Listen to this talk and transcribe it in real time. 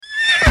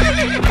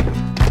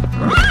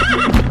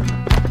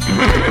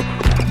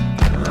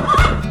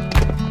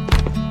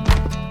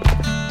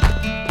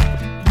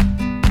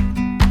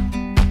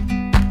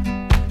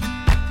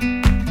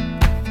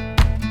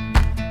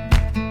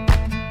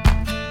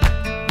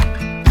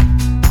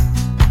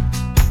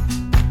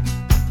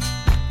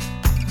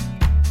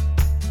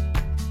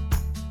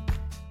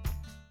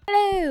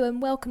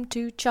Welcome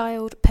to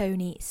Child,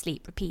 Pony,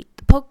 Sleep, Repeat,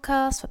 the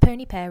podcast for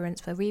pony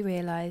parents where we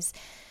realise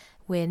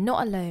we're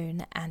not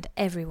alone and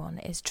everyone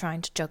is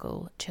trying to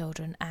juggle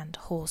children and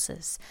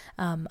horses.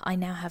 I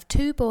now have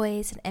 2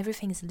 boys and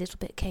everything is a little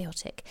bit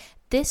chaotic.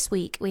 This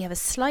week we have a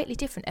slightly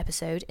different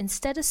episode.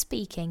 Instead of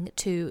speaking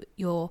to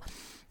your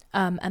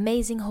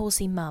amazing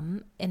horsey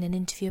mum in an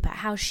interview about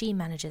how she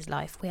manages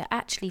life, we are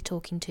actually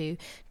talking to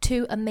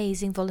 2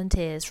 amazing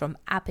volunteers from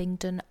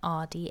Abingdon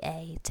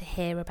RDA to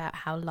hear about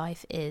how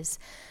life is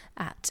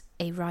at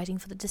a Riding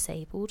for the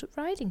Disabled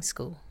riding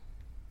school.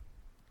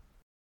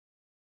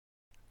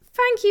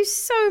 Thank you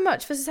so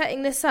much for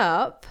setting this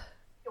up.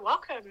 You're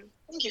welcome.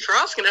 Thank you for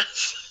asking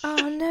us.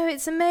 Oh no,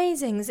 it's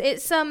amazing.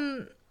 It's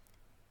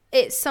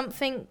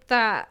something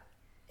that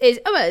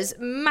is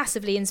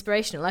massively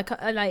inspirational. Like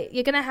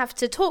you're gonna have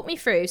to talk me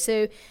through.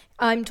 So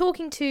I'm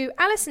talking to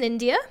Alice and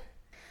India.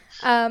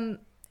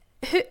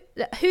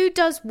 Who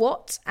does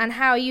what and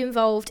how are you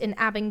involved in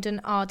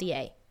Abingdon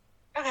RDA?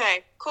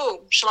 Okay,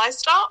 cool. Shall I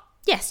start?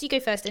 Yes, you go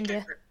first,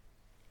 India.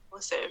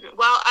 Awesome.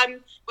 Well,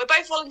 we're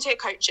both volunteer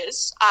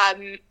coaches,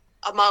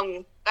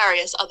 among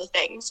various other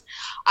things.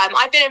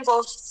 I've been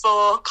involved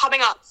for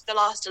coming up the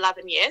last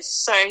 11 years,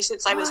 so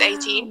since I was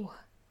 18.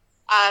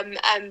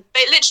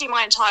 But literally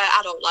my entire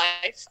adult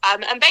life.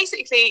 And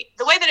basically,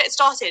 the way that it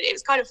started, it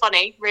was kind of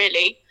funny,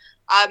 really,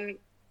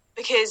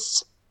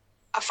 because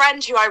a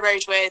friend who I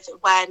rode with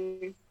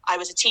when I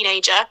was a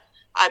teenager,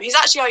 who's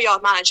actually our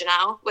yard manager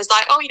now, was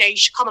like, oh, you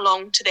should come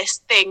along to this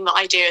thing that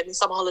I do in the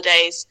summer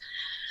holidays,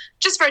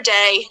 just for a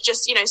day,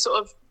 just, sort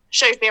of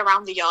showed me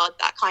around the yard,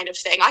 that kind of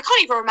thing. I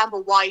can't even remember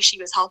why she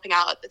was helping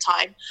out at the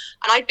time.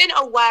 And I'd been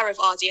aware of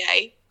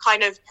RDA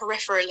kind of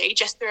peripherally,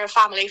 just through a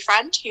family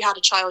friend who had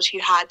a child who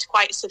had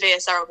quite severe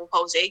cerebral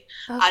palsy,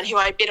 and who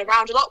I'd been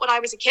around a lot when I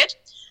was a kid.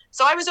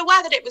 So I was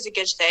aware that it was a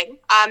good thing.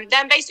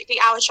 Then basically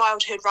our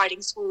childhood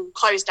riding school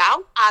closed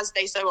down, as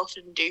they so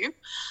often do.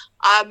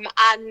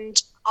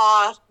 And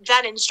our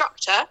then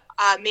instructor,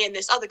 me and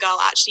this other girl,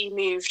 actually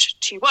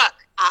moved to work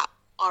at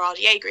our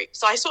RDA group.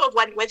 So I sort of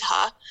went with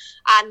her,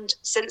 and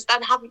since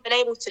then haven't been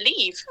able to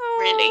leave,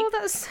 really. Oh,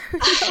 that's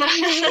so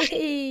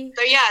lovely.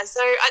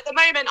 So at the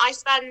moment I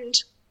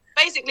spend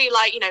basically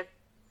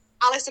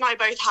Alice and I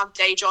both have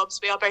day jobs.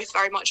 We are both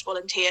very much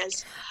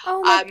volunteers.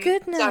 Oh my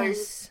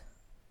goodness.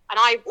 And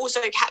I also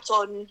kept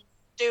on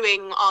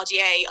doing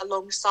RDA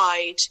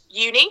alongside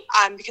uni,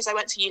 because I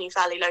went to uni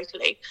fairly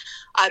locally.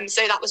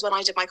 So that was when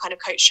I did my kind of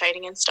coach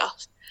training and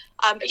stuff.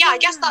 But yeah, I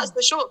guess that's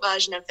the short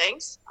version of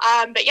things.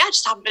 But yeah,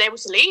 just haven't been able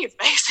to leave,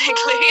 basically.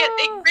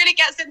 It really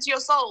gets into your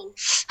soul.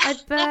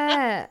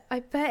 I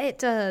bet it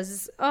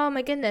does. Oh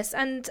my goodness.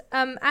 And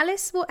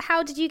Alice,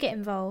 how did you get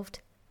involved?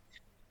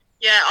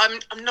 Yeah,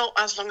 I'm not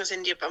as long as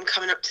India, but I'm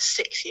coming up to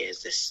 6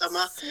 years this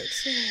summer.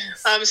 6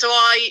 years. So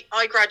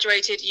I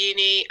graduated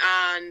uni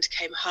and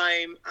came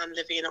home, and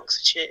living in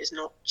Oxfordshire is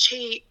not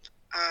cheap,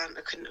 and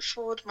I couldn't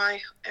afford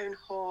my own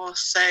horse.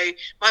 So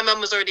my mum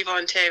was already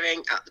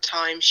volunteering at the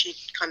time. She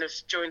kind of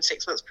joined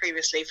 6 months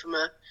previously from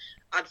a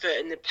advert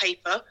in the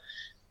paper,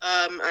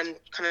 and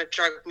kind of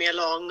dragged me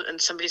along. And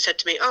somebody said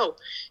to me, "Oh,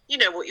 you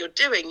know what you're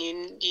doing.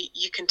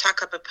 You can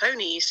tack up a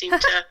pony. You seem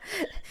to,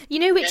 you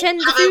know which end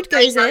the food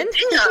goes in."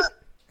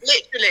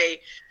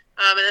 Literally.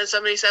 And then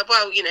somebody said,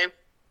 "Well, do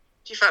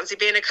you fancy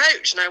being a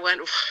coach?" And I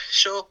went,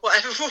 "Sure,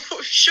 whatever.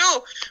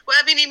 Sure,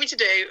 whatever you need me to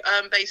do."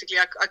 Basically,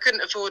 I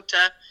couldn't afford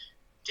to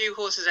do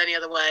horses any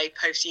other way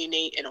post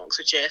uni in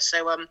Oxfordshire.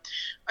 So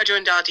I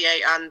joined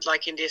RDA, and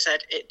like India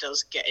said, it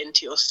does get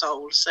into your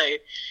soul. So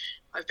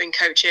I've been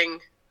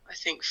coaching, I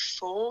think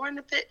 4 and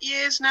a bit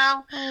years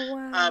now. Oh,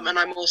 wow. And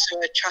I'm also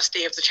a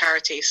trustee of the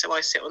charity, so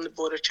I sit on the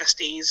board of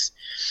trustees,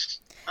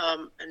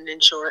 and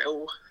ensure it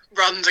all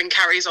runs and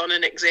carries on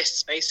and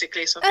exists,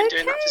 basically. So I've been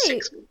doing that for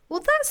 6 months.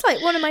 Well, that's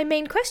like one of my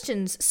main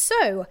questions.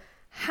 So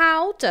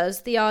how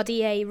does the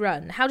RDA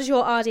run? How does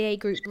your RDA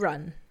group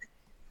run?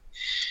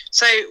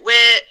 So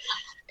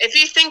if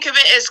you think of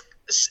it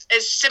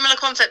as similar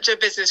concept to a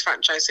business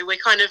franchise, so we're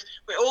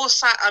all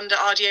sat under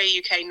RDA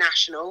UK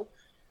National,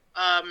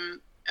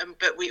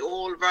 but we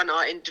all run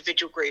our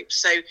individual groups.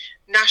 So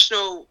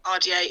National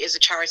RDA is a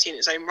charity in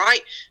its own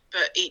right,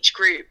 but each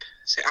group,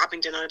 so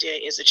Abingdon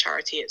RDA is a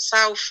charity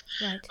itself,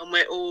 right. And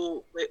we're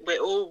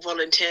all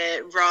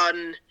volunteer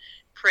run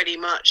pretty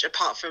much,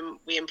 apart from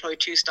we employ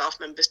 2 staff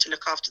members to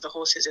look after the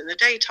horses in the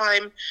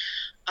daytime.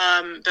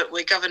 But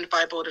we're governed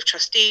by a board of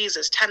trustees.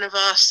 There's 10 of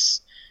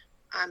us,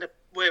 and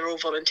we're all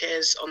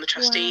volunteers on the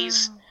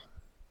trustees.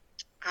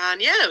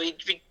 And yeah,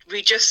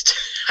 we just,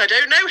 I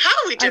don't know how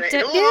we do it,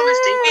 in all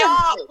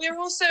honesty. We're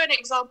also an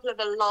example of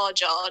a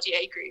larger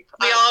RDA group.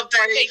 We are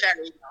very,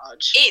 very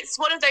large. It's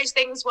one of those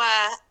things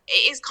where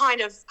it is kind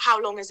of how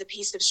long is a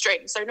piece of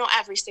string. So not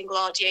every single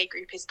RDA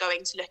group is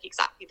going to look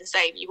exactly the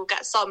same. You will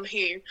get some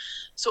who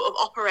sort of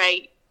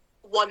operate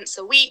once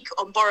a week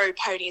on borrowed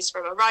ponies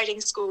from a riding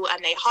school,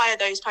 and they hire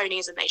those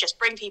ponies and they just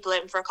bring people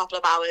in for a couple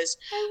of hours.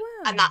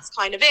 And that's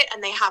kind of it,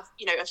 and they have,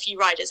 you know, a few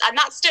riders, and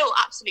that's still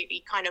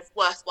absolutely kind of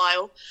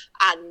worthwhile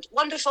and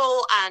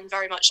wonderful and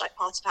very much like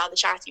part of how the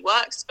charity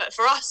works. But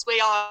for us,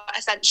 we are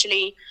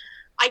essentially,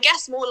 I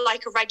guess, more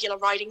like a regular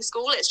riding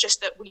school. It's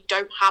just that we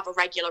don't have a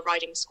regular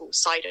riding school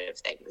side of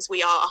things.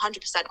 We are 100%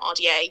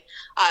 RDA.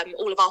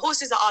 All of our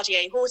horses are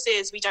RDA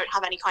horses. We don't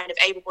have any kind of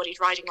able-bodied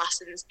riding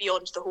lessons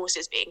beyond the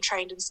horses being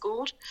trained and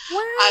schooled.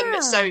 Wow.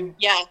 So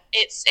yeah,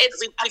 it's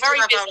we a very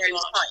have busy our own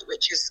site,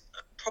 which is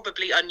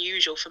probably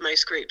unusual for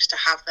most groups to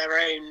have their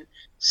own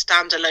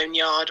standalone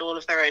yard, all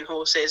of their own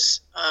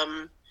horses.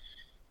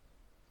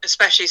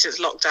 Especially since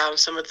lockdown,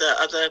 some of the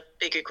other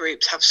bigger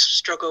groups have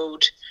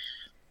struggled.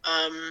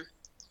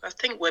 I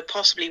think we're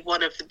possibly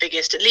one of the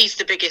biggest, at least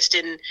the biggest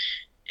in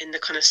the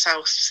kind of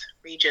south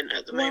region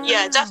at the moment.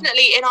 Yeah,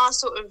 definitely in our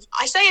sort of,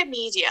 I say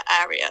immediate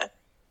area.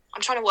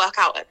 I'm trying to work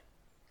out a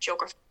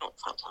geography, not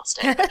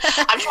fantastic.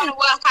 I'm trying to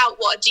work out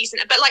what a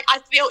decent, but like I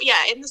feel,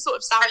 yeah, in the sort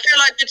of south. I feel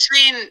like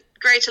between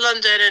Greater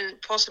London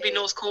and possibly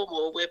North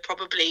Cornwall, we're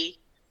probably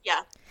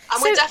and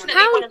so we're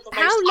definitely one of the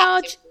most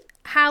active.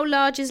 How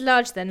large is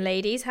large then,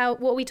 ladies?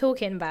 What are we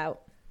talking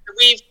about?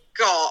 We've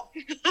got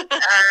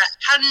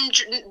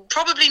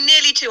probably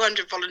nearly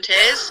 200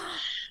 volunteers,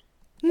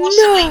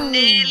 possibly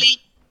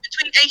nearly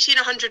between 80 and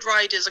 100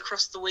 riders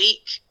across the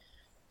week.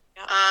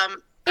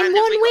 In and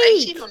 1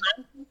 week? 18 or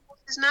 19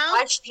 horses now?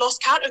 I've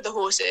lost count of the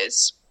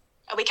horses.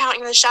 Are we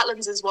counting the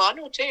Shetlands as one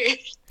or two?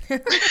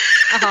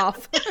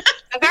 Half.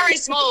 They're very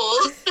small.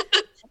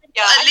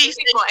 At least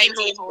we've got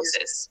 18 horses.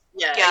 horses.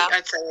 Yeah,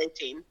 I'd say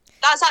 18.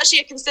 That's actually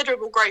a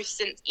considerable growth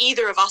since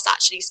either of us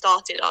actually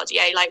started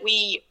RDA. Like,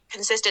 we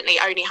consistently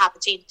only have a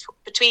team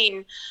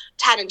between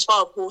 10 and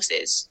 12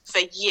 horses for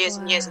years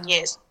and years and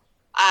years.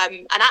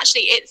 And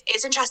actually,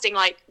 it's interesting,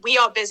 like, we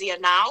are busier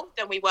now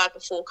than we were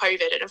before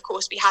COVID. And of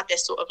course, we had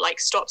this sort of like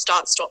stop,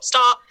 start.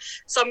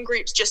 Some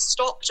groups just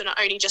stopped and are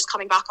only just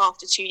coming back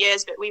after 2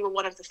 years. But we were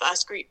one of the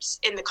first groups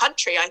in the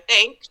country, I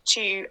think,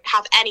 to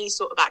have any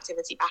sort of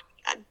activity back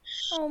again.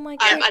 Oh my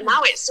God. And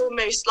now it's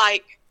almost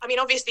like, I mean,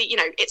 obviously, you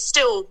know, it's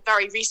still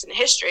very recent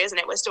history, isn't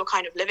it? We're still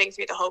kind of living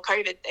through the whole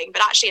COVID thing.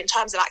 But actually, in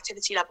terms of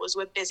activity levels,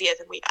 we're busier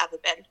than we've ever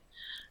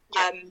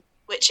been,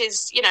 which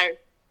is, you know,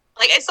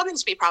 like, it's something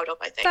to be proud of,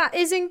 I think. That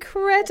is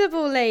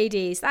incredible,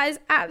 ladies. That is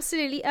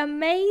absolutely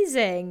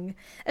amazing.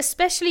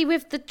 Especially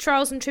with the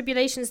trials and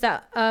tribulations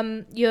that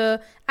your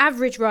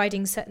average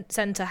riding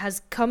centre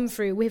has come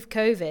through with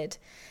COVID.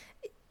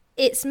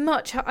 It's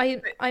much,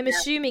 I'm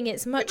assuming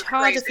it's much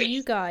harder for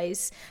you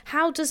guys.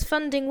 How does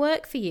funding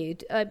work for you?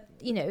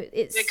 You know,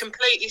 we're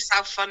completely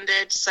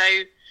self-funded, so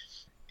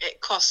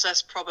it costs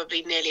us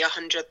probably nearly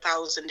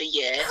 100,000 a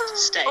year to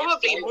stay.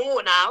 Probably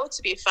more now,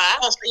 to be fair.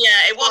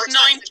 Yeah, it was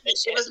 90.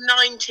 It was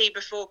 90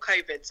 before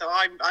COVID, so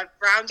I've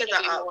rounded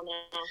that up.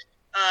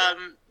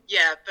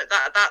 Yeah, but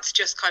that's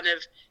just kind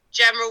of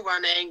general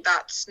running.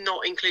 That's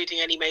not including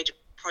any major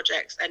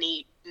projects,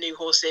 any new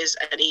horses,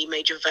 any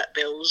major vet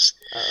bills.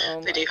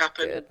 They do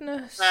happen.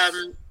 Goodness.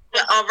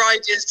 Our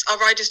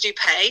riders do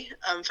pay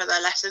for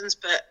their lessons,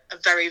 but a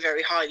very,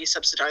 very highly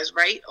subsidised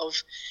rate of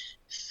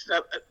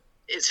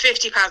it's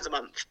 £50 a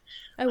month.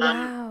 Oh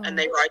wow! And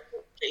they ride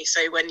monthly. So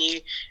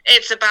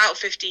it's about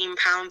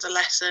 £15 a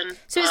lesson.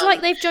 So it's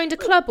like they've joined a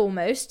club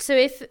almost. So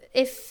if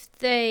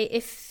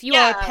you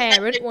are a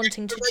parent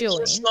wanting to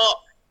join, slot,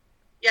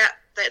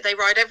 they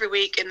ride every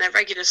week in their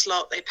regular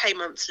slot. They pay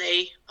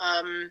monthly.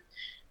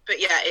 But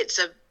yeah,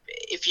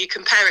 if you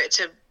compare it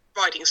to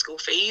riding school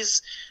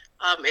fees,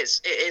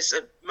 it is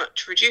a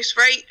much reduced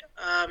rate.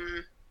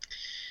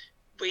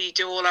 We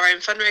do all our own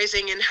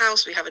fundraising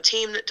in-house. We have a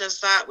team that does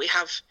that. We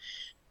have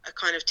a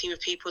kind of team of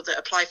people that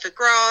apply for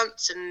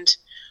grants and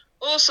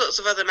all sorts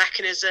of other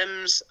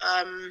mechanisms.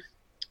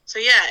 So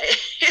yeah,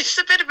 it's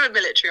a bit of a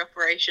military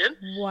operation.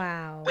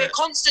 Wow. We're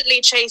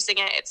constantly chasing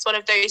it. It's one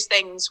of those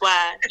things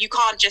where you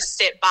can't just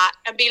sit back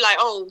and be like,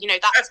 oh, you know,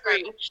 that's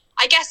great.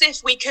 I guess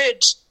if we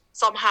could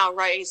somehow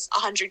raise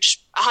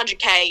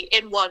 100k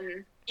in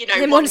one, you know,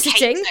 in one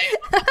sitting,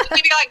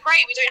 we'd be like,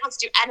 great, we don't have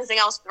to do anything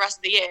else for the rest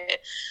of the year.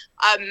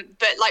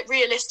 But like,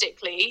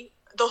 realistically,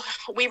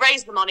 we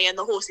raise the money and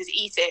the horses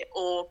eat it,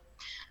 or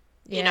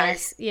you know,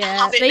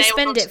 they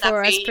spend it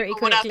for us pretty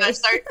quickly.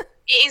 So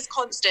it is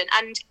constant.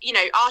 And you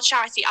know, our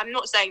charity, I'm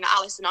not saying that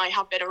Alice and I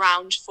have been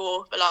around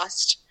for the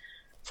last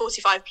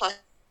 45 plus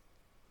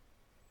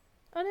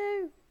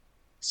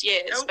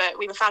years, but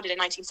we were founded in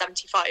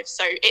 1975,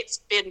 so it's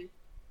been,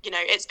 you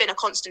know, it's been a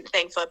constant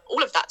thing for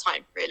all of that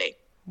time, really.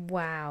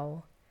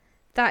 Wow.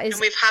 That is,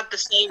 and we've had the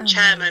same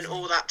chairman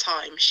all that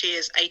time. She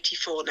is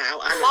 84 now.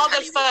 Well,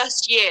 the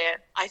first year,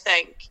 I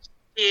think.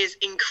 She is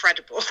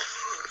incredible.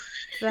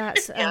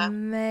 That's Yeah.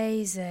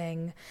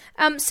 amazing.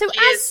 So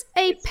as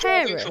a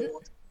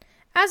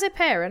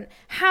parent,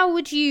 how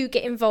would you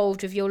get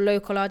involved with your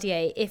local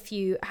RDA if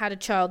you had a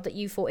child that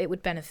you thought it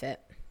would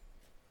benefit?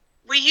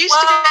 We used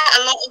to get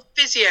a lot of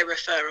physio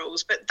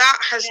referrals, but that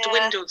has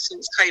dwindled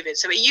since COVID.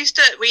 So we used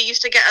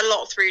to get a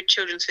lot through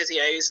children's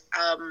physios.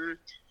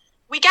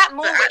 We get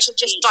more which are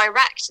just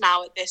direct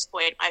now at this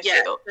point, I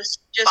feel. Just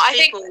but I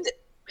think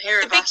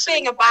the big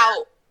thing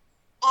about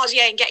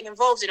RDA and getting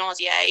involved in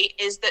RDA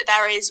is that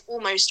there is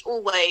almost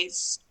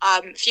always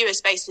fewer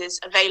spaces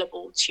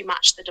available to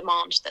match the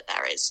demand that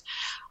there is.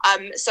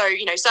 So,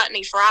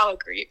 certainly for our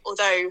group,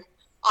 although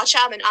our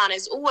chairman, Anne,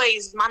 is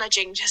always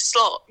managing to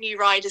slot new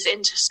riders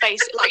into space.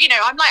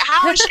 I'm like,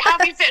 how have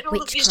you fit all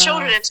of these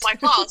children into my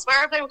class? Where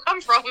have they all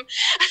come from?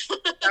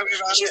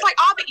 She's like,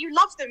 but you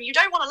love them. You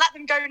don't want to let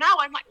them go now.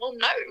 I'm like, well,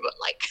 no.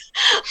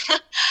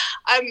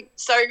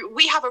 So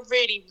we have a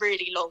really,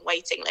 really long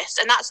waiting list.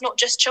 And that's not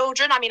just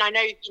children. I mean, I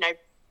know,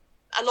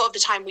 a lot of the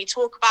time we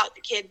talk about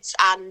the kids,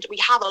 and we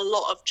have a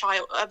lot of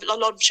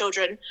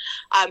children.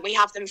 We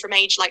have them from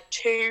age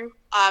 2,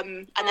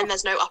 and then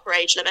there's no upper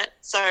age limit.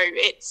 So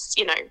it's,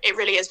 it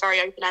really is very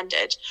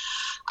open-ended.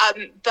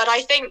 But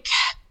I think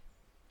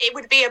it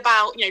would be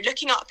about,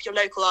 looking up your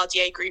local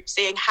RDA group,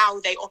 seeing how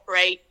they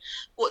operate,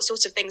 what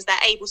sorts of things they're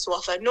able to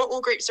offer. Not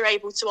all groups are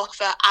able to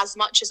offer as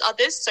much as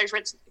others. So, for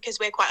instance, because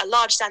we're quite a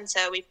large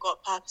centre, we've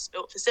got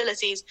purpose-built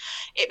facilities,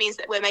 it means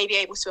that we're maybe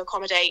able to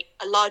accommodate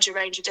a larger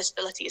range of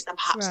disabilities than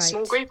perhaps a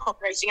small group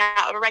operating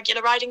out of a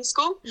regular riding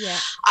school. Yeah.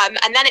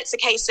 And then it's a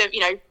case of,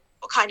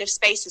 what kind of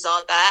spaces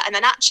are there? And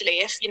then actually,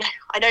 if,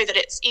 I know that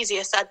it's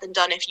easier said than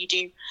done if you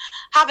do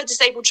have a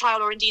disabled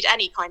child, or indeed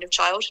any kind of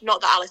child,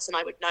 not that Alice and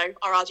I would know,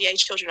 our RDA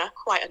children are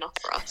quite enough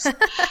for us.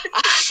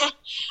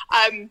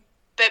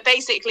 But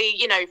basically,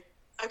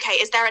 okay,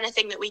 is there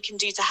anything that we can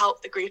do to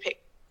help the group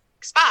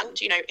expand?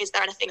 Is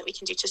there anything that we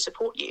can do to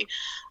support you?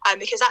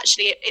 Because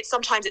actually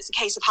sometimes it's a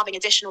case of having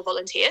additional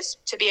volunteers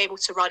to be able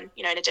to run,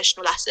 an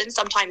additional lesson.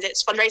 Sometimes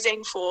it's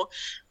fundraising for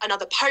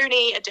another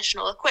pony,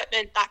 additional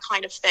equipment, that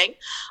kind of thing.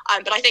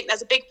 But I think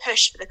there's a big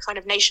push for the kind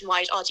of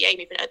nationwide RDA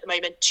movement at the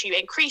moment to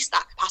increase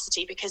that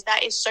capacity, because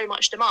there is so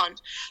much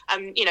demand.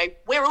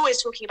 We're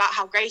always talking about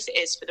how great it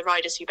is for the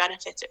riders who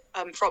benefit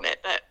from it,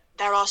 but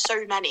there are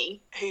so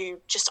many who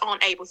just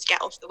aren't able to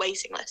get off the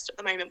waiting list at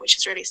the moment, which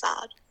is really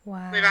sad.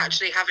 Wow. We're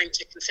actually having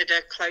to consider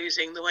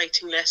closing the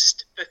waiting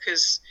list,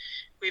 because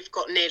we've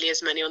got nearly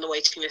as many on the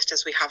waiting list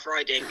as we have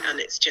riding, and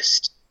it's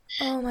just...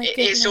 Oh my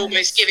goodness. It's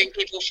almost giving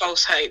people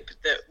false hope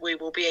that we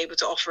will be able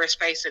to offer a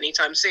space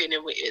anytime soon.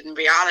 And in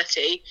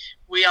reality,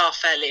 we are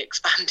fairly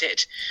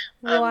expanded.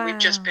 Wow. We've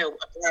just built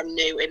a brand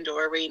new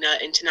indoor arena,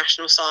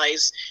 international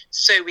size,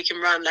 so we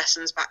can run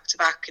lessons back to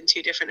back in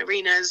 2 different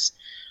arenas.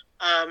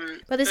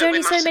 But there's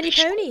only so many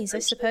ponies, I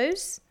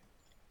suppose.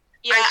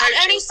 Yeah, and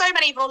only so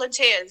many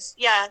volunteers.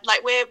 Yeah,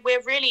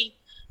 we're really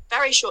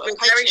very short of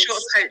coaches. Very short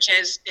of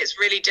coaches. It's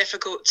really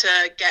difficult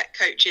to get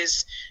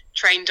coaches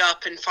trained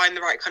up and find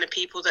the right kind of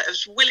people that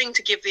are willing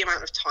to give the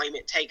amount of time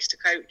it takes to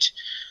coach.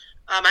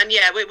 And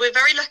yeah, we're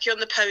very lucky on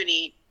the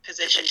pony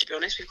position, to be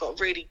honest. We've got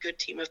a really good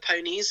team of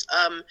ponies,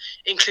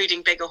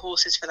 including bigger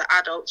horses for the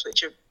adults,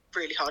 which are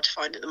really hard to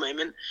find at the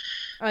moment.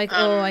 I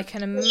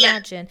can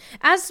imagine.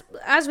 Yeah.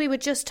 As we were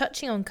just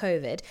touching on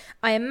COVID,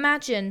 I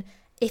imagine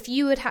if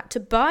you had to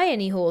buy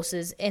any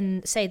horses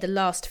in, say, the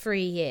last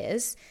 3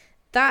 years,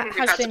 that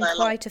has been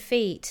quite a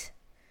feat.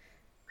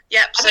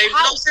 Yep, so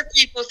lots of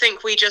people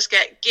think we just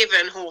get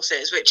given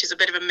horses, which is a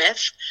bit of a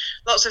myth.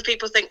 Lots of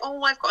people think,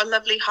 I've got a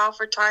lovely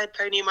half-retired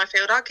pony in my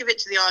field, I'll give it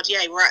to the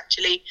RDA. Where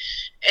actually,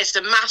 it's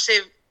a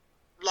massive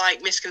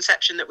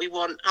misconception that we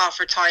want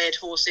half-retired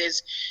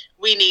horses.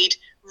 We need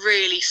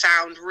really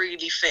sound,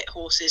 really fit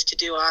horses to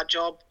do our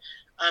job.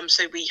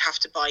 So we have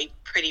to buy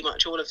pretty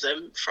much all of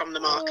them from the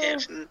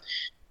market, from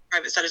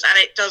private sellers. And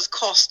it does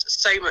cost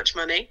so much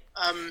money.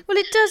 Well,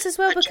 it does as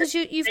well, because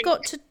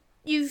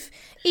you've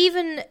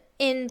even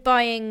in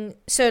buying,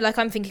 so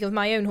I'm thinking of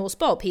my own horse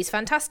Bob. He's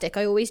fantastic.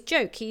 I always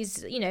joke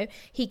he's,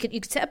 you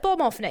could set a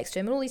bomb off next to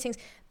him and all these things,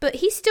 but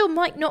he still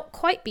might not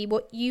quite be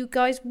what you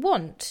guys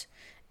want.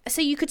 So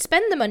you could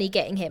spend the money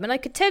getting him, and I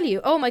could tell you,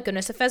 oh my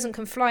goodness, a pheasant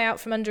can fly out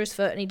from under his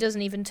foot and he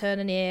doesn't even turn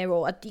an ear,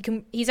 or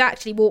he's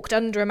actually walked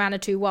under a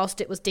Manitou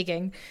whilst it was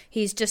digging.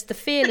 He's just the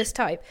fearless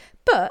type.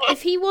 But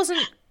if he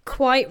wasn't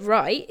quite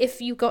right,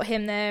 if you got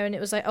him there and it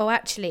was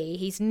actually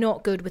he's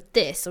not good with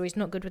this or he's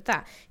not good with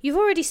that, you've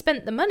already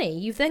spent the money.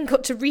 You've then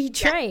got to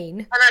retrain.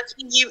 Yeah. And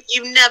actually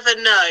you never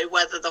know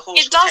whether the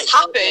horse it does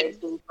happen.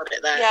 Put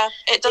it there. Yeah,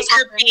 it does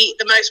happen. It could be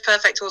the most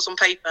perfect horse on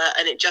paper,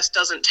 and it just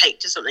doesn't take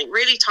to something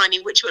really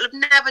tiny, which it will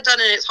have never done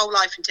in its whole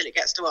life until it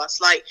gets to us,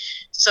 like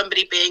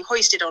somebody being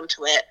hoisted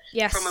onto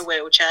it from a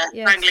wheelchair,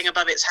 dangling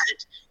above its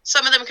head.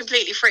 Some of them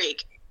completely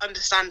freak,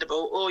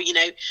 understandable, or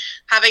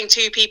having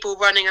 2 people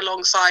running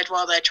alongside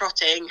while they're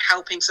trotting,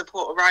 helping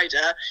support a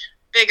rider.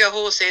 Bigger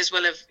horses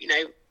will have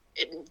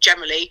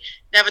generally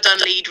never done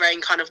lead rein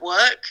kind of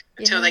work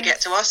until they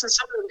get to us, and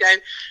some of them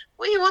go,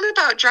 what are you on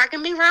about,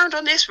 dragging me around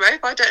on this rope?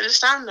 I don't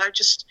understand.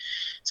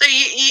 So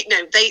you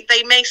know,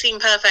 they may seem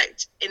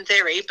perfect in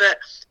theory, but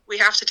we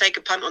have to take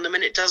a punt on them,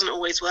 and it doesn't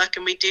always work,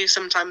 and we do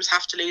sometimes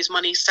have to lose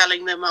money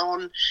selling them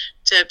on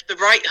to the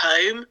right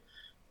home.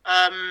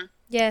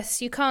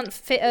 Yes, you can't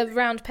fit a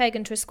round peg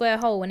into a square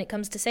hole when it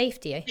comes to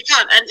safety. You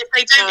can't, and if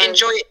they don't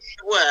enjoy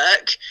the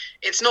work,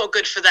 it's not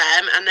good for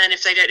them, and then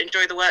if they don't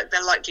enjoy the work,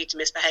 they're likely to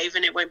misbehave,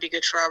 and it won't be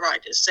good for our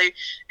riders. So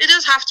it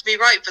does have to be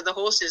right for the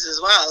horses as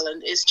well,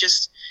 and it's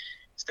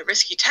the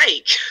risk you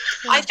take.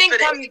 Yeah. I think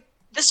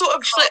the sort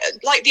of,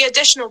 like, the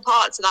additional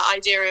part to that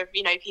idea of,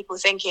 you know, people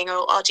thinking,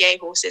 oh, RDA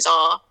horses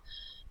are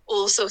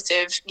all sort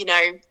of, you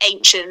know,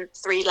 ancient,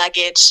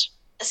 three-legged,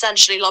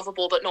 essentially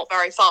lovable but not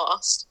very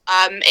fast.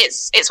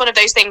 It's one of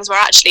those things where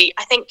actually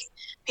I think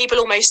people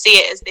almost see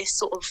it as this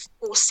sort of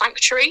horse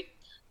sanctuary,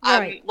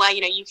 right, where,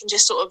 you know, you can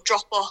just sort of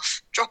drop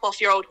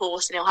off your old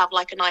horse and he'll have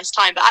like a nice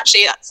time. But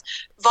actually that's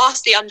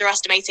vastly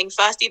underestimating,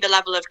 firstly, the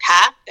level of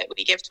care that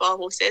we give to our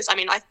horses. I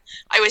mean, I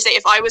always say,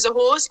 if I was a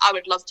horse, I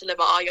would love to live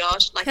at our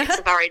yard. Like, it's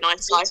a very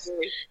nice life.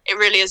 It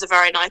really is a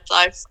very nice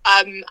life.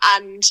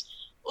 And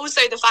also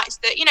the fact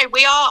that, you know,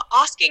 we are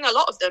asking a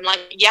lot of them.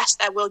 Like, yes,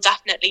 there will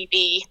definitely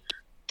be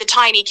the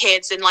tiny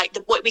kids in, like,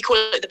 what we call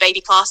it the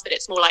baby class, but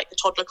it's more like the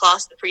toddler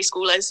class, the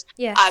preschoolers.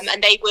 Yes.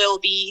 And they will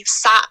be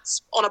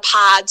sat on a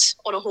pad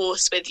on a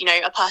horse with, you know,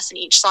 a person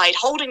each side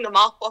holding them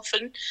up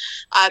often.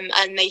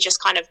 And they just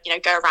kind of, you know,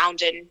 go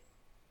around and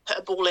put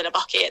a ball in a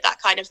bucket,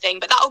 that kind of thing.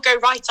 But that'll go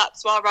right up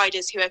to our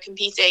riders who are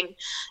competing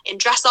in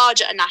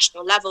dressage at a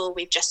national level.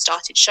 We've just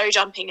started show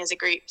jumping as a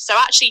group. So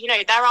actually, you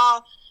know, there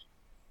are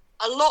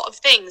a lot of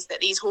things that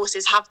these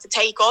horses have to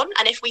take on,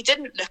 and if we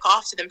didn't look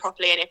after them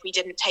properly, and if we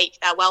didn't take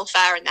their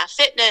welfare and their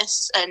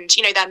fitness and,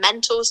 you know, their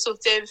mental sort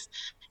of,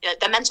 you know,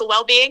 their mental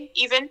well-being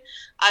even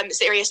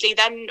seriously,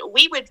 then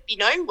we would be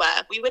nowhere.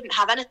 We wouldn't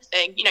have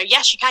anything. You know,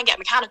 yes, you can get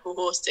mechanical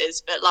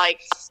horses, but like,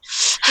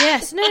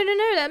 yes, no,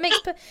 that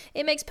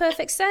makes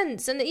perfect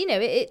sense, and you know,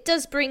 it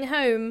does bring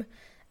home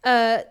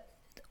the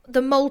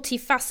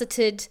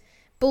multifaceted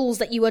balls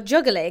that you are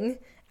juggling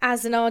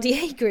as an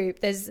RDA group.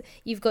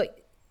 You've got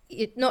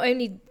not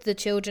only the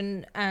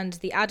children and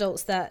the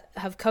adults that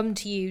have come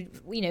to you,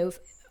 you know,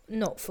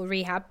 not for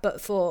rehab, but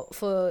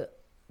for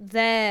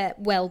their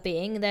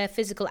well-being, their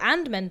physical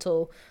and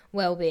mental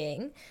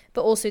well-being,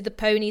 but also the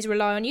ponies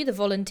rely on you, the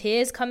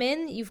volunteers come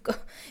in, you've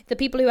got the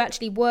people who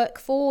actually work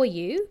for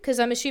you, because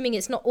I'm assuming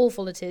it's not all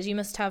volunteers, you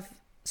must have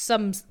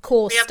some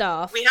core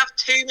staff. We have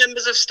 2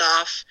 members of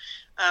staff,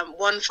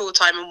 one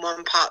full-time and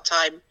one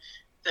part-time,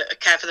 that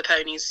care for the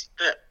ponies,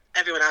 but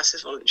everyone else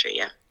is voluntary,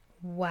 yeah.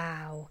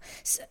 Wow.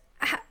 So,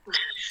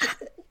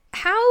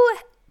 how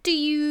do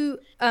you,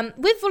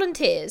 with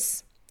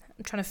volunteers,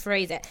 I'm trying to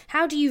phrase it,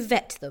 how do you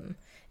vet them?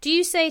 Do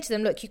you say to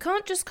them, look, you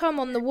can't just come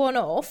on the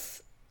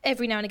one-off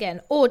every now and again,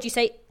 or do you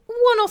say,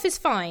 one-off is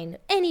fine,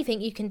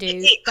 anything you can do,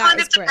 it kind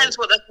of depends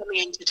what they're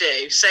coming in to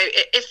do. So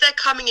if they're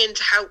coming in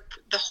to help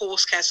the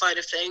horse care side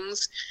of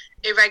things,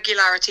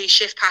 irregularity,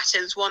 shift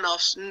patterns,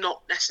 one-offs,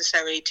 not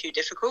necessarily too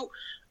difficult.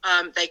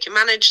 They can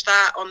manage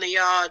that on the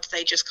yard.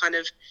 They just kind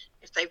of,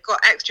 if they've got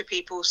extra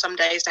people some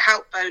days to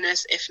help,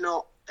 bonus. If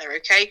not, they're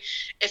okay.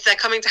 If they're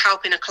coming to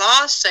help in a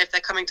class, so if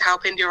they're coming to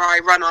help India or I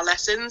run our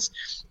lessons,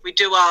 we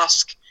do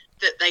ask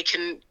that they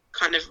can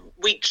kind of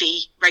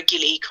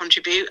regularly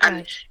contribute. And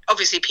right.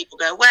 Obviously people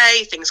go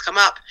away, things come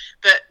up,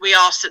 but we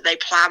ask that they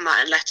plan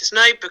that and let us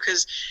know,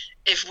 because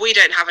if we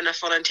don't have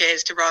enough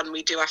volunteers to run,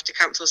 we do have to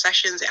cancel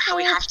sessions.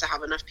 We have to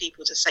have enough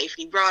people to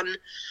safely run.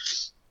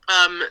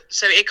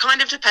 So it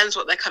kind of depends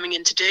what they're coming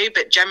in to do,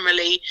 but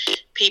generally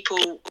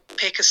people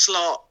pick a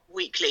slot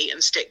weekly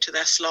and stick to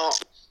their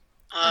slot.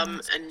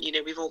 And, you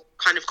know, we've all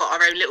kind of got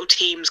our own little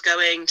teams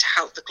going to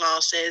help the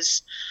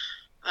classes.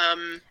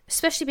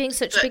 Especially being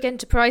such a big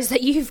enterprise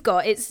that you've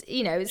got, it's,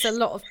 you know, it's a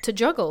lot to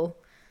juggle.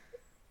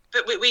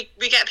 But we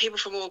get people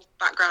from all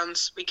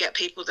backgrounds. We get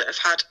people that have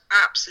had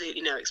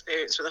absolutely no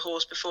experience with a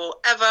horse before,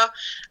 ever,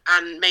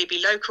 and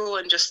maybe local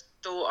and just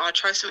thought, I'll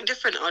try something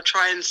different. I'll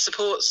try and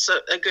support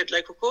a good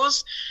local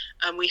cause.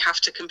 And we have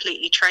to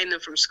completely train them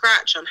from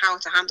scratch on how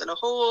to handle a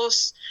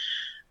horse.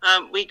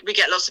 We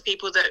get lots of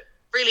people that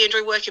really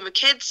enjoy working with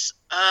kids.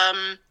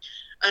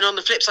 And on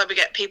the flip side, we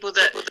get people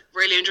that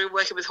really enjoy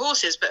working with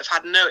horses but have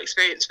had no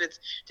experience with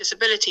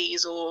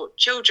disabilities or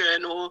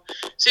children.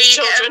 So you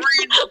get a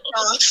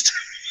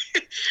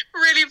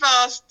really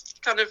vast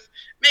kind of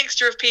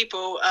mixture of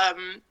people.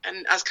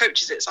 And as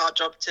coaches, it's our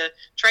job to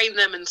train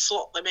them and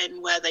slot them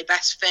in where they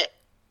best fit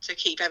to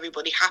keep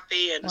everybody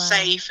happy and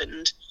safe.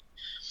 And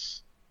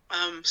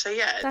so,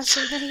 yeah. That's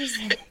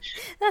amazing.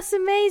 That's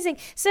amazing.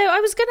 So I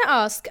was going to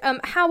ask,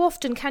 how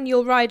often can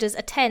your riders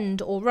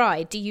attend or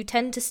ride? Do you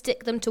tend to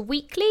stick them to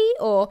weekly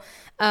or...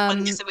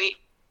 once a week.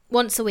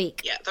 Once a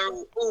week? Yeah, they're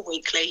all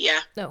weekly, yeah.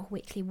 Oh,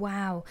 weekly,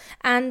 wow.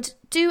 And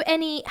do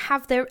any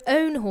have their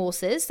own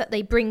horses that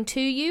they bring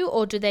to you,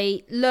 or do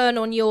they learn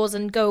on yours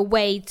and go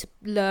away to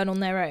learn on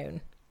their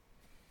own?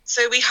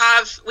 So we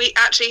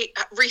actually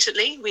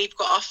recently we've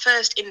got our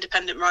first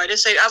independent rider.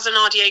 So as an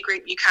RDA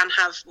group, you can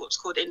have what's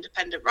called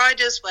independent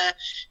riders, where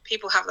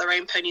people have their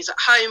own ponies at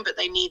home, but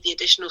they need the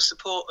additional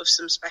support of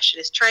some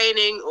specialist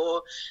training,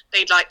 or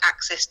they'd like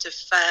access to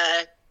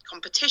fair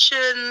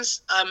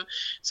competitions.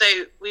 So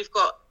we've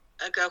got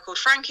a girl called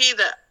Frankie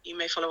that you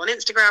may follow on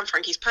Instagram,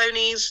 Frankie's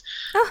Ponies.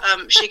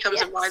 She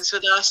comes and rides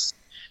with us.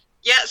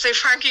 Yeah, so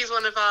Frankie's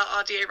one of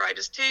our RDA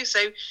riders too.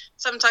 So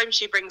sometimes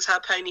she brings her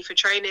pony for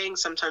training.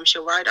 Sometimes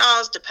she'll ride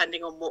ours,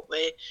 depending on what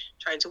we're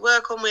trying to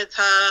work on with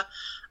her.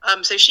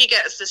 So she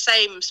gets the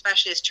same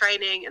specialist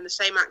training and the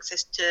same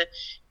access to,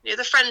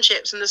 the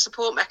friendships and the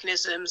support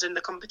mechanisms and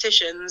the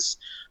competitions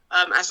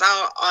as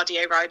our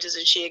RDA riders.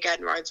 And she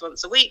again rides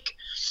once a week.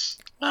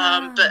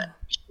 Wow. But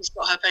she's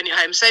got her pony at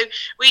home. So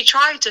we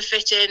try to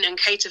fit in and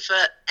cater for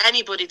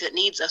anybody that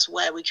needs us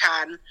where we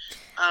can,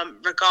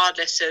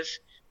 regardless of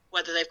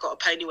whether they've got a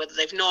pony, whether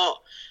they've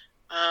not.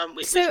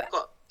 We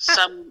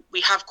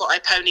have got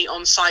a pony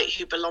on site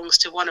who belongs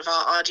to one of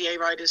our RDA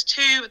riders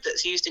too,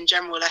 that's used in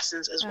general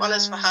lessons as well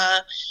as for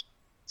her.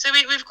 So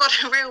we've got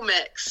a real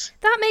mix.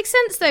 That makes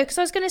sense though, because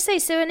I was going to say,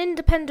 so an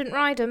independent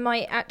rider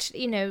might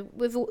actually,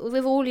 with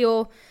all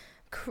your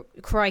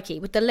crikey,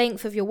 with the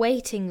length of your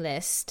waiting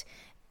list,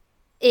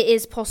 it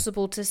is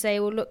possible to say,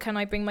 well, look, can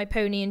I bring my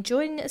pony and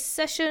join a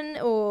session,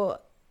 or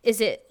is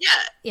it?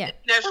 Yeah.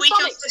 If we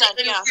can fit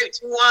it in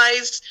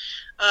groups-wise,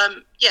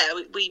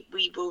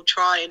 we will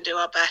try and do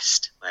our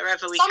best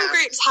wherever we can. Some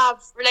groups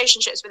have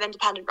relationships with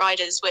independent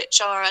riders which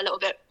are a little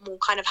bit more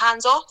kind of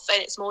hands-off,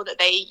 and it's more that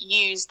they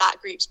use that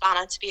group's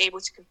banner to be able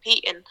to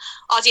compete in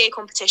RDA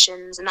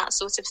competitions and that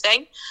sort of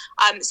thing.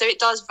 So it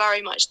does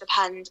very much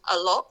depend a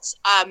lot.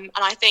 And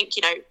I think,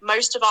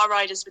 most of our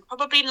riders would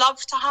probably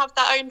love to have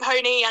their own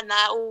pony, and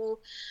they're all,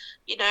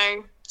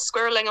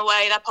 squirreling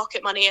away their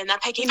pocket money and their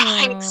piggy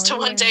banks to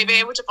one day be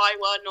able to buy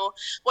one. Or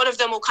one of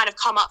them will kind of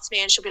come up to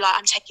me and she'll be like,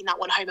 I'm taking that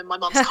one home in my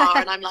mum's car.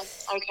 And I'm like,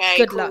 okay,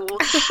 good cool. luck.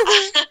 But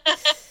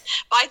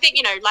I think,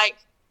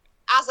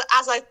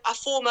 as a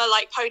former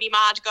pony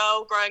mad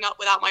girl growing up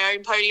without my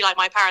own pony,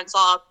 my parents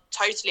are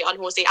totally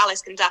unhorsey.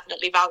 Alice can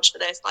definitely vouch for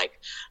this.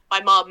 My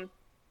mum,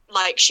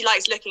 she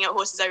likes looking at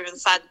horses over the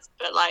fence,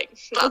 but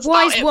that's a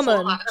wise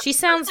woman. She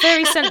sounds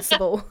very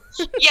sensible.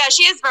 Yeah,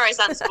 she is very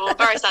sensible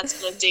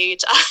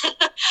indeed.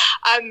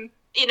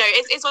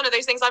 It's one of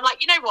those things. I'm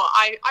like, you know what?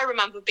 I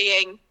remember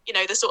being,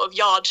 the sort of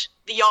yard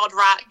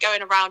rat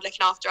going around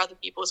looking after other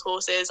people's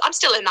horses. I'm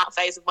still in that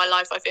phase of my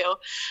life, I feel.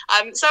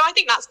 So I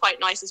think that's quite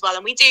nice as well.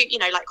 And we do,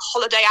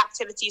 holiday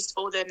activities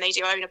for them. They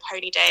do own a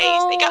pony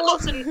days. They get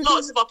lots and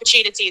lots of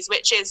opportunities,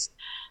 which is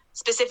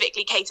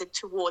specifically catered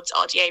towards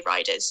RDA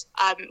riders,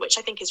 which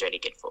I think is really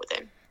good for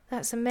them.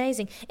 That's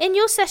amazing. In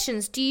your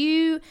sessions,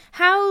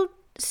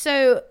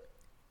 so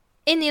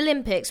in the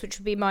Olympics, which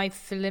would be my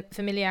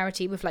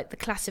familiarity with the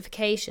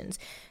classifications,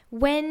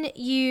 when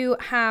you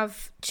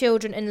have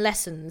children in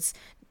lessons,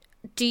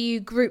 do you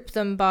group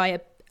them by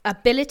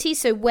ability?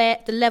 So where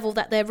the level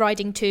that they're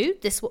riding to,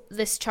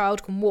 this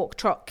child can walk,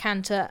 trot,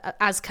 canter,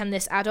 as can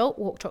this adult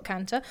walk, trot,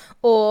 canter,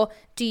 or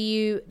do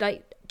you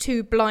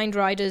two blind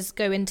riders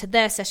go into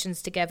their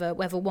sessions together,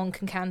 whether one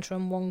can canter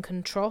and one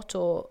can trot,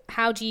 or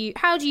how do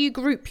you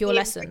group your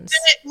lessons?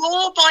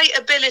 More by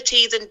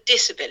ability than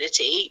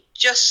disability,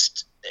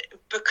 just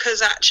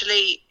because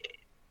actually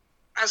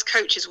as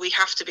coaches we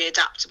have to be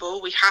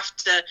adaptable. We have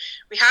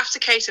to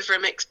cater for a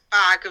mixed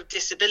bag of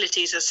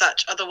disabilities as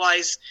such,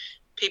 otherwise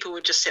people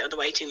would just sit on the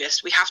waiting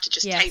list. We have to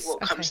just take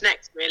what comes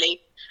next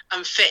really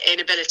and fit in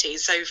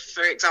abilities. So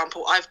for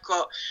example, I've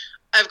got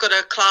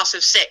a class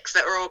of 6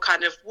 that are all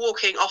kind of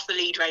walking off the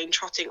lead rein,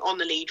 trotting on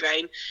the lead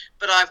rein,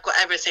 but I've got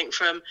everything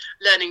from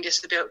learning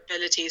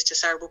disabilities to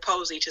cerebral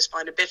palsy to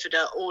spina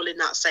bifida all in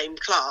that same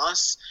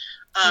class.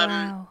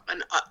 Wow.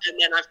 And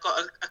then I've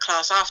got a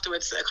class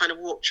afterwards that are kind of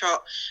walk,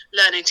 trot,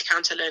 learning to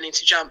canter, learning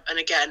to jump, and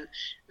again,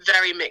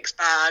 very mixed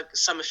bag.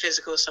 Some are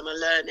physical, some are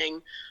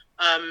learning.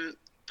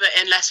 But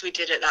unless we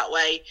did it that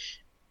way,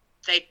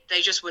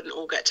 they just wouldn't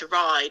all get to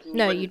ride.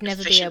 No, you'd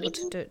never be able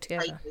to do it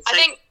together. I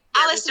think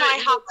Alice and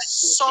I have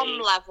some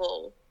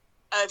level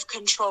of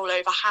control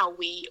over how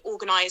we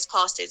organise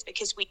classes,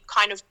 because we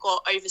kind of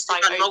got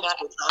oversight over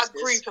a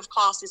group of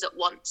classes at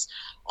once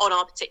on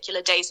our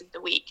particular days of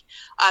the week.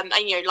 And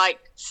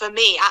for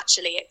me,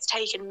 actually, it's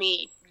taken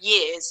me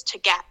years to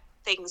get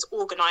things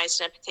organised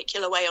in a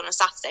particular way on a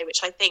Saturday,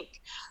 which I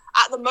think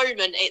at the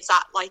moment it's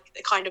at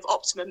the kind of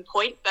optimum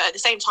point, but at the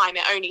same time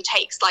it only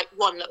takes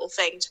one little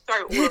thing to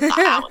throw all of that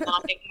out, and then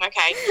I'm thinking,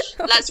 okay,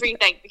 let's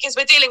rethink, because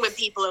we're dealing with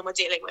people and we're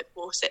dealing with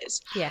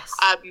horses. Yes.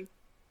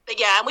 But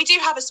yeah, and we do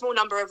have a small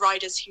number of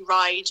riders who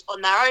ride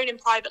on their own in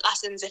private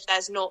lessons if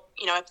there's not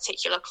a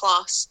particular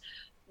class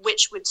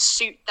which would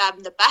suit them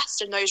the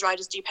best, and those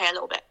riders do pay a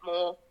little bit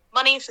more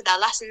money for their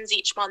lessons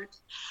each month.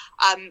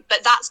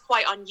 But that's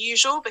quite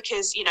unusual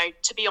because,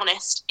 to be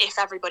honest, if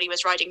everybody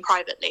was riding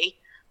privately,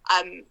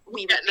 we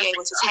wouldn't be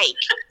able to take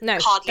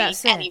hardly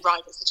any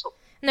riders at all.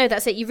 No,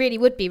 that's it. You really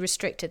would be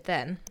restricted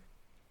then.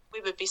 We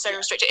would be so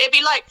restricted. It'd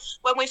be like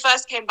when we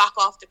first came back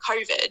after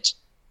COVID,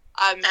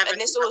 And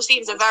this all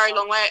seems a very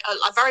long way,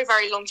 a very,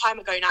 very long time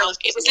ago now.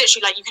 It was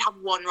literally like you could have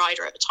one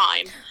rider at a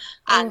time,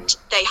 and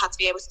they had to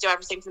be able to do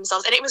everything for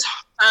themselves. And it was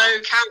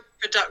so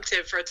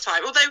counterproductive for a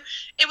time. Although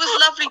it was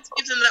lovely to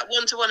give them that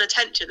one-to-one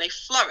attention. They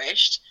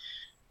flourished.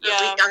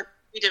 Yeah.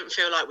 We didn't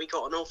feel like we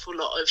got an awful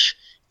lot of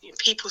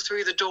people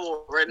through the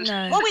door. And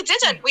well, we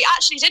didn't. We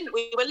actually didn't.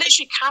 We were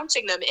literally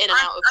counting them in and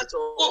out of the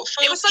door.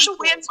 It was such a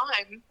weird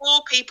time.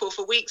 4 people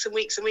for weeks and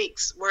weeks and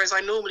weeks, whereas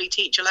I normally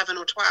teach 11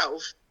 or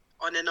 12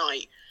 on a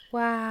night.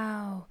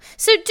 Wow.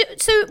 So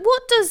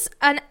what does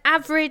an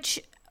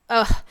average...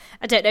 I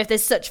don't know if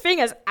there's such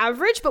thing as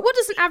average, but what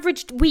does an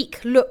average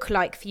week look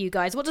like for you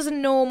guys? What does a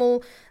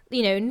normal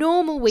week... So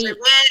we're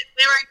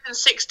open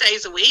 6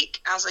 days a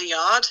week as a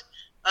yard.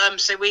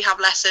 So we have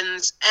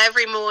lessons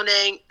every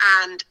morning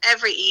and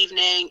every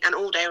evening and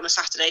all day on a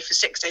Saturday for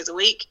 6 days a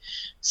week.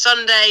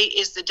 Sunday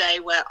is the day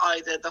where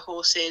either the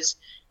horses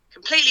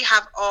completely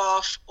have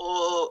off,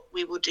 or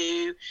we will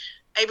do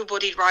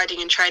able-bodied riding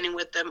and training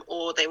with them,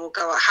 or they will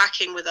go out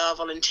hacking with our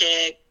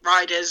volunteer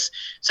riders.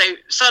 So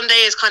Sunday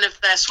is kind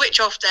of their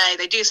switch-off day.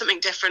 They do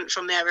something different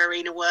from their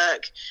arena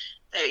work.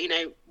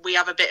 We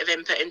have a bit of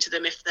input into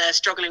them. If they're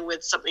struggling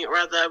with something or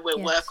other,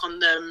 we'll work on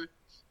them.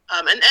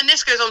 And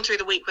this goes on through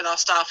the week with our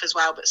staff as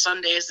well, but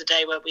Sunday is the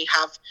day where we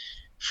have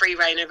free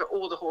reign over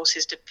all the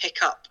horses to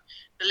pick up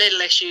the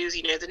little issues,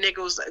 the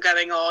niggles that are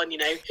going on,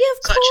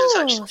 such and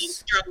such is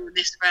struggling with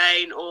this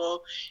rein, or,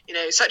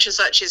 such and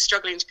such is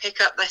struggling to pick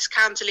up this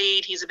canter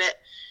lead, he's a bit,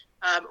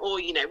 or,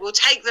 we'll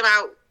take them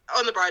out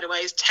on the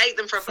bridleways, take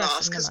them for a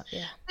blast, because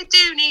they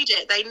do need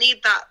it. They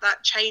need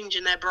that change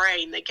in their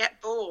brain. They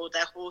get bored,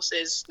 their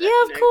horses. Yeah,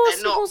 of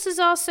course, the horses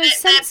are so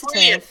sensitive.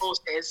 They're brilliant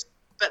horses,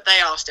 but they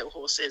are still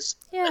horses,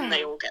 and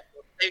they all get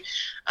bored.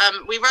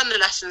 So, we run the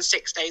lessons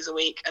 6 days a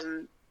week,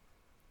 and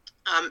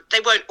they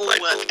won't all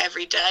work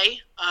every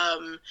day,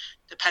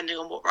 depending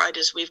on what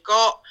riders we've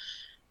got.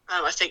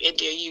 I think,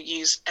 India, you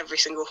use every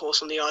single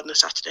horse on the yard on a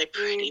Saturday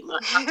pretty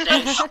much.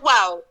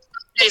 Well,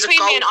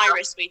 between me and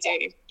Iris, we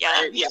do.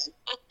 Yeah.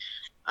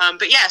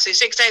 But yeah, so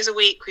 6 days a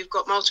week, we've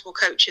got multiple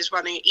coaches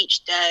running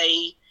each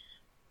day.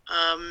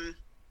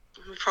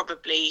 We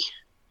probably,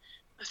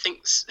 I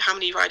think, how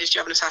many riders do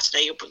you have on a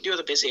Saturday? You're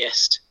the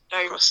busiest.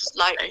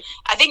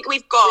 I think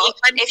we've got,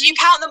 if you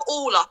count them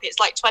all up, it's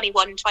like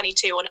 21,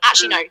 22 on,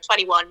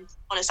 21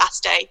 on a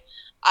Saturday.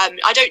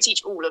 I don't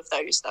teach all of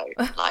those though.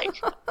 Like,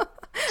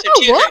 so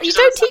what? You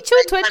don't teach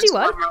all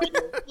 21?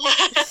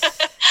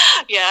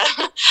 Yeah.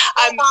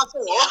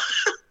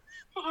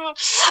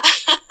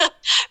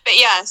 But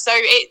yeah, so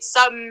it's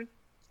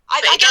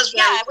I guess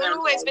we're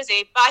always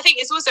busy, but I think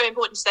it's also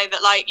important to say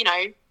that,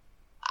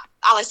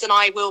 Alice and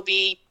I will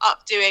be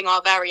up doing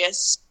our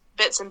various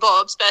bits and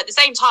bobs, but at the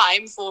same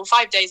time, for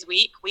 5 days a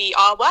week, we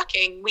are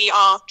working. We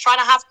are trying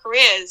to have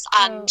careers,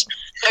 and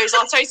those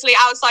are totally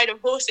outside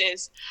of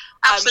horses.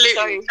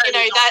 Absolutely. So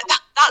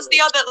that's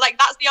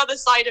the other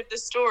side of the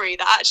story,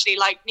 that actually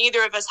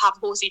neither of us have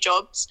horsey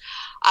jobs.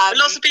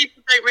 Lots of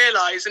people don't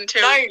realise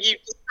until you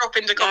drop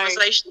into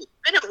conversation.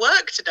 I've been at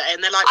work today,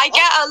 and they're like, I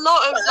get a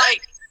lot of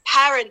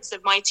parents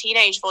of my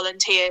teenage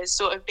volunteers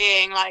sort of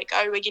being like,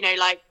 oh,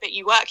 but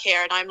you work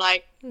here, and I'm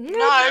like,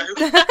 no.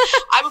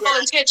 I'm a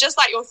volunteer just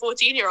like your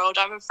 14-year-old,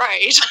 I'm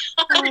afraid.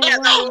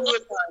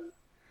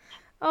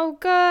 Oh,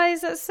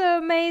 guys, that's so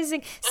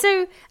amazing.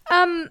 So,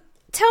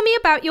 tell me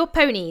about your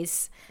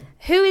ponies.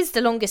 Who is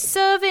the longest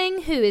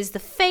serving? Who is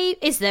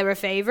is there a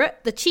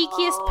favourite? The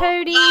cheekiest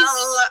ponies?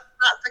 Well,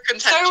 that's a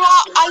contentious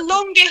So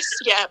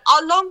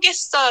our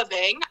longest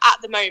serving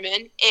at the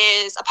moment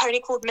is a pony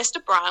called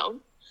Mr.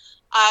 Brown.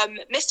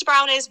 Mr.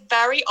 Brown is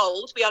very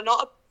old. We are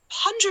not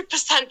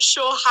 100%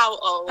 sure how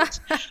old,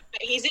 but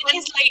he's in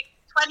his late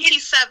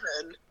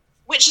 27,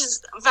 which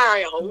is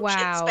very old.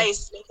 Wow. It's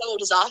basically as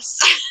old as us.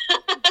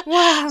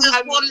 Wow.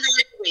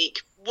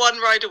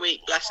 One ride a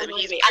week, bless him.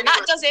 And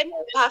that does him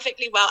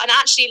perfectly well. And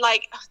actually,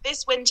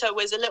 this winter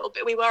was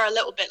we were a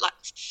little bit but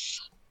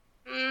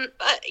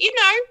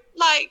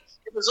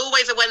it was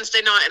always a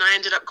Wednesday night, and I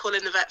ended up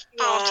calling the vet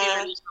far too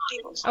many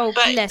times. Oh,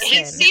 but bless he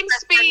him. seems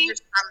to be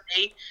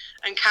Candy,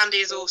 and Candy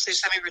is also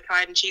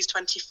semi-retired, and she's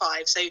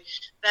 25. So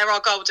they're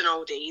our golden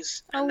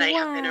oldies, and they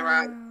have been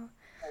around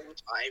all the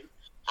time.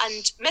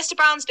 And Mr.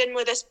 Brown's been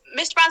with us.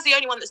 Mr. Brown's the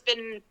only one that's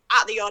been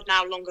at the yard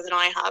now longer than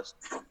I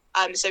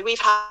have. So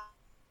we've had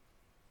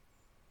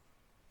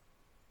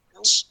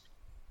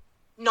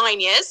 9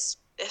 years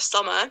this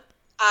summer.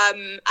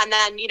 And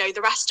then,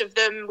 the rest of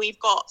them, we've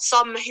got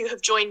some who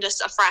have joined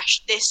us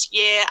afresh this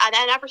year, and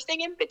then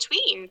everything in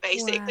between,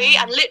 basically.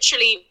 Wow. And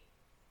literally...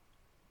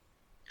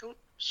 Oh,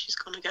 she's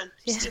gone again.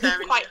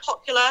 Quite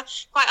popular.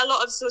 Quite a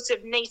lot of sort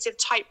of native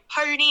type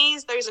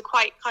ponies. Those are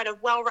quite kind of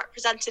well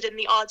represented in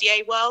the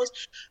RDA world.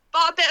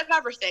 But a bit of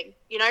everything,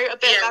 a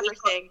bit of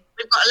everything.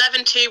 We've got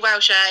 11-2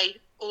 Welsh A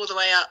all the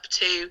way up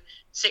to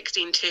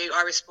 16-2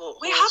 Irish Sport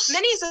horse. We have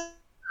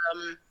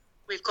minis.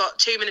 We've got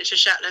 2 miniature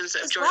Shetlands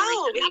that have joined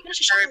recently. We have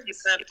miniature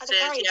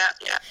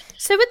Shetlands. Yeah.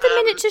 So with the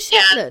miniature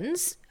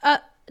Shetlands,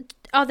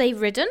 are they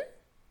ridden?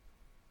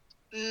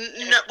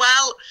 No,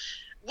 well,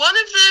 One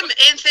of them,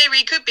 in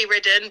theory, could be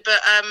ridden,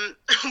 but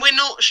we're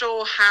not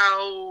sure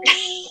how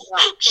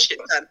much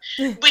it's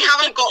done. We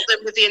haven't got them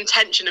with the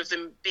intention of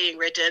them being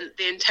ridden.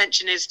 The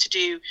intention is to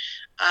do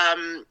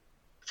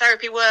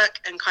therapy work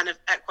and kind of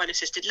equine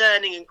assisted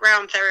learning and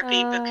ground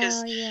therapy,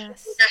 because we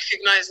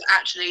recognise that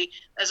actually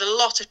there's a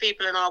lot of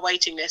people in our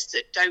waiting list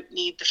that don't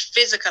need the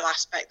physical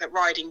aspect that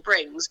riding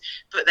brings,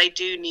 but they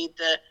do need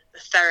the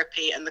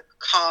therapy and the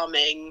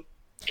calming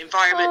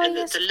environment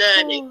and the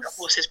learning that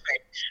horses bring.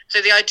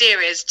 So the idea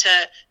is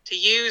to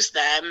use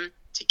them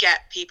to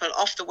get people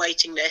off the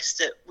waiting list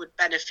that would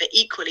benefit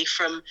equally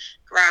from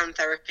ground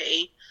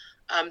therapy,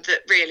 that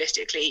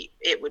realistically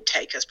it would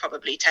take us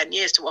probably 10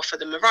 years to offer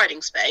them a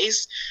riding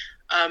space,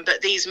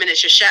 but these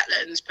miniature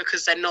Shetlands,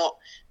 because they're not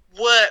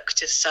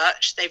worked as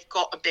such, they've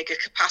got a bigger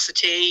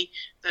capacity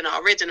than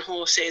our ridden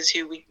horses,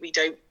 who we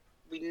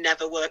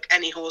never work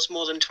any horse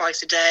more than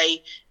twice a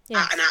day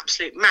at an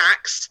absolute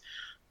max.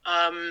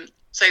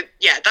 So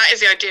yeah, that is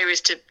the idea,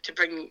 is to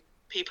bring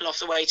people off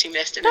the waiting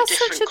list in a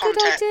different context. That's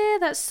such a good idea.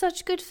 That's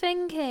such good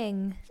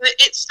thinking.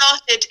 It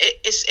started.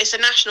 It's a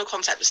national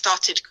concept that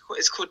started.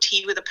 It's called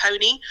Tea with a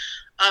Pony,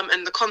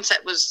 and the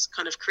concept was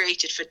kind of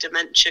created for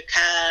dementia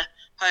care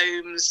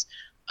homes,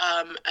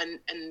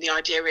 and the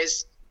idea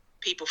is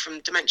people from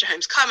dementia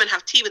homes come and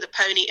have tea with a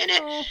pony, and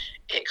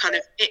it kind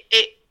of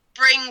it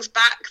brings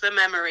back the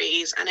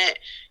memories, and it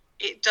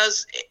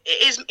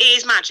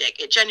is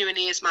magic. It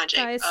genuinely is magic.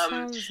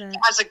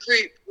 As a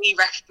group, we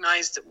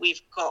recognise that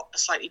we've got a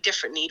slightly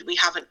different need. We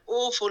have an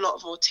awful lot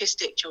of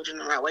autistic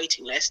children on our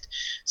waiting list.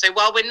 So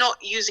while we're not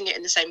using it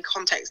in the same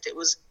context it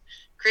was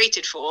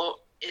created for,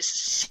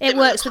 it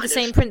works with the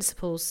same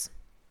principles.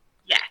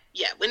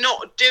 Yeah, we're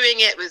not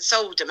doing it with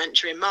sole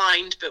dementia in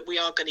mind, but we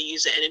are going to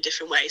use it in a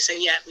different way. So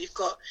yeah, we've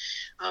got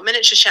our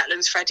miniature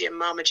Shetlands, Freddie and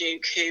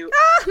Marmaduke, who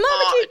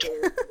are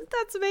adorable.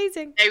 That's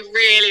amazing. They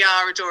really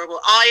are adorable.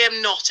 I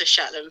am not a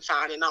Shetland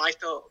fan, and I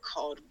thought,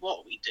 God, what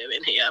are we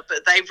doing here?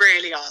 But they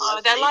really are.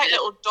 Oh, they're like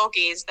little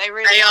doggies. They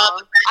really are.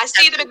 I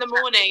see them in the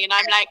morning, and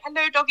I'm like,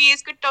 hello,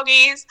 doggies, good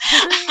doggies.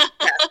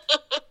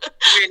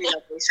 Really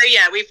lovely. So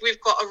yeah,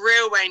 we've got a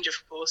real range of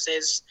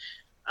horses.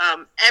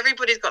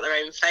 Everybody's got their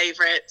own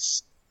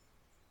favourites.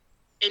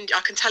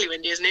 I can tell you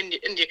India's, and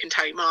India can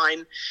tell you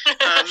mine.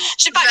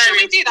 Should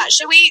we do that?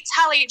 Should we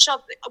tell each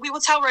other? We will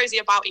tell Rosie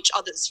about each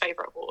other's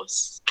favourite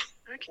horse.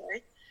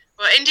 Okay.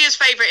 Well, India's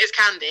favourite is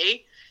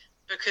Candy,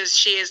 because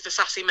she is the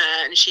sassy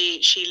mare, and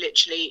she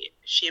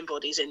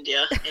embodies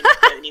India in a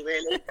pony,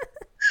 really.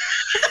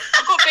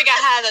 I've got bigger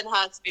hair than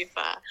her, to be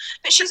fair,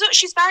 but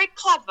she's very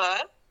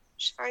clever.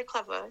 She's very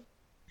clever.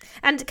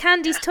 And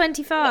Candy's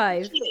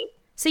 25.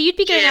 So you'd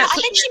be going out.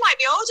 I think she might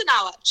be older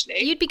now,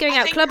 actually. You'd be going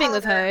out clubbing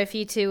with her if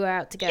you two were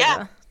out together.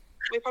 Yeah,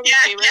 we probably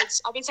would.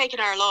 I've been taking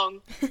her along.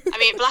 I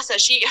mean, bless her.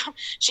 She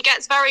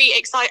gets very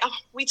excited.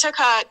 We took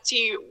her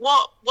to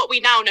what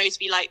we now know to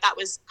be like, that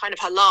was kind of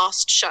her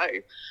last show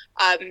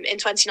in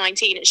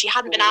 2019, and she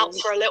hadn't been out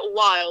for a little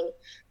while,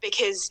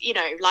 because, you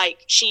know,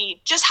 like,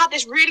 she just had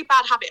this really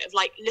bad habit of,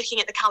 like, looking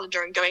at the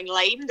calendar and going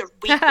lame the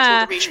week before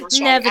the regional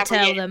show. Never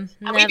tell them.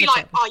 And we'd be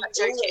like, are you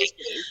joking?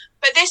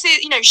 But this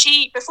is, you know,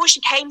 before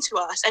she came to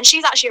us, and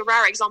she's actually a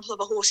rare example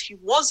of a horse who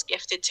was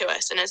gifted to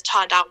us and has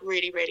turned out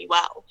really, really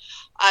well.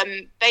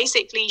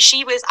 Basically,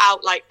 she was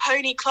out, like,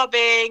 pony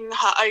clubbing.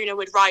 Her owner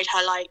would ride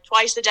her, like,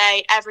 twice a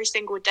day, every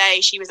single day.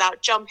 She was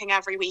out jumping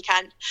every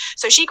weekend.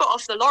 So she got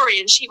off the lorry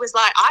and she was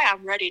like, I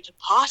am ready to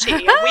party. And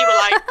we were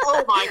like,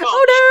 oh my God.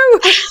 Oh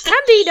no,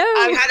 Candy, no.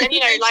 And, you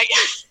know, like,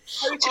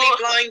 totally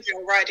blind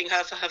girl riding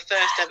her for her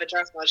first ever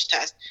dressage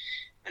test.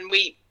 And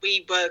we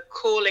were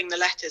calling the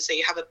letters, so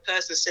you have a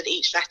person said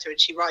each letter and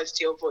she rides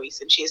to your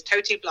voice, and she is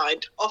totally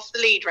blind, off the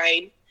lead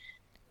rein.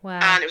 Wow.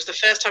 And it was the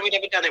first time we'd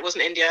ever done it. It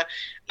wasn't India.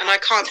 And I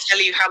can't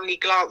tell you how many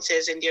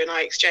glances India and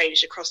I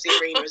exchanged across the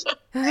arena as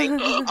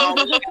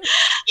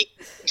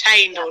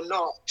contained or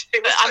not.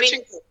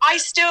 I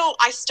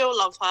still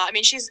love her. I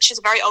mean, she's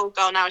a very old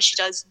girl now. She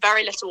does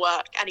very little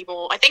work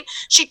anymore. I think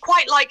she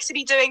quite likes to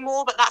be doing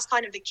more, but that's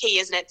kind of the key,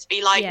 isn't it? To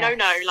be like, no,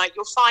 like,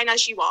 you're fine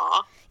as you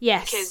are.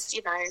 Yes. Because,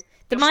 you know,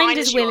 the mind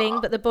is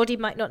willing, but the body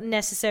might not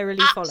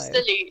necessarily follow.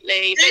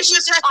 Absolutely. Who's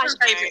your second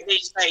favourite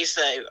these days,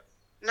 though?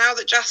 Now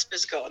that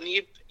Jasper's gone,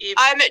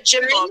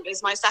 Jim Bob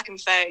is my second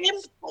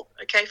favourite.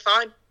 Okay,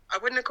 fine. I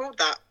wouldn't have called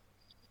that.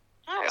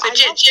 No,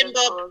 so Jim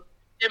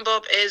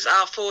Bob is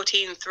our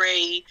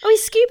 14-3. Oh,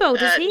 he's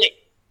skewbald, is he?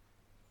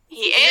 He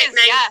is,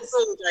 yes.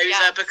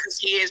 Bulldozer, because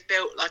he is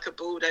built like a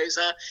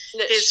bulldozer.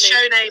 Literally. His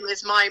show name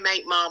is My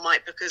Mate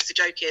Marmite, because the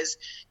joke is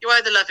you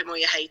either love him or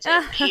you hate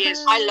him.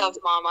 I love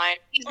Marmite.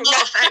 He's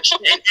not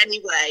affectionate in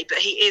any way, but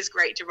he is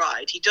great to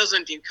ride. He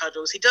doesn't do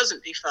cuddles. He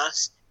doesn't do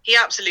fuss. He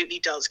absolutely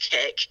does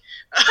kick.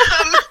 But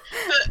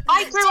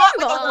I grew up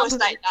with a horse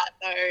like that,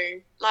 though.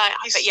 Like,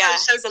 but yeah,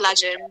 he's a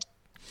legend.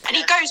 And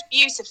he goes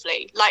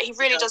beautifully. Like, he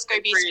really does go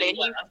beautifully. And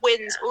he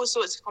wins all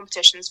sorts of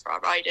competitions for our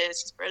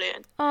riders. He's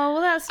brilliant. Oh,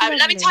 well, that's lovely.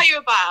 Let me tell you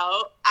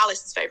about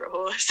Alice's favourite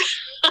horse.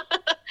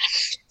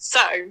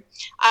 So,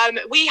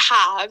 we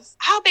have...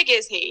 How big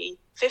is he?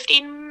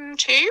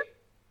 15'2"?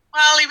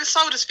 Well, he was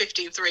sold as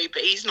 15.3,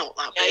 but he's not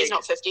that big. Yeah, he's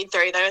not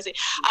 15.3 though, is he?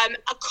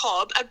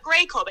 A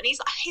grey cob, and he's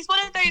one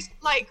of those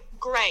like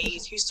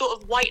greys who's sort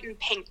of white and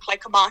pink,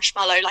 like a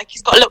marshmallow. Like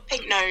he's got a little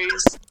pink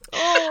nose.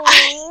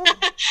 Oh.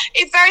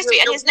 It's very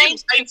sweet, and his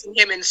name's painting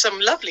him in some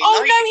lovely. Oh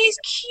light. no, he's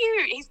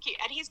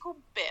cute, and he's called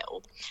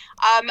Bill.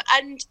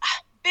 And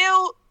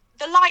Bill,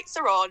 the lights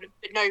are on,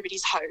 but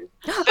nobody's home.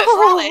 But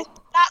for Alice,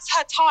 that's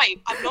her type.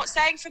 I'm not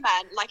saying for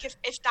men. Like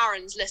if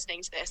Darren's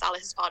listening to this,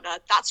 Alice's partner,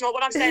 that's not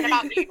what I'm saying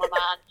about you, my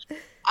man.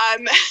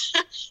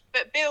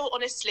 But Bill,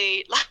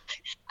 honestly, like,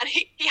 and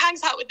he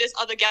hangs out with this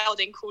other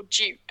gelding called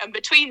Duke, and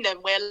between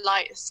them, we're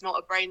like, it's not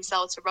a brain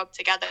cell to rub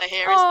together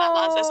here, isn't it,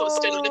 lads? They're sort of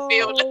stood in the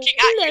field looking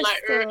at you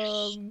like,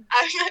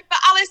 but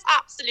Alice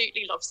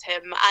absolutely loves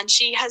him, and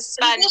she has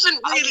spent. He wasn't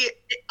really.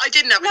 I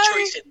didn't have a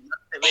choice in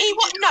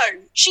that.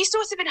 She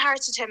sort of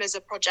inherited him as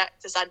a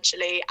project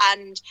essentially,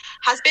 and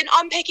has been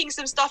unpicking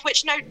some stuff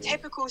which no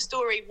typical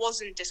story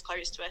wasn't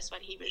disclosed to us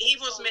when he was. He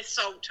was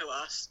missold to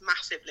us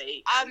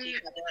massively. He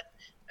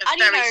had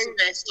a and, very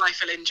severe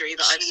stifle injury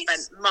that I've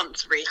spent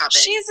months rehabbing.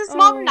 She's his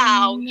mum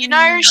now,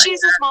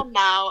 she's his mum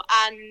now,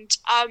 and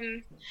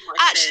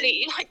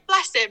actually, like,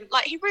 bless him,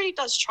 like, he really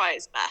does try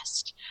his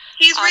best.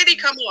 He's really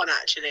come on,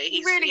 actually.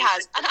 He really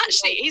has, and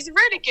actually, he's a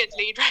really good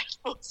lead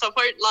racehorse, I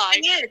won't lie.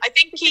 I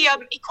think he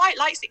quite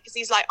likes it, because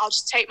he's like, I'll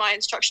just take my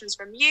instructions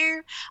from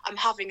you, I'm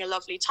having a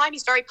lovely time.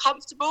 He's very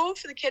comfortable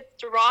for the kids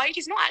to ride.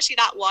 He's not actually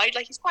that wide,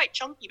 like, he's quite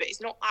chunky, but he's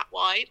not that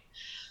wide.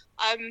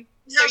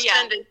 So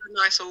yeah, a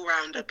nice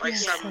all-rounder by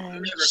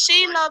some.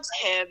 She loves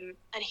him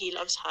and he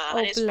loves her,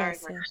 and it's very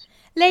nice.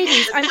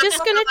 Ladies, I'm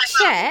just going to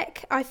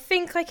check. I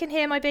think I can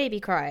hear my baby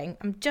crying.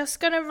 I'm just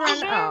going to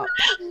run up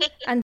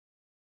and.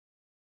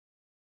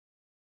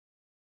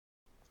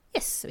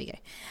 Yes, there we go.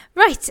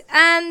 Right,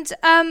 and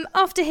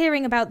after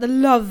hearing about the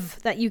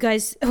love that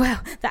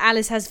that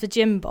Alice has for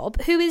Jim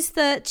Bob, who is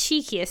the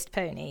cheekiest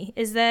pony?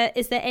 Is there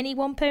any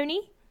one pony?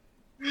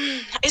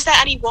 Is there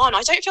any one?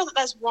 I don't feel that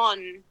there's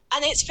one.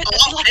 And it's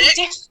like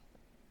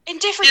in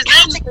different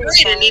categories. His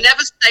name's Green and he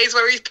never stays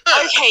where he's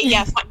put. Okay,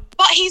 yeah, fine.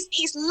 But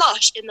he's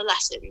lush in the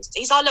lessons.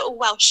 He's our little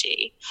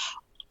Welshie.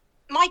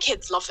 My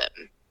kids love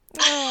him.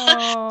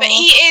 But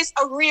he is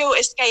a real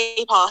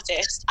escape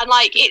artist, and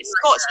like it's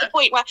got to the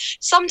point where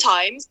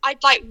sometimes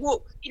I'd like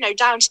walk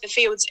down to the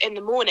fields in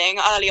the morning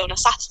early on a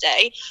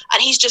Saturday,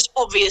 and he's just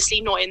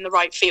obviously not in the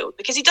right field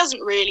because he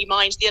doesn't really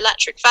mind the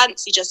electric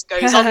fence. He just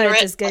goes under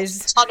it,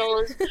 goes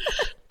tunnels.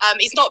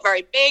 He's not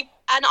very big,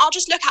 and I'll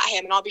just look at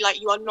him and I'll be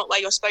like, you are not where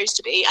you're supposed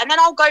to be, and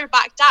then I'll go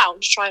back down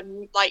to try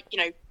and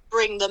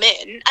bring them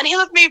in, and he'll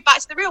have moved back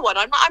to the real one.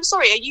 I'm like, I'm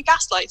sorry, are you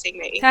gaslighting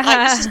me?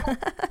 Like, this is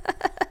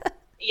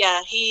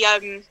yeah, he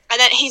and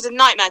then he's a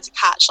nightmare to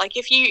catch. Like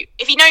if he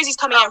knows he's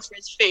coming out for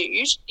his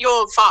food,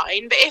 you're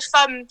fine. But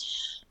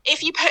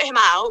if you put him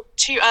out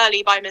too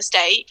early by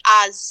mistake,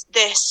 as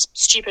this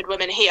stupid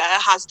woman here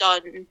has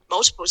done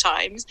multiple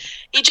times,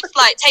 he just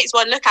like takes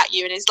one look at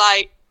you and is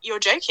like, "You're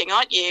joking,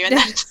 aren't you?" And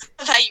then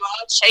there you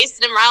are,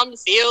 chasing him around the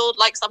field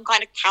like some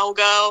kind of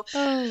cowgirl.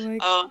 Oh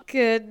my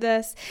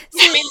goodness!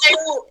 I mean, they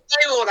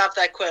all have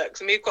their quirks,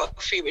 and we've got a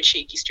few with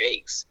cheeky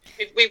streaks.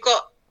 We've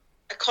got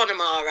a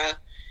Connemara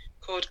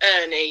called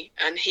Ernie,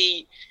 and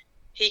he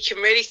can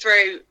really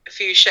throw a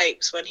few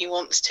shapes when he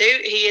wants to.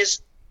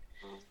 He's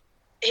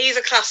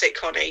a classic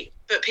Connie,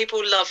 but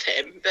people love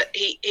him. But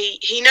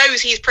he knows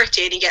he's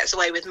pretty, and he gets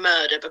away with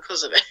murder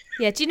because of it.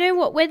 Yeah, do you know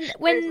what?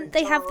 When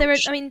they have their own,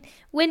 I mean,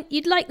 when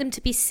you'd like them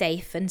to be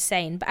safe and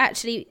sane, but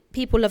actually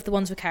people love the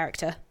ones with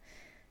character.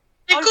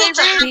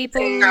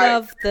 People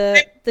love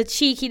the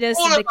cheekiness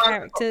and the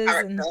characters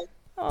and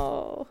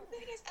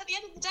at the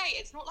end of the day,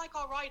 it's not like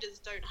our riders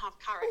don't have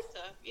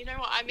character. You know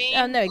what I mean?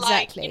 Oh, no,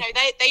 exactly.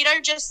 Like, they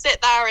don't just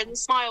sit there and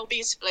smile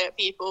beautifully at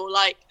people.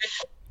 Like,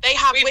 they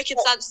have wicked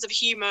senses of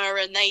humour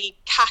and they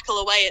cackle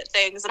away at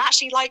things. And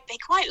actually, like, they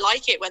quite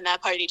like it when their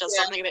pony does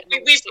something a bit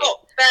naughty. We've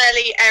got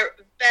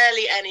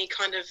barely any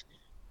kind of,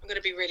 I'm going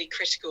to be really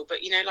critical, but,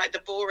 like the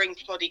boring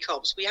ploddy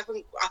cobs, I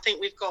think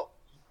we've got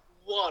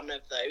one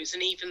of those.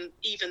 And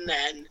even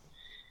then,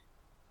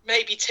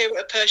 maybe two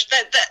at a push.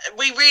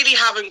 We really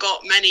haven't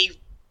got many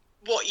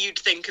what you'd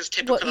think as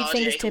typical RDA. What you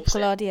think is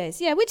typical RDAs,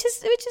 yeah, which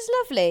is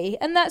lovely,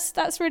 and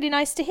that's really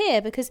nice to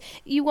hear, because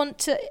you want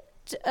to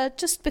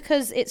just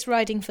because it's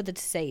riding for the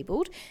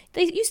disabled,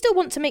 you still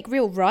want to make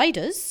real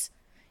riders.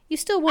 You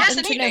still want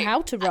them to know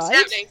how to ride.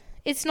 Absolutely.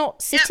 It's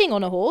not sitting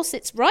on a horse;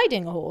 it's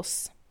riding a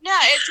horse. Yeah,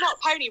 it's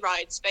not pony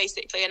rides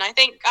basically, and I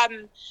think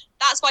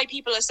that's why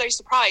people are so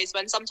surprised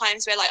when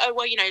sometimes we're like, oh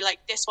well,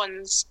 like this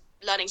one's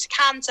learning to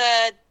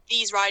canter.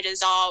 These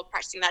riders are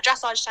practicing their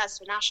dressage tests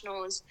for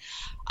nationals,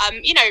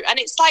 and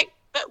it's like,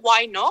 but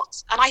why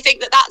not? And I think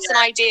that's an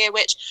idea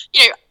which,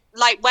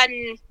 like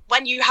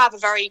when you have a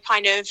very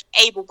kind of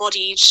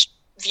able-bodied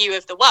view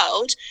of the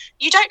world,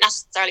 you don't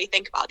necessarily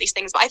think about these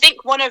things. But I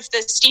think one of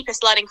the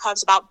steepest learning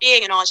curves about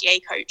being an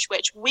RDA coach,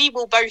 which we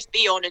will both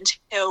be on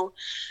until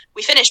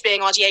we finish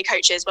being RDA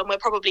coaches, when we're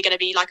probably going to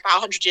be like about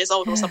 100 years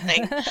old or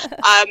something,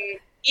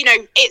 you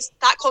know, it's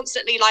that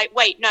constantly like,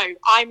 wait, no,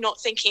 I'm not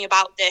thinking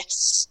about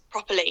this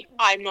properly.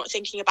 I'm not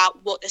thinking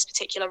about what this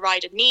particular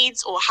rider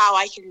needs or how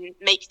I can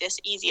make this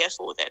easier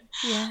for them.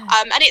 Yeah.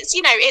 And it's,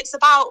 you know, it's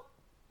about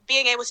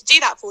being able to do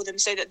that for them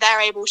so that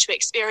they're able to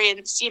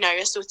experience, you know,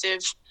 a sort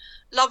of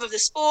love of the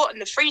sport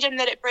and the freedom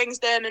that it brings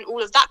them and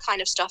all of that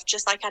kind of stuff,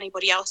 just like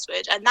anybody else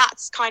would. And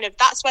that's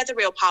where the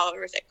real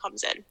power of it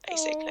comes in,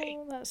 basically.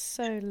 Oh, that's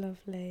so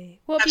lovely.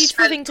 What a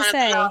beautiful thing to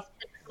say.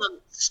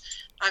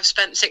 I've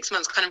spent 6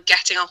 months kind of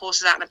getting our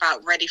horses out and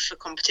about, ready for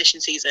competition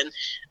season.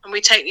 And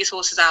we take these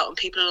horses out and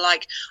people are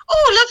like,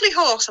 oh, lovely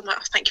horse. I'm like,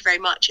 oh, thank you very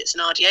much. It's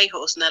an RDA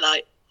horse. And they're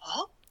like,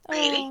 what?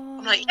 Really? Oh.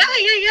 I'm like,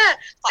 yeah.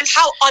 Like,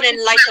 how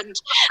unenlightened.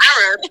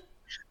 Arab.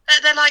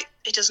 They're like,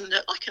 it doesn't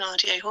look like an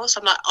RDA horse.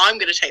 I'm like, I'm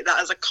going to take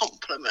that as a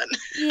compliment.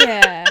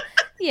 Yeah.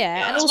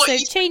 And also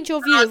change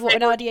your view of what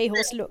an RDA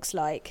horse looks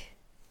like.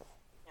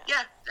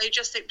 Yeah, they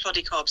just think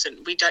ploddy cobs,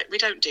 and we don't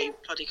do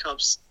ploddy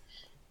cobs.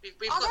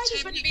 We've got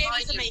too many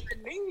riders to make a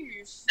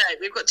move. No,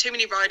 we've got too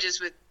many riders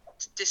with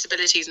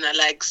disabilities in their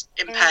legs,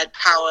 impaired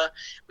power.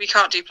 We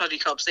can't do ploddy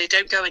cobs. They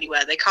don't go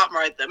anywhere. They can't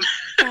ride them.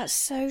 That's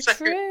so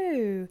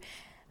true.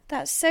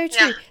 That's so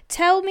true. Yeah.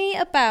 Tell me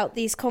about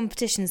these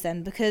competitions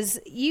then, because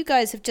you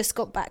guys have just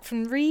got back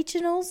from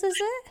regionals, is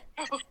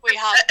it? We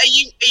have.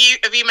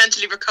 Have you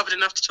mentally recovered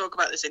enough to talk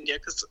about this, India?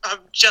 Because I'm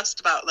just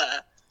about there.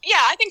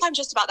 Yeah, I think I'm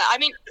just about there. I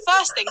mean,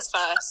 first things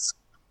first.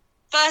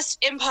 First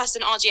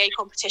in-person RDA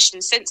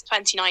competition since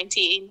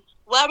 2019.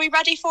 Were we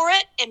ready for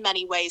it? In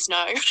many ways,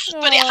 no.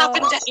 But it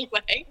happened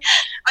anyway.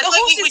 I don't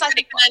think we could have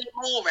been any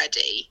more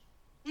ready.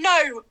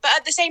 No, but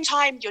at the same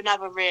time, you're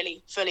never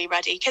really fully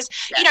ready. Because,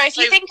 you know, if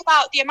you think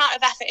about the amount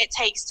of effort it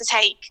takes to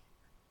take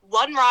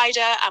one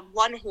rider and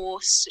one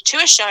horse to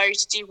a show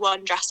to do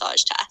one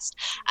dressage test,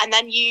 and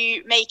then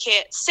you make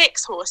it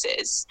 6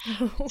 horses,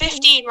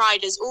 15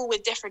 riders, all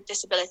with different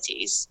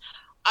disabilities,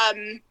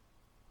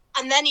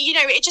 and then, you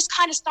know, it just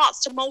kind of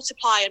starts to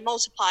multiply,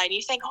 and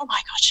you think, oh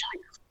my gosh,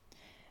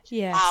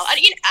 wow. And,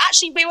 you know,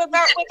 actually, we're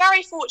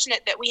very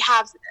fortunate that we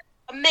have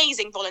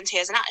amazing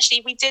volunteers, and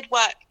actually we did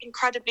work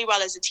incredibly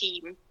well as a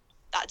team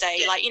that day.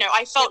 Yeah. Like, you know,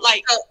 I felt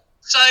like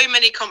so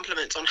many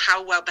compliments on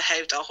how well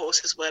behaved our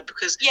horses were,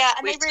 because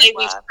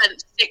we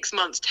spent 6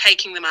 months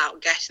taking them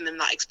out, getting them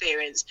that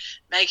experience,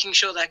 making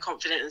sure they're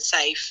confident and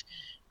safe.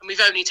 And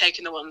we've only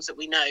taken the ones that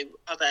we know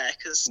are there,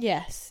 because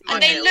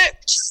and they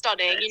looked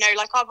stunning. You know,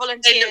 like our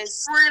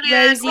volunteers.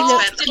 Rosie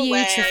looked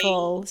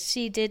beautiful.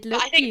 She did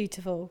look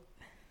beautiful.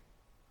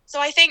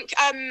 So I think,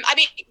 I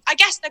mean, I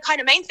guess the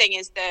kind of main thing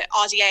is that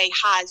RDA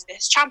has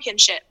this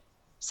championship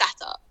set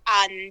up,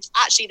 and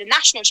actually the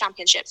national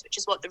championships, which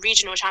is what the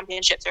regional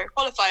championships are a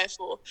qualifier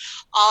for,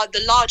 are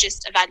the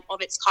largest event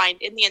of its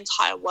kind in the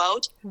entire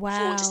world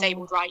for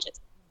disabled riders.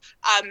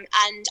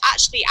 And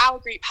actually our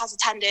group has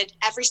attended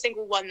every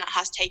single one that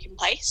has taken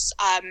place.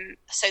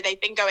 So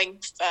they've been going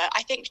for,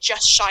 I think,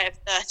 just shy of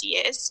 30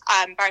 years.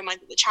 Bear in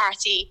mind that the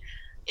charity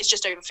is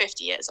just over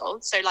 50 years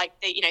old. So like,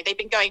 they've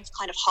been going for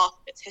kind of half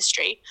of its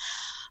history.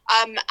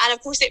 And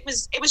of course it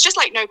was just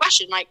like no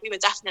question, like we were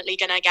definitely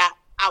going to get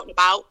out and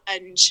about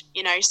and,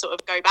 you know, sort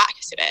of go back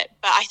to it.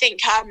 But I think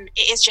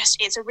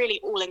it's a really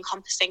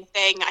all-encompassing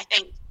thing. I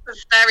think it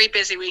was a very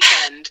busy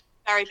weekend.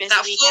 Very busy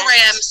that weekend. 4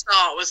 a.m.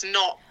 start was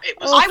not. It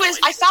was.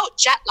 I felt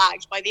jet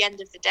lagged by the end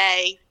of the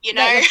day. You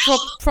know, like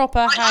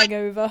proper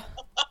hangover.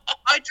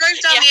 I drove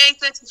down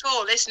the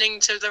A34 listening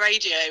to the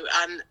radio,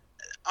 and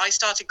I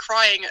started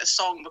crying at a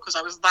song because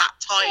I was that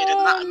tired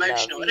and that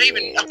emotional.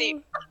 I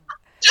think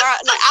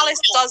like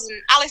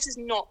Alice is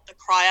not the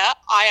crier.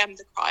 I am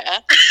the crier.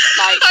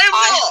 Like I'm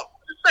not.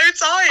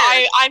 So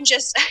tired. I'm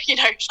just, you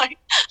know, like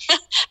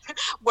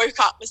woke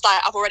up, was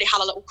like, I've already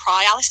had a little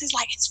cry. Alice is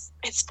like,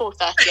 it's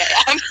 4:30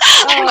 a.m.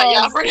 I'm like,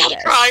 yeah, I've already had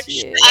a cry. But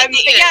yeah,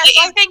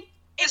 so I think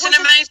it's an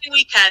amazing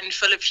weekend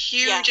full of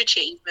huge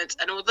achievements,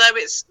 and although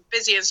it's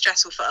busy and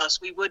stressful for us,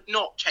 we would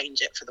not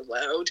change it for the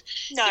world.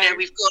 No, you know,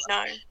 we've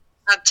got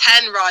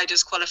 10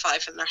 riders qualify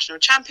for the national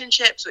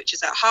championships, which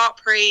is at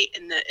Hartpury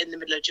in the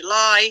middle of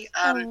July.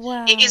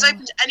 It is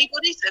open to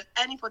anybody, so if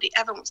anybody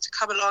ever wants to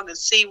come along and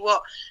see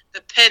what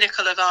the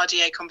pinnacle of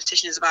RDA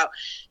competition is about,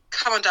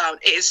 come on down.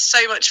 It is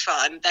so much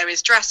fun. There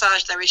is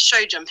dressage, there is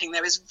show jumping,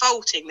 there is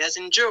vaulting, there's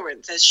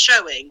endurance, there's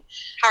showing,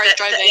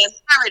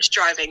 carriage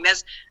driving.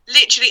 There's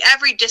literally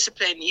every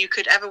discipline you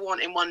could ever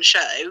want in one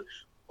show,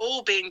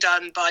 all being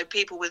done by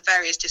people with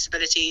various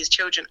disabilities,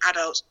 children,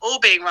 adults, all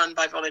being run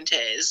by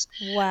volunteers.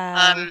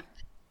 Wow. And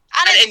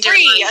it's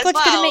free as well.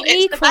 It's going to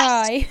make me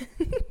cry.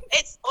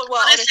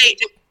 Honestly,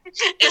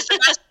 it's the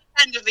best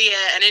end of the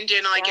year, and India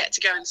and I get to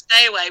go and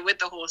stay away with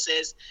the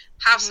horses,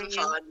 have some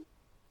fun.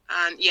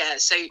 And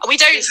so we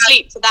don't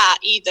sleep for that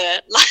either.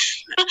 Like,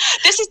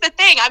 this is the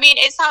thing. I mean,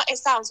 it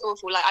sounds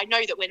awful. Like, I know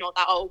that we're not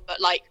that old,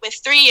 but like we're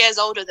 3 years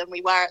older than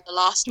we were at the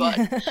last one.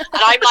 And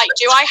I'm like,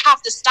 do I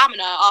have the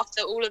stamina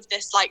after all of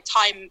this like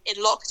time in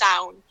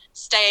lockdown,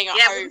 staying at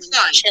home,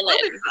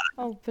 chilling?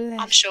 Oh, bless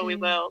I'm sure we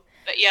will.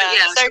 But yeah,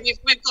 so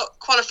we've got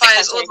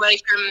qualifiers all the way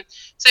from.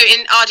 So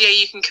in RDA,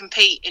 you can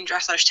compete in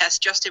dressage tests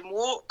just in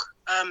walk.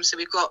 So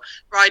we've got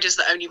riders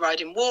that only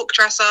ride in walk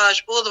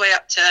dressage, all the way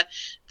up to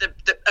a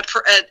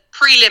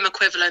prelim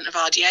equivalent of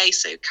RDA,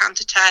 so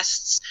canter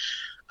tests.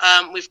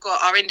 We've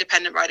got our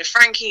independent rider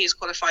Frankie, who's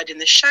qualified in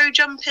the show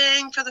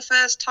jumping for the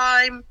first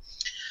time.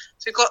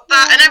 So we've got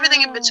that and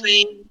everything in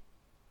between.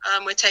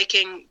 We're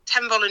taking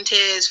 10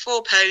 volunteers,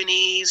 4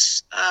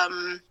 ponies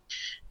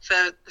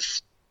for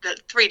the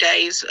 3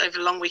 days over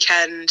a long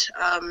weekend.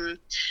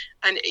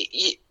 And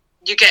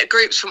you get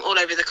groups from all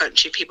over the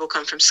country. People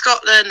come from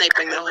Scotland, they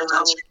bring their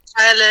horses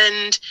from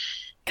Ireland.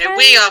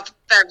 We are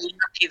very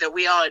lucky that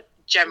we are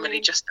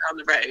generally just down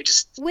the road.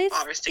 With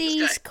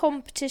these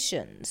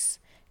competitions,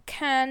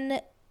 can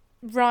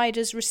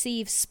riders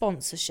receive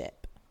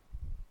sponsorship?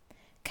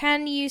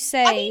 Can you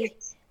say...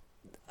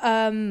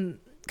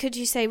 could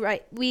you say,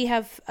 right, we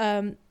have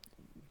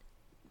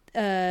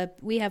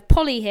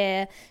Polly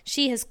here.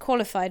 She has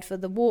qualified for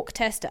the walk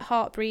test at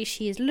Hartpury.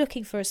 She is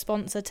looking for a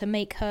sponsor to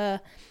make her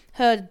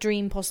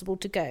dream possible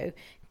to go.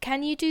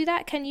 Can you do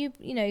that? Can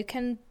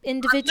can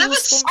individual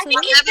sponsors? I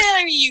think in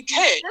theory you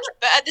could,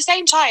 but at the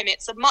same time,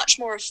 it's a much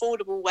more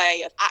affordable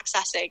way of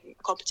accessing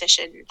a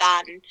competition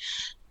than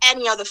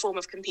any other form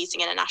of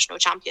competing in a national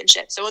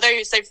championship. So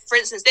for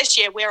instance, this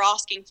year we're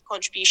asking for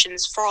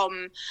contributions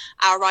from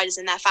our riders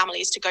and their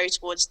families to go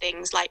towards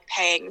things like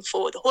paying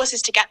for the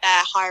horses to get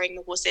there, hiring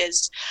the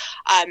horses,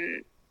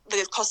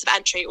 the cost of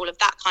entry, all of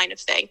that kind of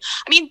thing.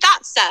 I mean, that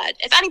said,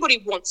 if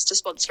anybody wants to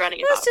sponsor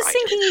any of our riders,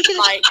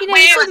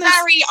 we're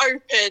very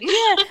open.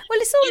 Yeah, well,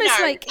 it's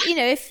almost like,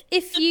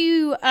 if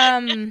you...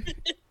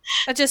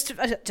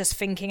 just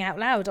thinking out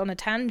loud on a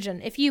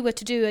tangent, if you were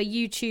to do a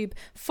YouTube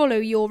follow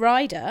your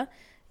rider,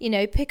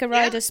 pick a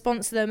rider,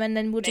 sponsor them, and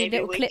then we'll do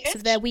little clips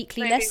of their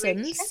weekly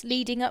lessons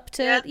leading up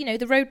to,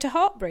 the road to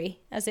Hartpury,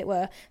 as it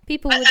were.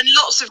 And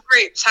lots of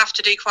groups have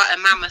to do quite a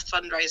mammoth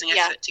fundraising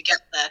effort to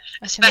get there.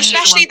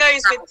 Especially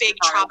those with big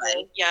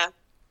travel,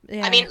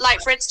 Yeah. I mean,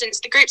 like, for instance,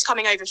 the groups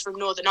coming over from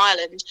Northern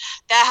Ireland,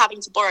 they're having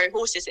to borrow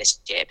horses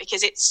this year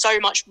because it's so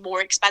much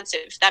more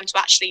expensive for them to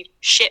actually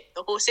ship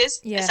the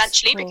horses,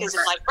 essentially, because of,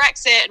 like,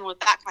 Brexit and all of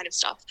that kind of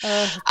stuff.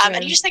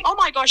 And you just think, oh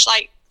my gosh,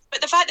 like, but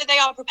the fact that they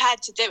are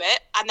prepared to do it,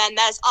 and then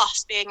there's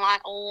us being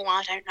like, oh,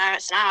 I don't know,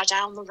 it's an hour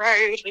down the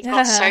road, we've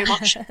got so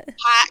much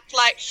packed,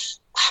 like,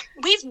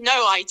 we've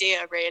no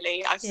idea,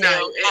 really. I feel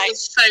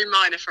it's so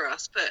minor for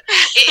us, but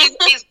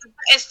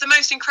it's the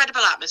most incredible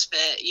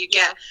atmosphere. You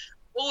get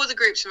all the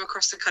groups from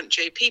across the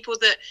country, people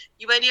that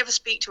you only ever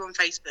speak to on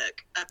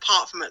Facebook,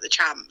 apart from at the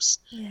champs.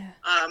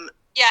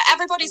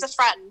 Everybody's a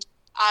friend,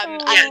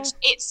 and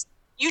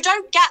you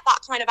don't get that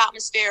kind of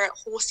atmosphere at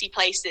horsey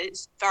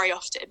places very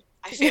often,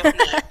 I feel.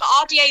 But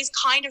RDA's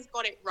kind of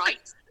got it right,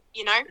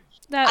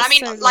 That's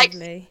so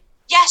lovely.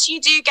 Yes, you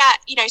do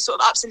get,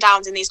 sort of ups and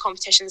downs in these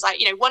competitions. Like,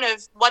 one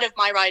of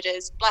my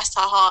riders, bless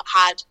her heart,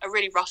 had a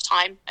really rough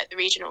time at the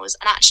regionals.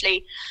 And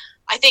actually,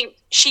 I think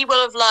she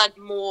will have learned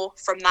more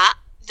from that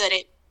than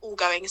it all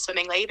going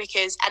swimmingly,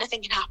 because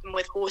anything can happen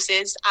with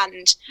horses,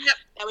 and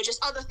there were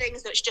just other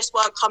things that just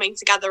weren't coming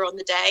together on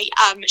the day.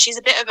 She's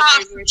a bit of an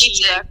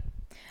overachiever.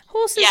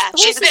 Horses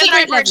she's a bit of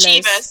an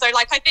overachiever. Levelers. So,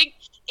 like, I think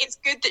it's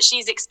good that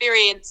she's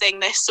experiencing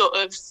this sort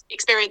of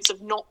experience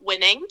of not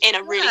winning in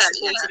a really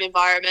supportive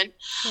environment.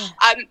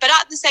 But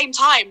at the same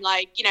time,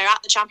 like,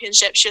 at the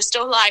championships, you're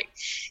still like,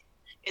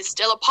 it's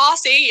still a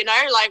party,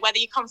 like, whether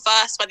you come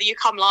first, whether you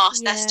come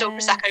last, there's still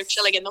Prosecco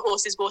chilling in the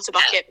horse's water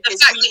bucket, because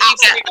we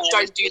absolutely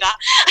don't do that.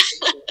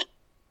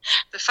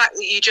 The fact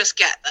that you just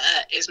get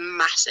there is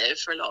massive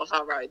for a lot of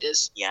our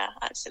riders. Yeah,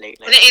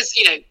 absolutely. And it is,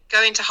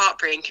 going to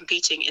Hartpury and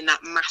competing in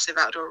that massive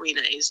outdoor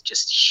arena is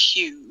just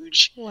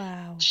huge.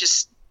 Wow.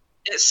 It's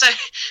so,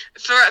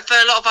 for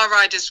a lot of our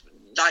riders,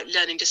 like,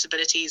 learning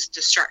disabilities,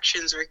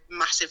 distractions are a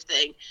massive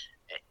thing.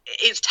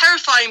 It's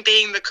terrifying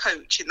being the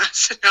coach in that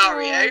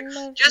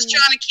scenario. Just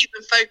trying to keep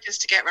them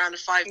focused to get around a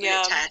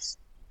 5-minute test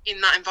in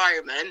that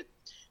environment.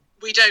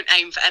 We don't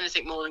aim for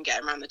anything more than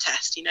getting around the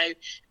test.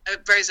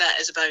 Rosette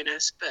is a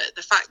bonus, but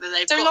the fact that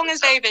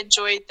they've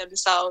enjoyed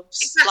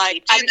themselves,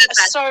 like, and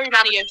so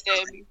many of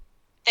them,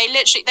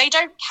 they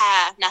don't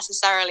care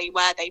necessarily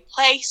where they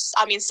place.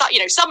 I mean,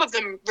 some of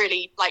them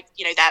really, like,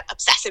 they're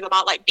obsessive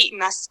about, like, beating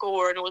their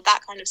score and all of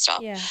that kind of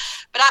stuff.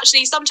 But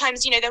actually,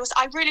 sometimes,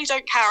 I really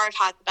don't care. I've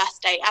had the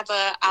best day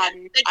ever,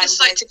 and they just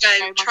like to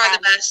go, try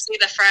the best, see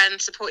their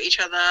friends, support each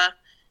other.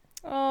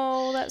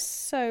 Oh, that's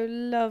so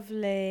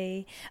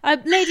lovely.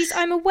 Ladies,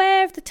 I'm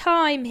aware of the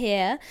time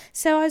here,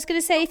 so I was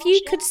going to say, if you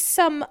could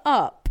sum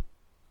up,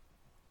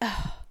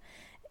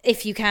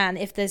 if you can,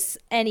 if there's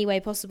any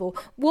way possible,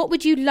 what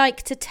would you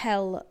like to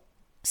tell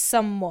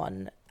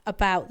someone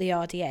about the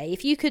RDA?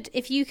 If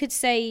you could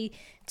say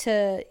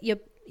to your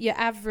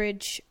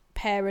average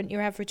parent,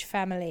 your average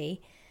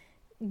family,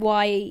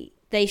 why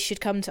they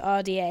should come to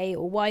RDA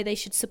or why they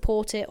should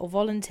support it or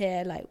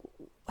volunteer, like,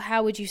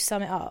 how would you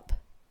sum it up?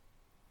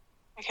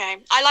 Okay,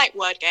 I like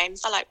word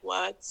games. I like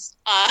words.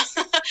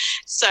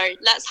 So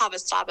let's have a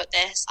stab at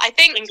this. I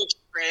think English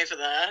over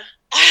there.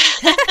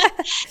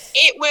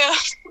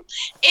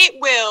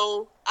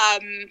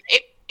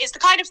 It's the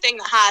kind of thing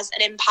that has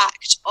an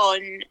impact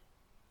on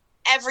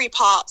every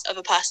part of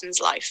a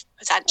person's life,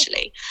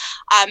 potentially.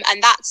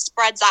 And that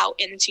spreads out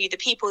into the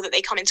people that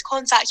they come into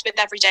contact with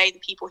every day, the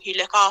people who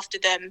look after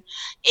them.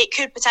 It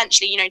could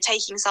potentially, you know,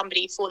 taking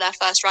somebody for their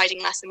first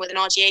riding lesson with an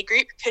RDA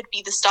group could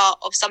be the start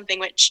of something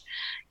which,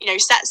 you know,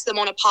 sets them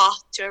on a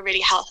path to a really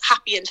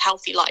happy and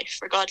healthy life,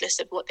 regardless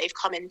of what they've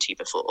come into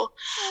before.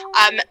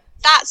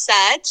 That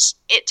said,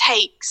 it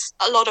takes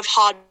a lot of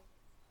hard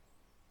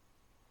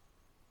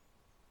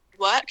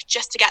work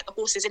just to get the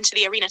horses into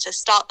the arena to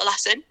start the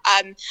lesson.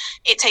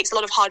 It takes a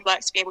lot of hard work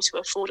to be able to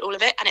afford all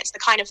of it, and it's the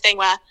kind of thing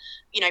where,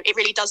 you know, it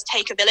really does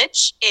take a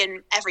village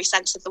in every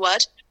sense of the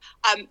word.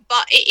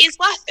 But it is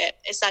worth it,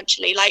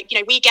 essentially. Like, you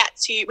know, we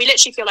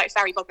literally feel like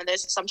fairy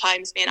godmothers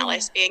sometimes, me and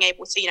Alice, being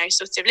able to, you know,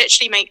 sort of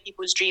literally make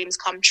people's dreams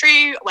come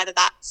true, whether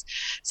that's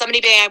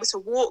somebody being able to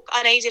walk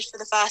unaided for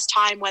the first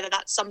time, whether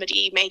that's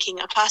somebody making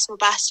a personal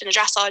best in a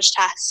dressage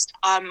test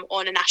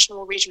on a national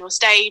or regional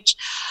stage.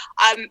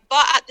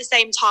 But at the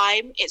same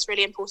time, it's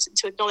really important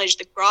to acknowledge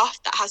the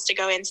graft that has to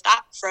go into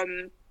that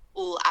from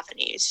all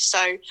avenues.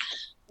 So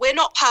we're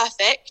not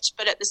perfect,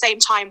 but at the same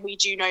time, we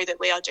do know that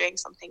we are doing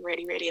something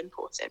really, really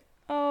important.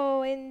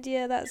 Oh,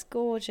 India, that's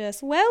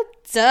gorgeous. Well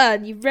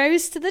done. You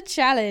rose to the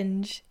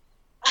challenge.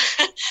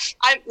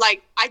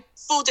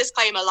 Full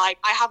disclaimer, like,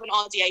 I have an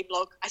RDA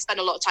blog. I spend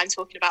a lot of time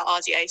talking about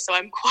RDA, so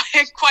I'm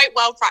quite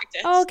well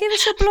practiced. Oh, give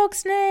us your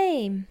blog's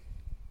name.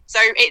 So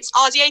it's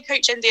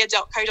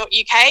rdacoachindia.co.uk.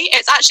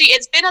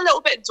 It's been a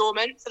little bit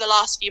dormant for the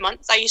last few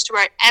months. I used to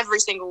write every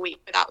single week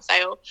without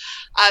fail.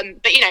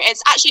 But, you know,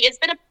 it's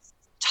been a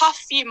tough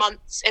few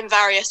months in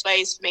various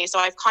ways for me, so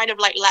I've kind of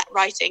like let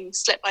writing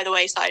slip by the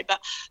wayside,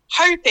 but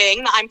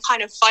hoping that I'm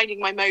kind of finding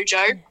my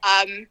mojo.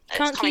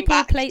 Can't keep all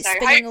the plates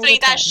spinning all the time. Hopefully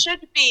there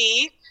should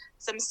be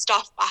some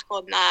stuff back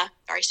on there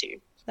very soon.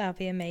 That'll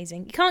be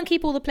amazing. You can't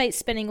keep all the plates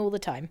spinning all the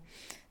time.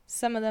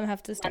 Some of them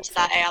have to stop.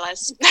 That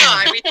ALS.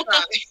 No, we try.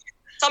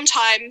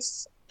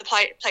 Sometimes the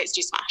plates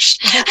do smash.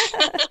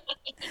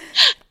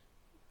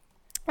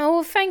 Oh,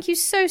 well, thank you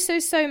so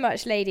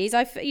much, ladies.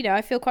 I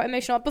feel quite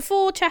emotional.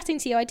 Before chatting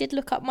to you, I did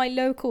look up my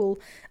local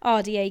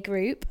RDA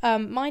group.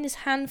 Mine is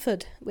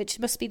Hanford, which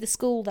must be the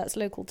school that's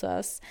local to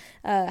us,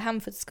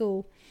 Hanford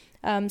School.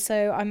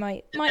 So I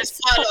might There's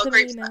quite a lot of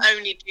groups that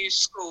only do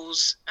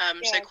schools.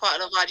 So quite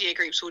a lot of RDA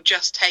groups will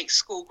just take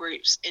school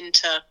groups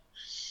into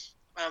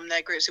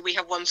their groups. So we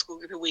have one school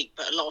group a week,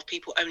 but a lot of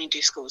people only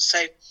do schools.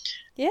 So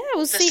yeah,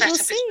 we'll see.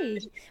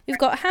 We've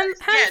got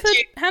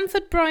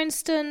Hanford,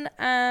 Bryanston,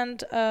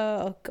 and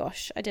I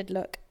did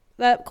look.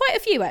 Quite a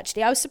few,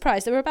 actually. I was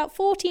surprised. There were about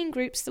 14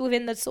 groups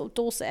within the sort of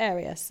Dorset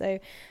area. So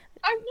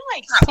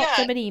nice. Pop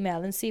them an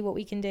email and see what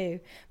we can do.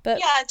 But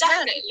yeah,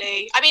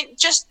 definitely. I mean,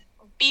 just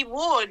be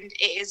warned,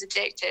 it is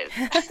addictive.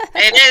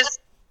 It is.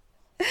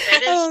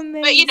 Oh,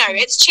 but you know,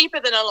 it's cheaper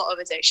than a lot of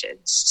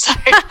addictions. So.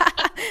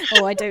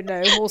 Oh, I don't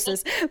know,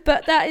 horses.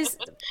 But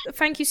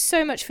thank you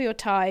so much for your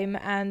time,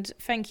 and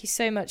thank you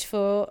so much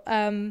for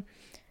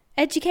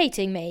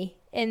educating me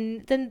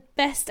in the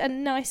best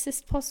and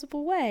nicest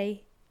possible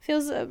way.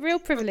 Feels a real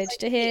privilege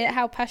to hear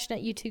how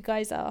passionate you two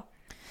guys are.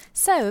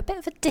 So, a bit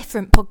of a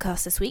different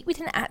podcast this week. We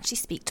didn't actually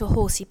speak to a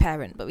horsey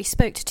parent, but we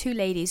spoke to two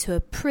ladies who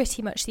are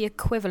pretty much the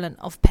equivalent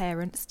of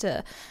parents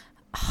to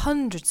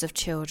hundreds of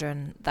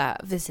children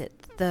that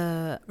visit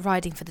the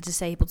Riding for the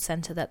Disabled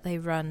Centre that they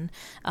run,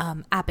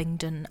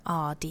 Abingdon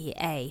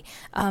RDA.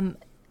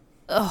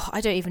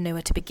 I don't even know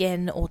where to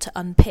begin or to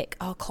unpick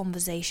our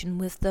conversation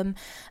with them.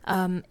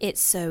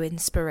 It's so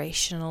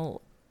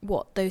inspirational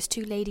what those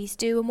two ladies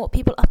do and what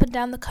people up and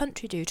down the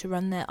country do to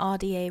run their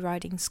RDA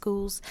riding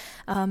schools.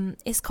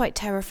 It's quite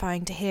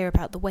terrifying to hear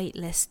about the wait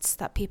lists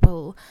that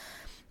people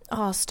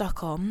are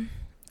stuck on.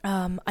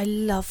 I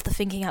love the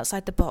thinking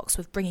outside the box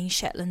with bringing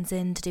Shetlands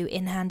in to do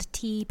in-hand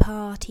tea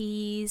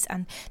parties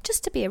and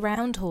just to be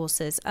around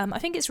horses. I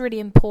think it's really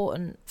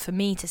important for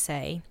me to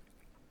say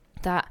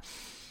that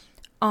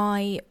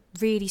I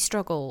really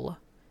struggle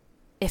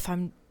if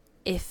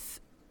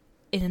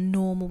in a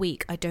normal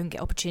week I don't get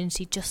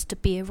opportunity just to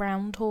be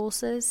around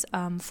horses.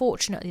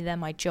 Fortunately, they're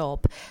my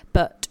job,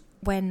 but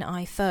when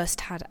I first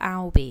had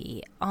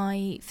Albie,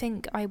 I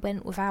think I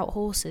went without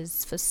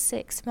horses for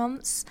 6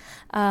 months,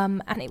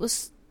 and it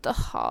was the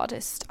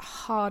hardest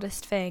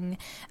thing.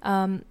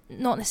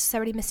 Not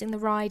necessarily missing the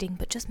riding,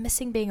 but just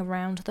missing being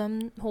around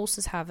them.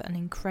 Horses have an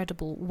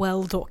incredible,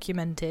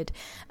 well-documented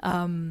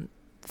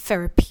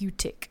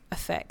therapeutic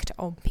effect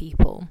on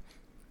people.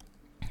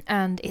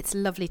 And it's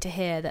lovely to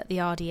hear that the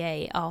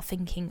RDA are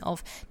thinking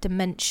of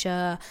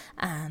dementia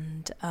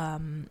and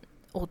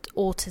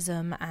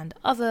autism and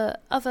other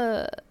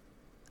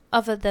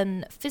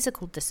than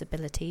physical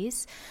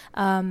disabilities.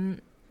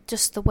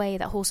 Just the way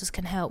that horses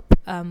can help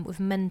with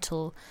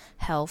mental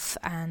health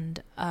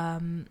and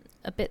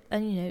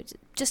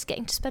just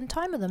getting to spend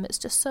time with them. It's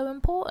just so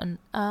important.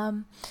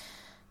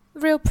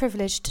 real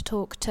privilege to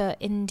talk to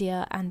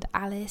India and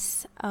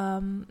Alice.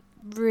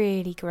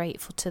 Really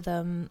grateful to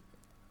them.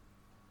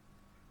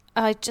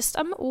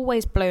 I'm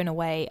always blown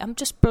away. I'm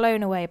just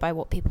blown away by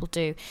what people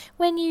do.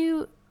 When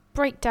you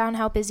break down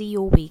how busy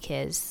your week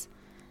is,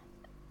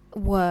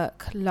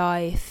 work,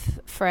 life,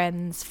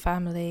 friends,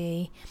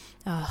 family,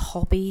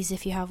 hobbies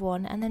if you have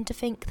one, and then to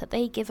think that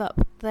they give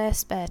up their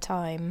spare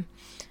time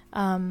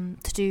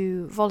to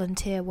do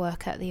volunteer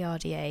work at the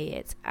RDA,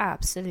 it's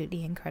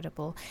absolutely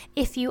incredible.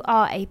 If you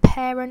are a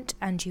parent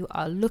and you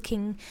are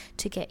looking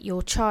to get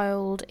your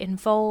child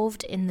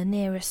involved in the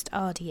nearest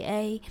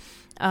RDA,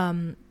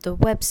 the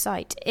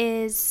website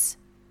is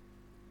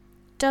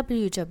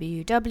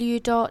www.rda.org.uk.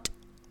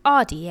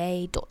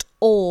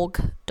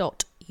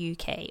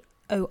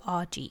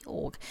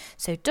 org.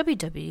 So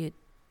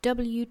www.rda.org.uk,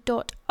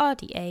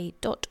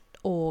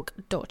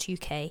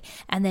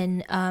 and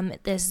then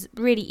there's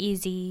really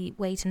easy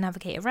way to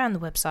navigate around the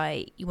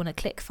website. You want to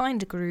click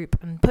find a group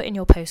and put in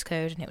your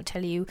postcode, and it will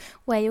tell you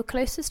where your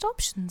closest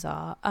options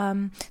are.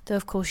 Though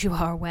of course you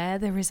are aware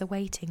there is a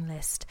waiting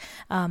list.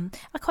 I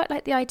quite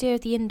like the idea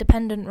of the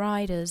independent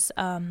riders,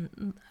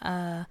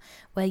 where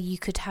you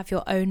could have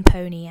your own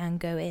pony and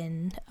go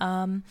in.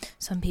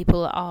 Some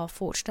people are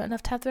fortunate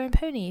enough to have their own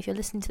pony. If you're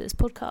listening to this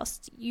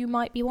podcast, you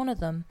might be one of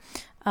them.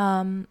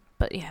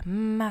 But yeah,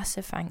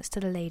 massive thanks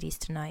to the ladies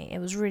tonight. It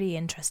was really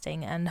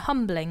interesting and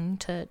humbling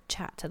to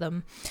chat to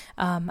them.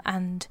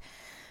 And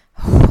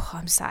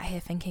I'm sat here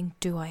thinking,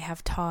 do I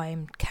have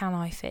time? Can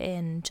I fit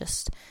in?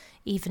 Just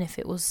even if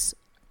it was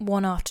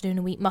one afternoon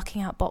a week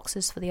mucking out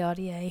boxes for the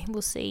RDA.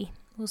 We'll see.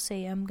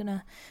 I'm going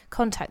to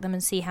contact them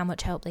and see how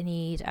much help they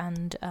need.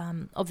 And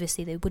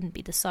obviously they wouldn't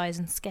be the size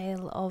and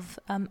scale of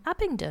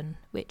Abingdon,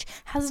 which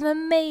has an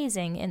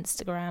amazing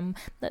Instagram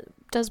that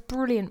does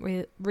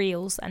brilliant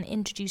reels and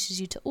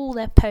introduces you to all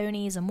their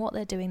ponies and what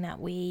they're doing that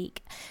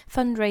week,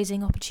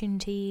 fundraising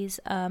opportunities.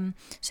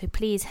 So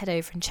please head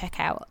over and check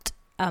out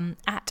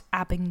at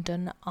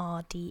Abingdon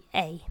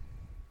RDA.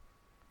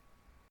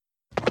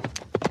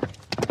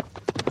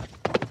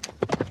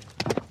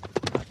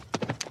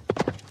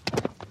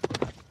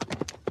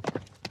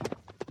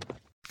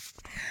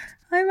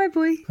 Hi, my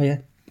boy.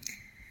 Hiya.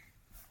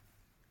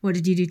 What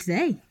did you do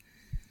today?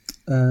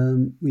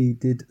 We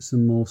did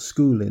some more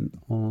schooling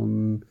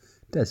on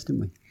Des,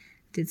 didn't we?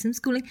 Did some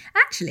schooling.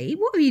 Actually,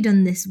 what have you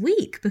done this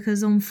week?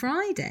 Because on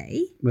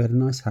Friday... We had a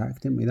nice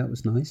hack, didn't we? That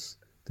was nice.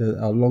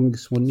 Our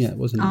longest one yet,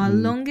 wasn't it? Our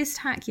longest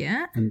hack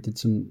yet. And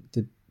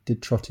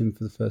did trotting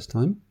for the first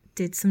time.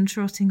 Did some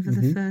trotting for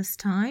the first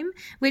time.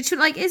 Which,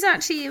 is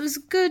actually... It was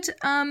good...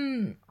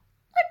 I'd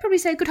probably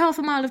say a good half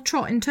a mile of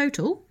trot in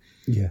total.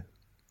 Yeah.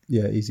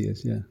 Yeah,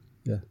 easiest, yeah.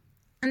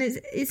 And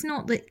it's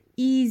not the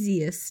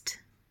easiest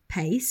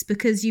pace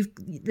because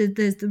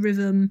there's the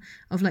rhythm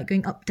of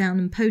going up, down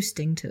and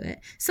posting to it.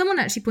 Someone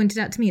actually pointed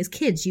out to me as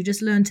kids, you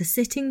just learn to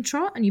sitting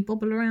trot and you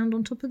bobble around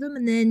on top of them,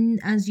 and then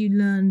as you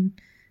learn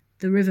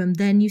the rhythm,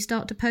 then you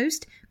start to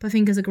post. But I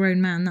think as a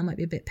grown man, that might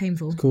be a bit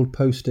painful. It's called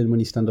posting when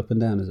you stand up and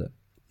down, is it?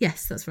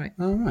 Yes, that's right.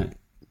 All right.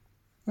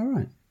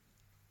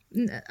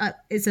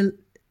 It's a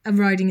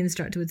riding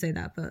instructor would say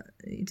that, but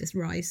you just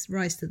rise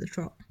to the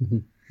trot. Mm-hmm.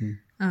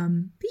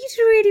 But you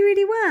did really,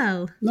 really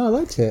well. No, I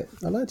liked it.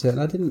 And I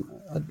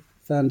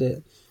found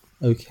it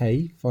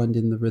okay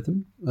finding the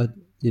rhythm. I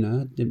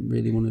didn't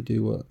really want to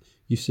do what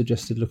you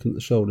suggested, looking at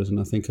the shoulders, and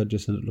I think I'd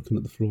just end up looking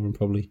at the floor and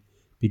probably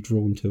be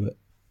drawn to it.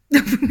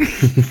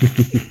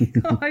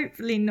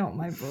 Hopefully not,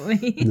 my boy.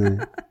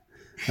 No.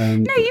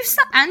 No, you've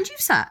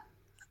sat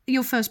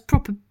your first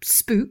proper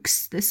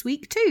spooks this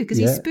week too, because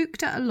he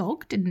spooked at a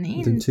log, didn't he?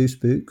 I did 2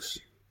 spooks.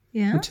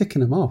 Yeah. I'm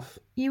ticking them off.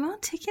 You are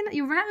ticking.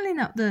 You're rattling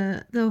up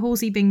the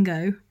horsey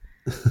bingo.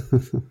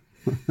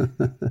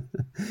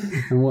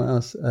 And what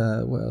else?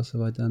 What else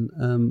have I done?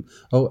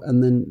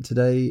 And then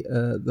today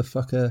the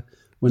fucker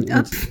went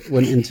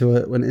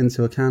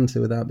into a canter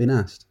without being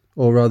asked,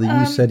 or rather,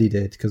 you said he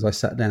did because I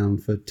sat down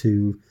for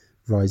 2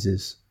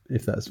 rises.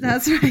 If that's right.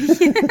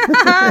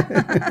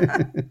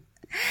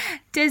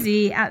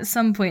 Desi, at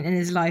some point in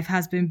his life,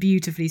 has been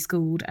beautifully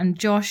schooled, and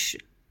Josh,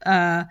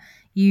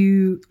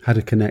 you had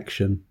a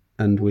connection,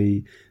 and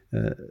we.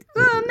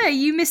 Well, no,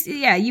 you missed.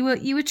 Yeah, you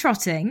were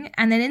trotting,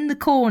 and then in the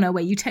corner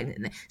where you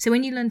technically. So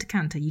when you learn to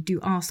canter, you do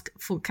ask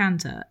for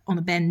canter on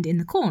a bend in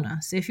the corner.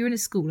 So if you're in a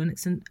school and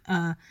it's an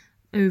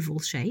oval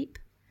shape,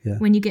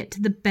 when you get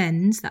to the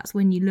bends, that's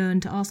when you learn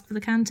to ask for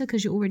the canter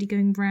because you're already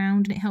going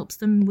round, and it helps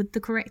them with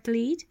the correct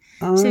lead.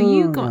 So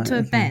you got to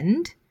a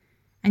bend,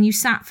 and you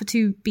sat for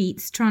 2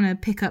 beats trying to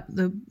pick up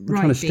the right beat.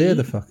 Trying to steer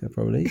the fucker,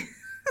 probably.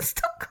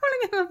 Stop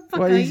calling him a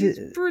fucker.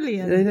 He's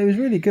brilliant. It was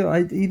really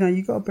good.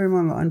 You got to bear in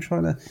mind that I'm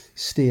trying to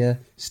steer,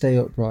 stay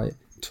upright,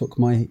 tuck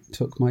my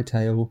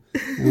tail,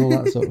 and all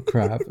that sort of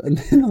crap. And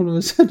then all of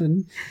a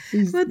sudden,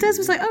 Des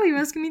was like, "Oh, you're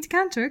asking me to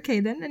canter, okay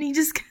then," and he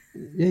just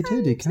he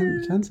did. He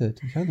cantered.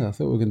 I thought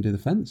we were going to do the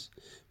fence,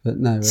 but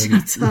no.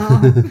 Shut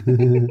up.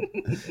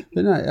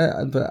 But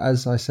no. But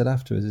as I said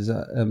afterwards, is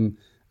that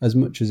as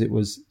much as it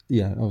was,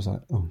 I was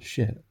like, oh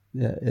shit,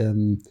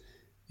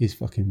 he's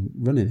fucking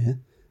running here.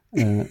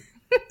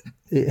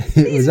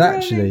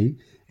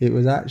 it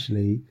was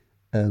actually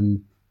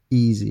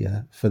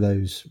easier for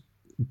those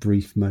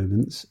brief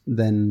moments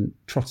than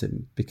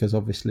trotting, because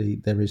obviously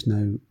there is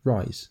no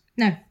rise.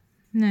 No.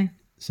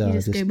 So you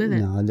just go with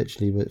it. I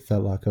literally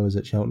felt like I was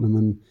at Cheltenham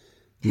and.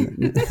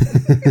 Desi.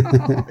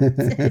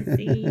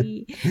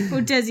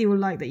 Well, Desi will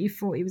like that you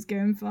thought he was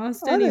going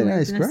fast. Anyway, No,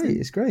 it's great.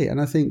 It's great,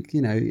 and I think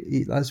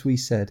as we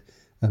said,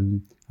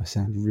 I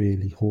sound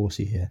really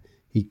horsey here.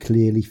 He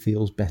clearly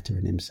feels better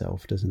in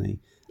himself, doesn't he?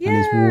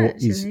 Yeah,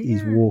 and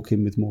he's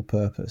walking with more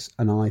purpose,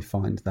 and I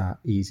find that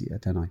easier,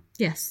 don't I?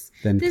 Yes.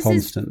 Than this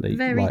constantly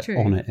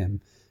on at him.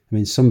 I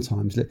mean,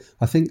 sometimes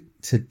I think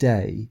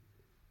today.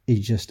 He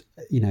just,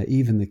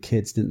 even the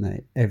kids, didn't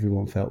they?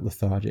 Everyone felt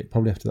lethargic,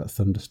 probably after that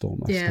thunderstorm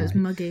last night. Yeah, it was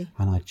muggy.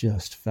 And I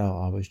just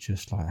felt I was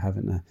just like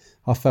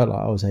I felt like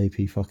I was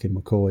AP fucking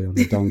McCoy on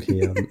a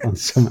donkey on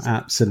some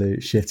absolute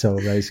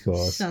shithole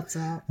racecourse. Shut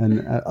up.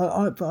 And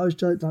but I was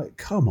just like,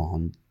 come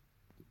on,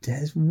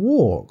 Des,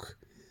 walk.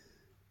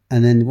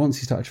 And then once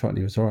he started trotting,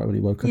 he was all right when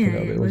he woke up a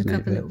little bit,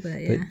 wasn't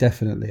he? But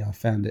definitely, I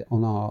found it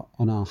on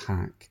our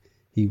hack.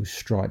 He was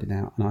striding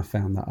out, and I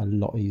found that a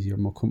lot easier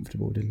and more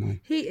comfortable, didn't I?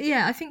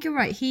 I think you're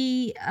right.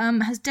 He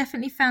has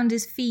definitely found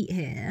his feet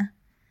here.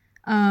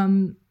 I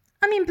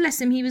mean, bless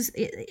him. He was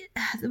the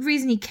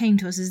reason he came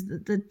to us is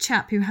that the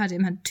chap who had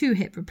him had 2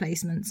 hip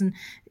replacements, and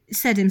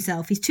said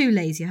himself, he's too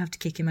lazy. I have to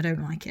kick him. I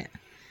don't like it.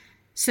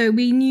 So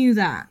we knew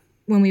that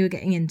when we were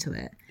getting into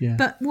it. Yeah.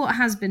 But what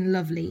has been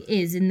lovely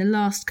is in the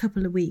last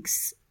couple of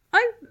weeks,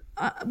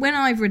 when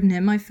I've ridden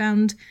him, I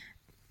found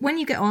when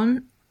you get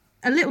on.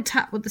 A little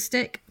tap with the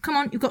stick. Come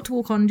on, you've got to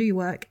walk on, do your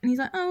work. And he's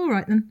like, oh, all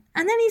right then.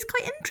 And then he's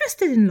quite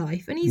interested in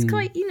life. And he's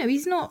quite,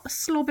 he's not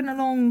slobbing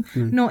along,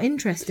 not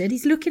interested.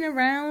 He's looking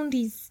around.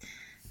 He's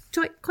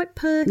quite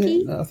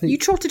perky. Yeah, I think... You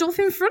trotted off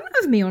in front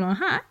of me on our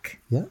hack.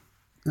 Yeah.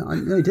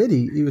 No, he did.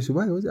 He was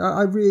away.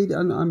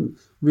 I'm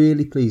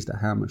really pleased at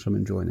how much I'm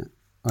enjoying it.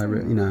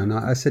 And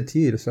I said to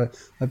you,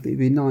 it'd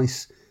be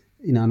nice...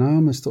 and I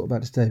almost thought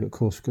about it today, but of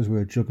course, because we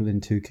were juggling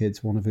 2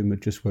 kids, one of them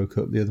had just woke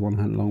up, the other one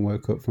hadn't long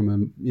woke up from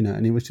him,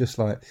 and he was just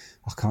like,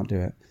 I can't do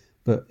it.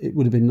 But it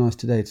would have been nice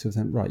today to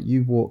think, right,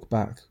 you walk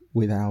back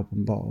with Alb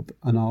and Bob,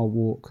 and I'll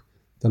walk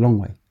the long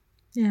way.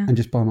 Yeah. And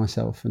just by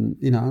myself. And,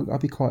 I'll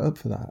be quite up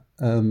for that.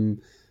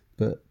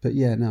 But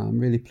yeah, no, I'm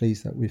really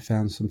pleased that we've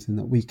found something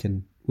that we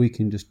can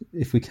just,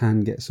 if we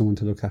can get someone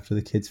to look after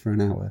the kids for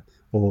an hour,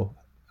 or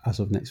as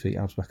of next week,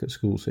 Alb's back at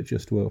school, so it's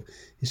just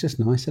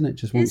nice, isn't it?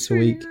 Just once a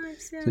week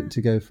nice, yeah.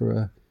 to go for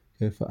a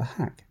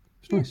hack.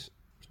 It's nice.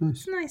 It's nice.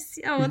 It's nice.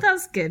 Oh, well,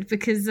 that's good,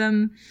 because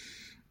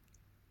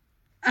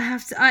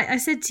I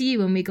said to you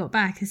when we got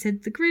back, I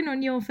said the grin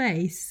on your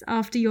face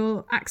after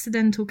your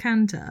accidental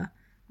canter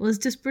was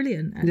just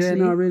brilliant. Actually. Yeah,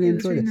 no, I really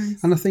enjoyed it.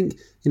 Nice. And I think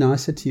I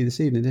said to you this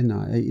evening, didn't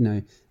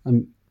I?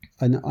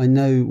 I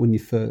know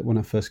when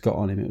I first got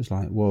on him, it was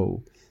like,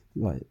 whoa,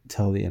 like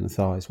tell the inner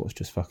thighs what's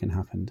just fucking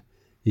happened.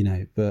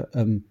 But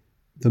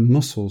the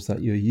muscles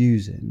that you're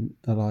using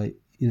are like,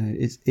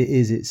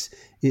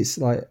 it's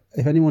like,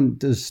 if anyone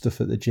does stuff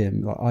at the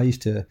gym, like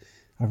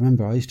I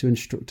remember I used to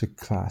instruct a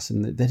class,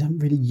 and they don't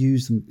really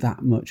use them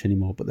that much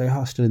anymore, but they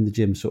are still in the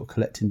gym sort of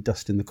collecting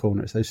dust in the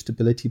corner. It's those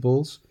stability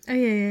balls. Oh,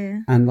 yeah.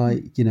 And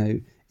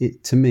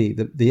it to me,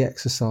 the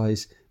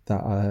exercise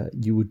that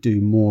you would do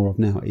more of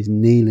now is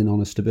kneeling on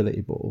a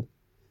stability ball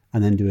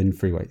and then doing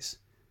free weights.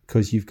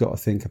 Because you've got to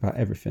think about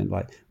everything,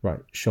 like, right,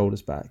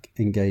 shoulders back,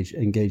 engage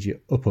your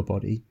upper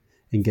body,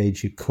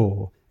 engage your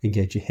core,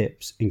 engage your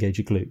hips, engage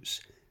your glutes.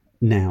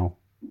 Now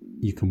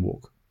you can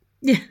walk.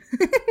 Yeah.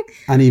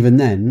 And even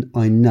then,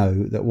 I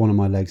know that one of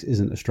my legs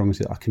isn't as strong as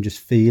it. I can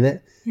just feel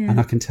it, and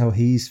I can tell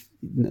he's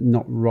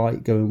not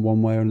right going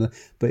one way or another.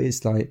 But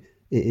it's like,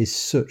 it is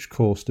such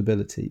core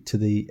stability to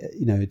the.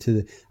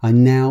 I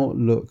now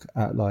look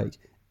at, like,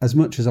 as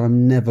much as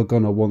I'm never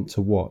gonna want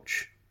to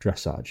watch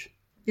dressage.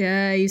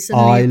 Yeah, you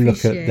suddenly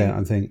look at them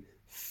and think,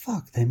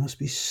 fuck, they must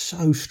be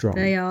so strong.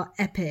 They are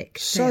epic.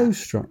 So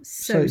strong.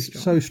 So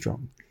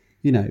strong.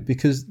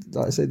 Because,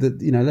 like I said,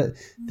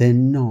 they're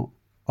not,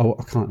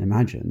 I can't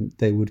imagine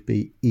they would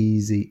be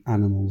easy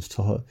animals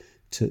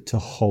to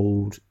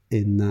hold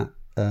in that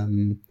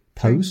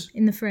pose.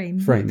 In the frame.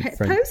 Frame. Pose,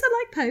 I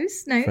like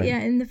pose. No, frame. Yeah,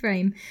 in the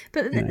frame.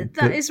 But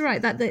that is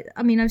right.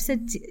 I've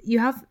said, you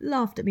have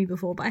laughed at me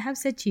before, but I have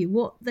said to you,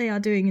 what they are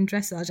doing in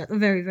dressage at the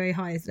very, very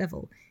highest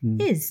level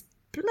is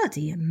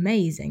bloody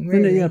amazing,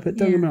 really. Yeah, but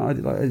don't get me wrong,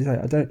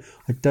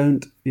 I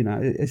don't.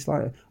 It's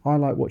like, I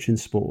like watching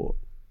sport,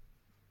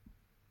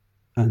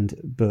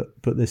 but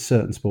there's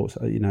certain sports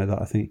that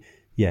I think,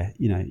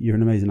 you're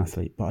an amazing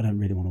athlete, but I don't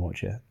really want to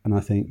watch it. And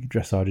I think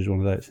dressage is one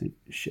of those things.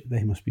 Shit,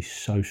 they must be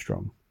so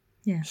strong,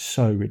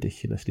 so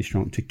ridiculously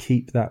strong to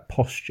keep that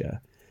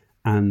posture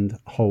and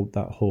hold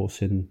that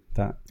horse in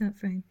that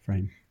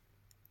frame.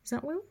 Is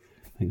that Will?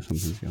 I think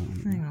something's going on.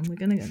 Hang on, we're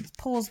going to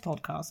pause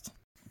podcast.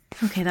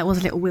 Okay, that was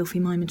a little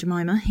Wilfie Mima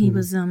Jemima. He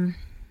was,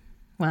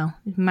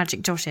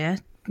 Magic Josh here.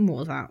 What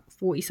was that,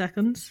 40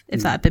 seconds?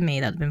 If that had been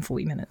me, that would have been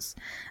 40 minutes.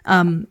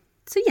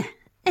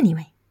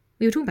 Anyway,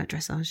 we were talking about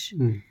dressage.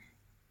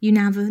 You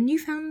now have a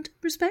newfound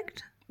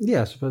respect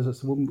Yeah, I suppose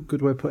that's one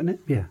good way of putting it.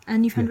 Yeah.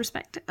 And you've had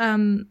respect.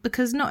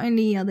 Because not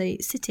only are they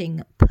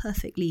sitting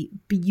perfectly,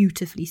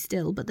 beautifully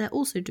still, but they're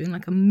also doing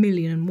like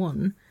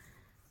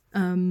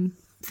 1,000,001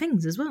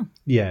 things as well.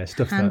 Yeah,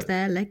 stuff Hand that...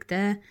 there, leg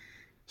there.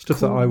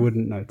 Stuff that I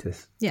wouldn't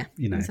notice. Yeah,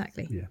 you know,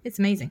 exactly. Yeah. It's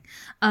amazing.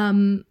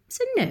 So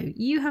no,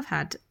 you have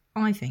had,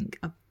 I think,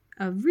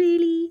 a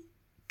really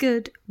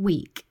good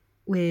week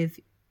with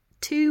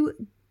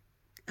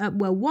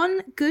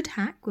one good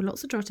hack with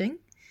lots of trotting,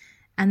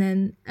 and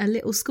then a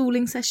little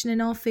schooling session in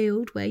our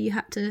field where you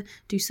had to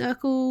do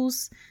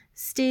circles,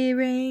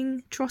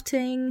 steering,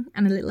 trotting,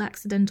 and a little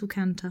accidental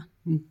canter.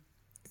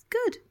 It's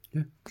good.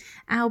 Yeah.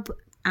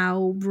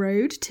 Alb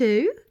rode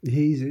too.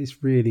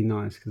 It's really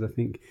nice because I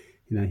think,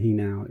 you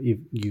know,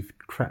 you've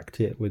cracked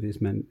it with his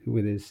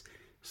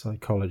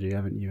psychology,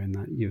 haven't you? And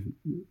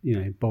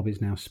that Bob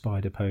is now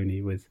Spider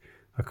Pony with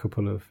a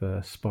couple of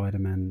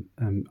Spider-Man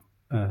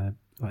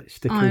like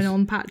stickers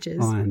Iron-on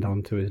patches ironed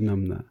onto his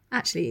num there.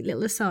 Actually,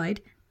 little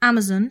aside,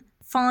 Amazon,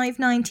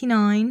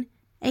 $5.99,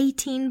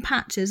 18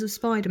 patches of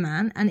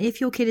Spider-Man, and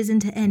if your kid is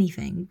into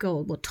anything,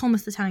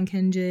 Thomas the Tank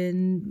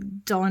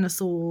Engine,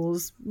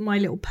 dinosaurs, My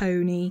Little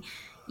Pony,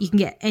 you can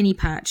get any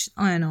patch,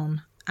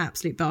 iron-on,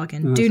 absolute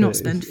bargain. Do not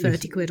spend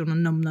 30 quid on a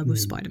num nub with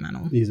Spider-Man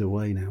on. He's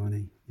away now, isn't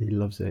he? He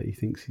loves it. He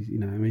thinks he's,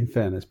 in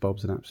fairness,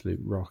 Bob's an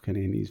absolute rock, and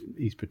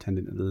he's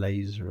pretending to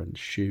laser and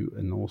shoot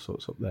and all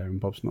sorts up there,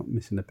 and Bob's not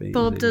missing a beat.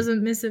 Bob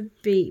doesn't miss a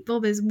beat.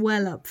 Bob is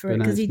well up for it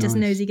because he just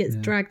knows he gets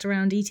dragged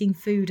around eating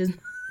food as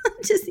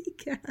much as he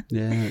can.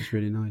 Yeah, it's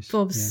really nice.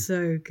 Bob's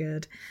so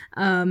good.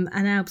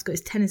 And Alb's got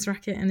his tennis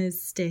racket and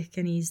his stick,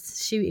 and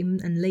he's shooting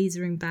and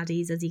lasering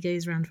baddies as he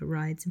goes around for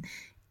rides. And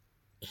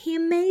he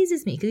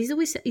amazes me because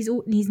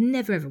he's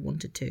never ever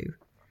wanted to.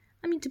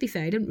 I mean, to be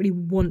fair, he doesn't really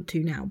want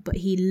to now, but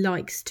he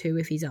likes to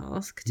if he's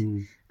asked.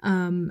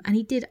 And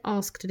he did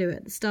ask to do it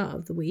at the start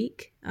of the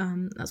week.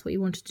 That's what he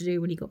wanted to do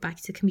when he got back.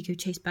 He said, "Can we go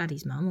chase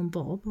Baddy's mum on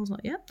Bob?" I was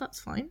like, "Yeah,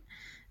 that's fine."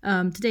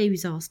 Today he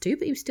was asked to,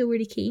 but he was still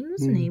really keen,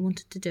 wasn't he? He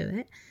wanted to do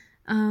it.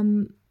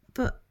 I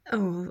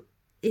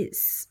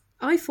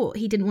thought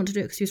he didn't want to do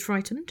it because he was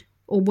frightened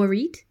or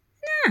worried.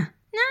 Nah,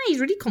 he's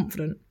really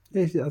confident.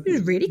 He's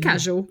really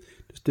casual.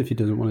 Just if he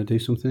doesn't want to do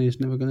something, he's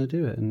never going to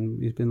do it.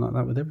 And he's been like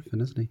that with everything,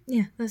 hasn't he?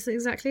 Yeah, that's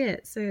exactly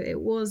it. So it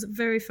was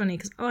very funny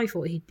because I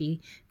thought he'd be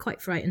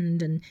quite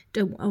frightened and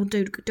don't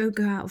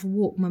go out for a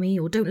walk, mummy,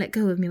 or don't let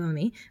go of me,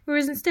 mummy.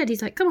 Whereas instead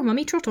he's like, "Come on,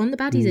 mummy, trot on, the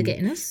baddies are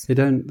getting us." They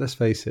don't, let's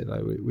face it,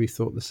 like we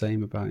thought the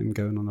same about him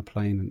going on a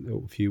plane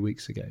a few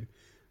weeks ago.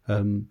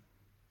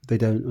 They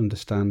don't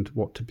understand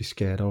what to be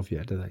scared of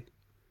yet, do they?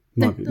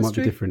 Might be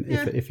different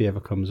if he ever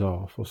comes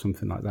off or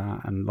something like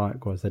that. And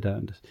likewise,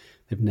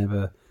 they've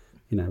never,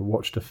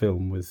 watched a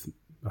film with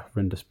a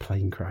horrendous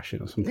plane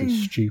crashing or something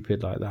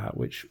stupid like that,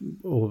 which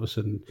all of a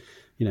sudden,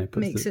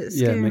 makes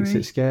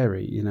it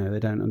scary. They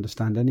don't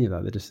understand any of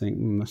that. They just think,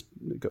 that's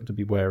got to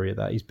be wary of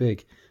that. He's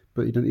big.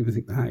 But you don't even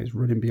think that he's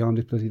running beyond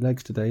his bloody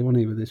legs today,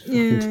 wasn't he? With his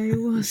he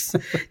was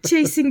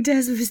chasing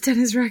Des with his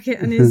tennis racket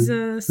and his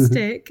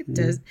stick.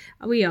 Des,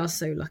 we are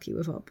so lucky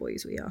with our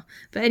boys, we are.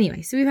 But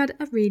anyway, so we've had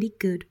a really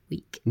good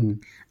week.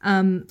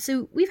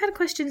 So we've had a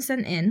question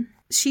sent in.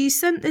 She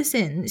sent this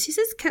in. She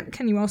says,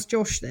 "Can you ask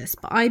Josh this?"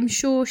 But I'm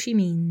sure she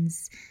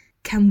means,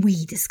 "Can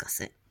we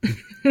discuss it?"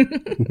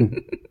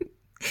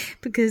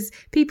 Because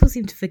people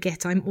seem to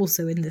forget I'm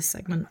also in this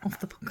segment of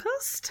the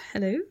podcast.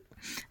 Hello,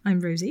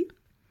 I'm Rosie.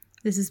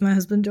 This is my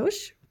husband,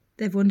 Josh.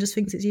 Everyone just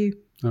thinks it's you.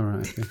 All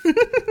right. Okay.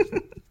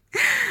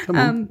 Come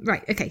on.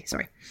 Right. Okay.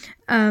 Sorry.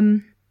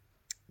 Can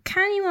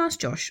you ask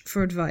Josh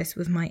for advice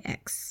with my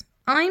ex?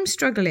 I'm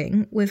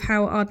struggling with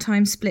how our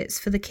time splits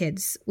for the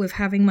kids with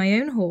having my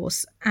own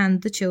horse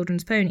and the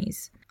children's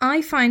ponies.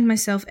 I find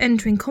myself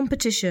entering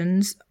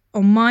competitions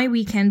on my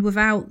weekend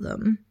without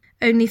them,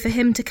 only for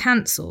him to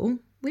cancel,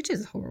 which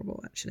is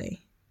horrible,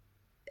 actually.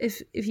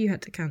 If you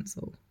had to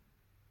cancel,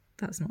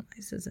 that's not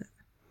nice, is it?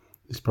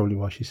 It's probably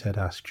why she said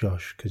ask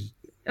Josh.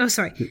 Oh,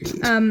 sorry.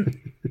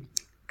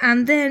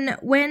 And then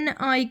when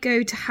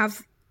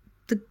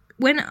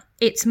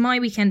it's my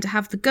weekend to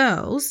have the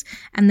girls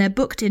and they're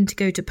booked in to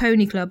go to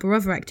pony club or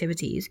other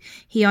activities,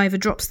 he either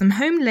drops them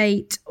home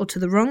late or to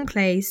the wrong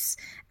place,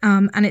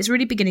 and it's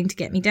really beginning to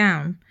get me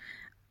down.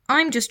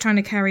 I'm just trying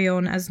to carry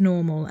on as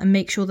normal and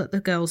make sure that the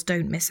girls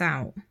don't miss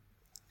out.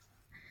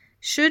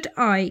 Should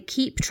I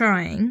keep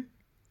trying,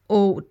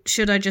 or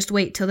should I just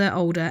wait till they're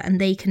older and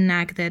they can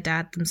nag their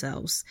dad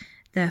themselves?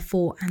 They're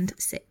 4 and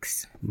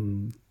 6.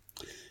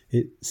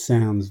 It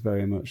sounds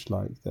very much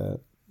like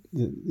the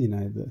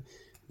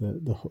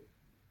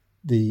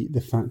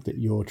fact that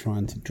you're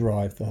trying to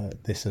drive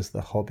this as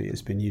the hobby.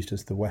 It's been used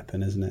as the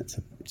weapon, isn't it?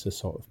 To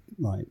sort of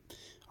like,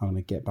 I'm going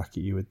to get back at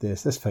you with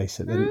this. Let's face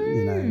it.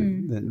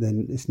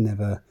 Then it's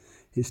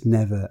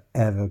never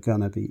ever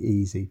going to be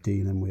easy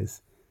dealing with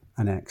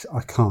an ex.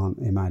 I can't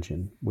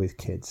imagine with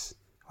kids.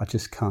 I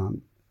just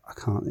can't. I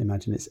can't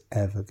imagine it's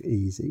ever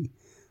easy.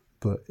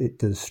 But it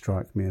does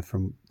strike me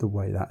from the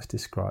way that's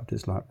described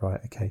as like, right,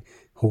 okay,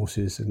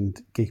 horses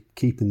and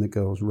keeping the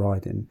girls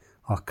riding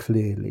are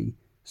clearly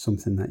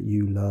something that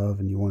you love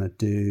and you want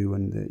to do,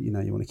 and that, you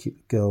know, you want to keep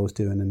the girls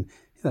doing. And,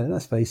 you know,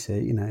 let's face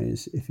it, you know,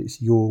 if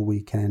it's your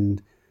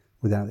weekend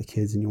without the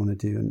kids and you want to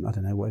do, and I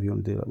don't know, whatever you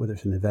want to do, like whether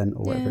it's an event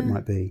or whatever it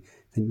might be,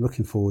 then you're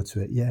looking forward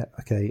to it. Yeah,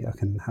 okay, I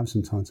can have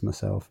some time to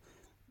myself.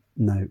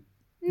 No,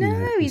 No, you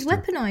know, he's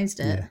weaponized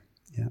it.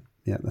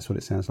 Yeah, that's what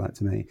it sounds like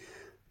to me.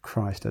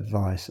 Christ,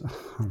 advice.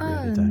 I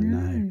really don't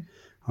know.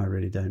 I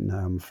really don't know,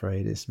 I'm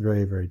afraid. It's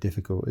very, very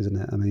difficult, isn't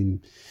it? I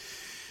mean...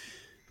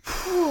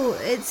 Oh,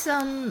 it's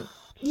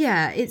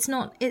it's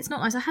not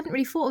nice. I hadn't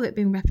really thought of it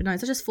being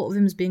weaponized. I just thought of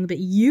him as being a bit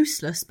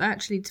useless, but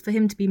actually for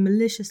him to be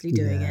maliciously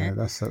doing it.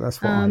 That's what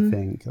I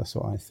think. That's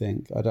what I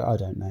think. I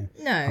don't know.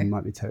 No. I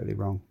might be totally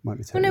wrong. Well,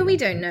 no, we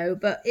don't know,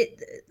 but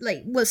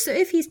so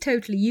if he's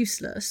totally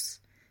useless,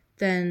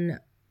 then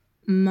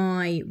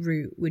my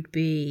route would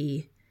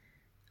be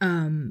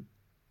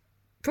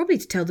probably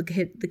to tell the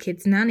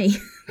kid's nanny,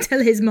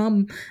 tell his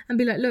mum, and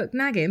be like, look,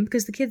 nag him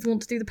because the kids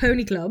want to do the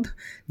pony club.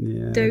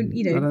 Yeah, I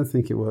don't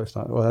think it works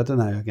like. Well, I don't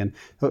know. Again,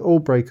 all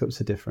breakups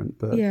are different,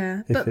 but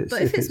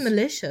if it's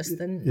malicious,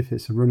 then if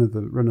it's a run of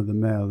the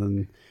mill,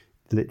 then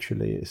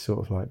literally it's sort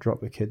of like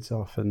drop the kids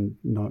off and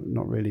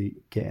not really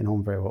getting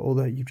on very well.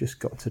 Although you've just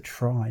got to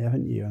try,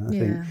 haven't you? And I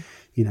think,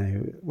 you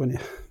know,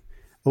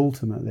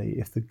 ultimately,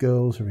 if the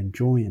girls are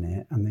enjoying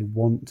it and they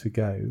want to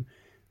go,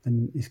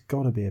 then it's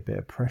got to be a bit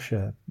of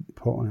pressure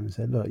put on him and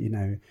say, look, you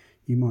know,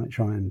 you might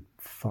try and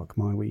fuck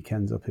my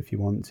weekends up if you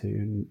want to,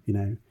 and, you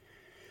know,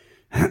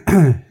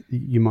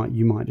 you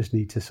might just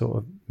need to sort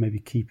of maybe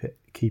keep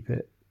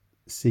it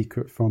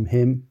secret from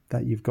him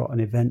that you've got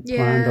an event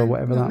planned or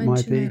whatever that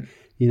might be.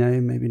 You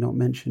know, maybe not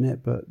mention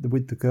it, but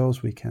with the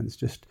girls' weekends,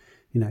 just,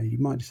 you know, you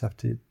might just have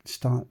to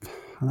start.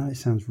 I know it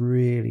sounds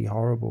really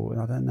horrible, and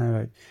I don't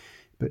know,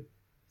 but,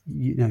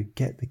 you know,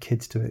 get the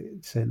kids to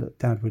it. Say, look,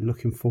 Dad, we're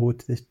looking forward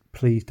to this.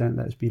 Please don't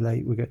let us be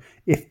late. We go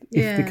if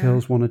the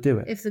girls want to do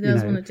it. If the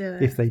girls want to do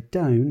it. If they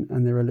don't,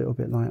 and they're a little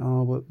bit like,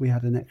 oh, well, we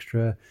had an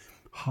extra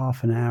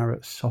half an hour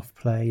at soft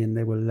play, and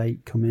they were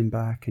late coming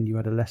back, and you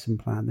had a lesson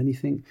plan, then you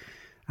think,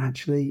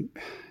 actually,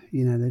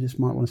 you know, they just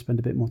might want to spend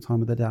a bit more time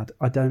with their dad.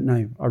 I don't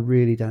know. I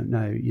really don't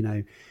know.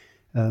 You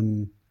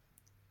know,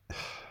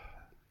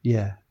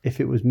 yeah. If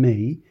it was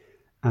me,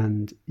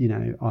 and you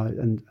know,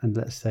 and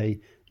let's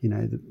say, you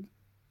know,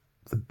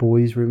 the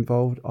boys were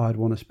involved, I'd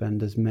want to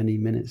spend as many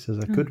minutes as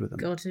I could with them.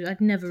 God,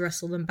 I'd never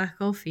wrestle them back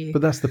off you.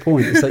 But that's the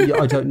point. Is that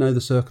I don't know the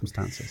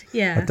circumstances.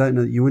 Yeah. I don't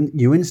know.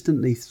 You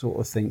instantly sort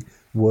of think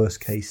worst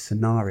case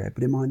scenario,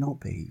 but it might not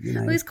be. You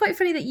know. Well, it's quite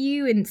funny that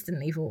you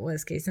instantly thought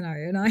worst case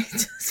scenario, and I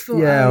just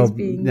thought I was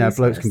being useless.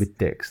 Blokes can be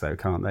dicks though,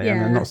 can't they?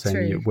 Yeah, I'm not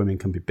saying true. women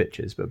can be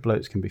bitches, but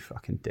blokes can be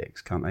fucking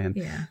dicks, can't they?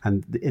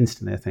 And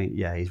instantly I think,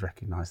 he's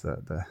recognised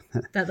that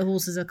the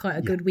horses are quite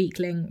a good weak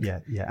link.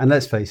 Yeah. And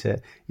let's face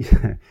it, you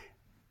know,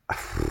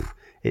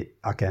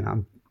 again,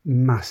 I'm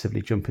massively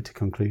jumping to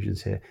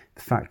conclusions here.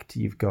 The fact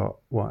you've got,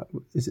 what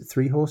is it,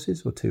 3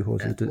 horses or 2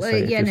 horses?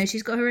 No,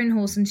 she's got her own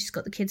horse and she's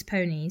got the kids'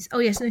 ponies. Oh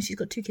yes, no, she's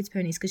got 2 kids'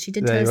 ponies because she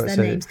did tell us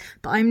their names,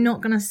 but I'm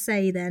not going to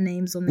say their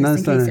names on this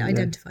in case it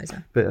identifies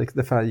her. But like,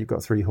 the fact that you've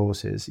got 3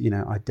 horses, you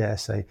know, I dare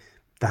say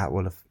that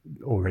will have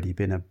already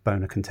been a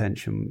bone of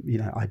contention, you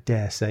know, I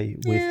dare say,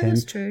 with him.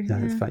 That's true. You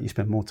know, the fact you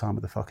spend more time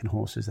with the fucking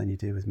horses than you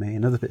do with me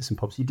and other bits and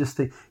bobs. You just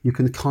think, you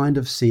can kind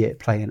of see it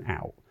playing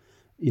out.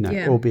 You know,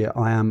 albeit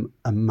I am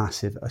a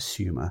massive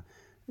assumer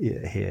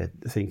here,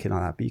 thinking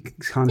like that. But you can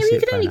kind of see you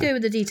can only go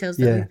with the details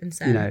that we've been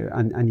saying. You know,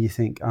 and you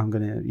think I'm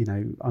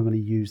gonna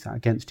use that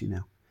against you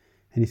now.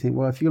 And you think,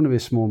 well, if you're going to be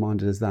as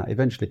small-minded as that,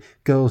 eventually,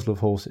 girls love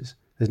horses.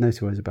 There's no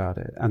two ways about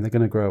it, and they're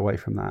going to grow away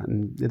from that,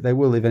 and they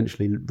will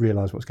eventually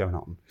realise what's going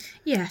on.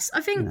 Yes,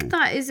 I think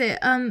that is it.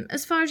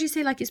 As far as you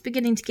say, like it's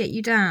beginning to get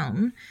you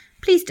down,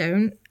 please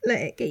don't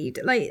let it get you.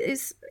 Like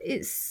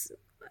it's.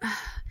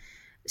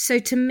 So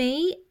to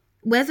me,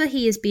 whether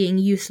he is being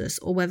useless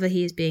or whether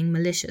he is being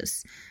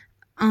malicious,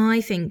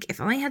 I think if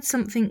I had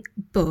something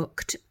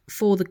booked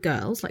for the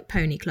girls, like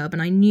Pony Club,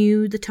 and I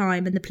knew the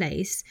time and the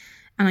place,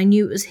 and I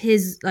knew it was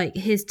his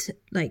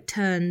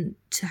turn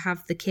to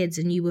have the kids,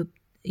 and you were,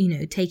 you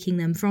know, taking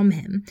them from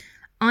him,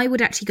 I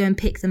would actually go and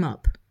pick them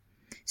up.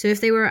 So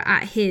if they were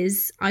at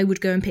his, I would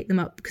go and pick them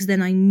up because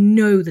then I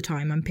know the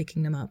time I'm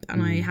picking them up,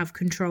 and I have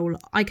control.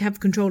 I have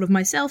control of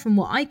myself and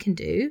what I can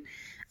do.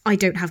 I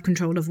don't have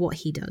control of what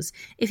he does.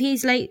 If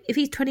he's late, if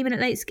he's 20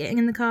 minutes late getting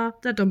in the car,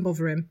 that doesn't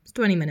bother him. It's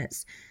 20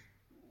 minutes.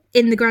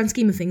 In the grand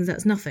scheme of things,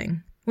 that's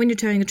nothing. When you're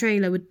towing a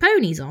trailer with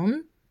ponies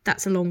on,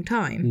 that's a long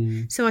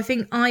time. So I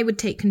think I would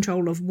take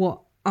control of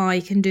what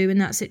I can do in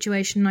that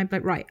situation. I'd be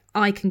like, right,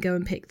 I can go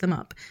and pick them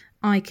up.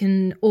 I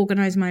can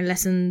organise my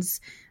lessons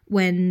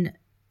when,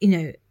 you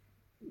know,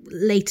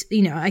 late,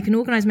 you know, I can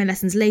organise my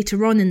lessons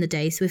later on in the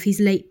day. So if he's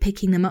late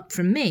picking them up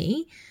from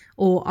me,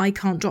 or I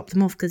can't drop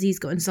them off because he's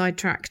gotten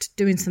sidetracked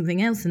doing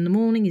something else in the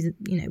morning, he's,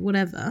 you know,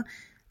 whatever,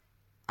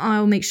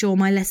 I'll make sure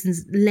my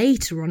lessons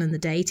later on in the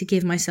day to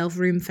give myself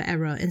room for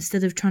error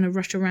instead of trying to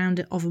rush around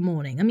it of a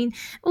morning. I mean,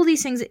 all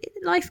these things,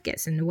 life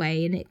gets in the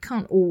way and it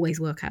can't always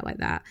work out like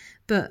that.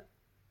 But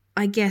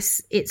I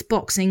guess it's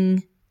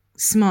boxing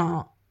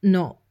smart,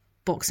 not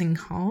boxing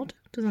hard.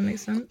 Does that make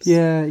sense?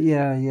 Yeah.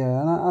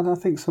 And I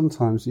think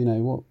sometimes,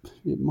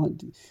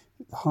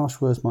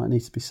 harsh words might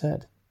need to be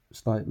said.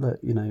 It's like, look,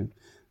 the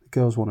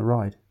girls want to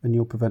ride, and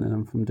you're preventing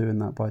them from doing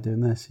that by doing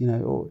this,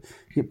 or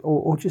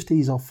just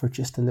ease off for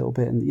just a little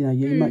bit, and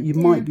you might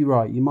be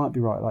right. You might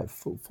be right. Like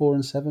 4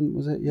 and 7,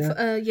 was it?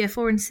 Yeah.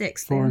 4 and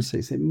 6. 4 and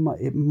 6.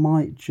 It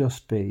might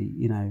just be,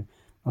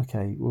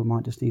 okay, we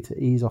might just need to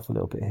ease off a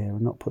little bit here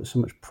and not put so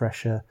much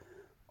pressure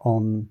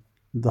on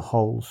the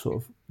whole sort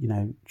of,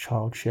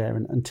 child share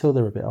until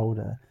they're a bit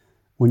older,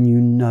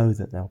 when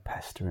that they'll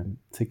pester him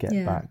to get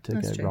back to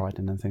go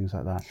riding and things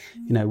like that.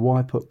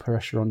 Why put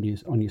pressure on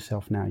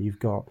yourself now? You've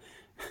got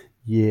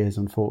years,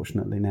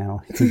 unfortunately,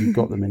 now, because you've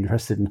got them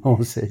interested in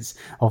horses,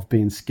 of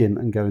being skint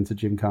and going to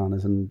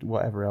gymkhanas and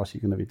whatever else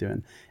you're going to be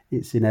doing.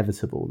 It's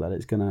inevitable that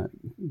it's going to,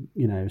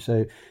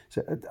 so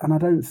and I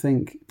don't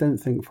think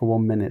for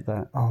 1 minute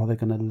that, they're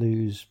going to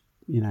lose,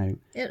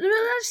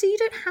 Actually, you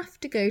don't have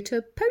to go to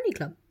a pony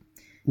club.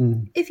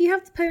 If you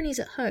have the ponies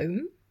at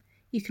home,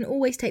 you can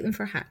always take them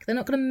for a hack. They're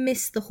not going to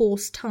miss the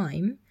horse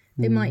time.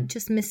 They might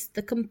just miss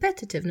the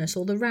competitiveness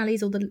or the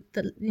rallies or the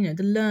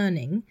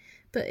learning.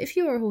 But if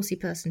you're a horsey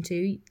person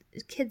too,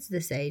 kids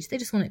this age, they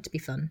just want it to be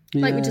fun.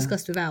 Like we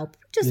discussed with Alp.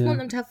 Just want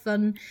them to have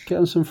fun. Get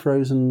them some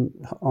frozen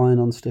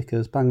iron-on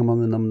stickers, bang them on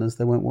the numbers.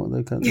 They won't want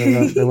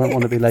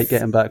to be late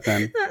getting back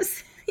then.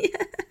 That's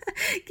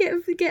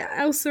Get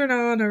Elsa and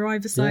Anna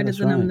either side of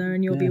the number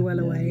and you'll be well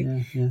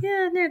away.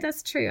 Yeah, no,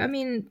 that's true. I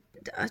mean,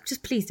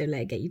 just please don't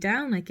let it get you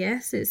down, I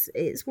guess.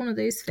 It's one of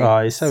those things. Oh,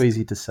 it's so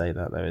easy to say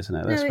that, though, isn't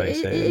it? Let's face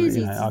it. It is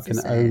easy I can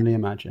only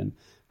imagine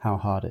how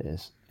hard it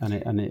is,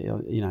 and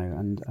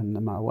no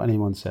matter what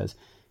anyone says,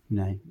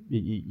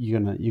 you're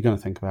gonna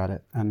think about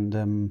it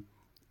and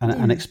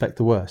expect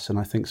the worst. And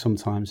I think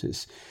sometimes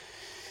it's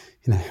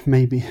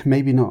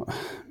maybe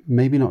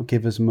not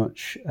give as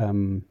much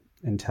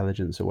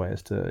intelligence away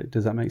as to.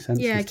 Does that make sense?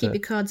 Yeah, keep your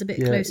cards a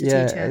bit closer to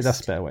your chest. Yeah,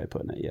 that's a better way of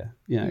putting it.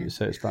 Yeah,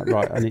 so it's like,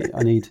 right,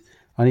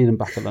 I need them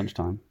back at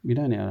lunchtime. You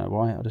don't need to know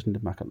why. I just need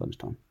them back at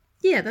lunchtime.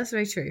 Yeah, that's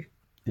very true.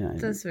 Yeah,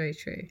 that's very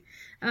true.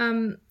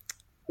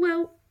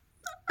 Well,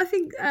 I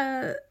think.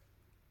 When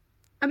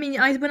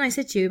I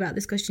said to you about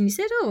this question, you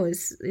said, "Oh,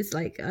 it's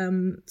like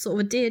sort of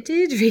a Dear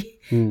Deirdre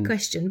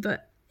question,"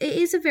 but it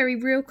is a very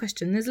real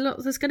question. There's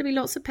going to be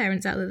lots of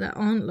parents out there that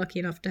aren't lucky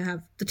enough to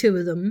have the two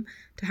of them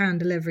to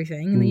handle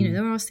everything, and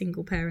there are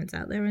single parents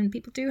out there, and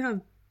people do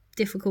have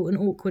difficult and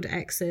awkward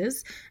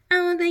exes,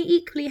 and they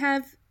equally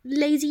have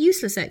lazy,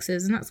 useless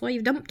exes, and that's why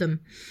you've dumped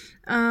them.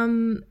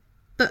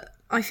 But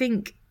I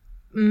think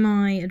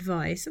my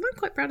advice, and I'm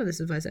quite proud of this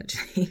advice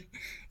actually,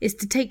 is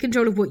to take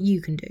control of what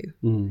you can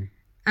do.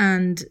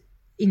 And,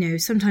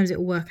 sometimes it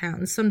will work out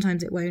and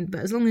sometimes it won't.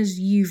 But as long as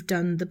you've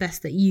done the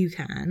best that you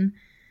can,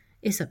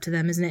 it's up to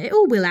them, isn't it? It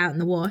all will out in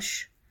the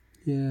wash.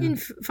 Yeah. In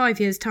 5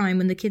 years' time,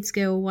 when the kids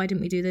go, why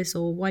didn't we do this?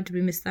 Or why did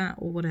we miss that?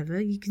 Or whatever,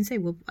 you can say,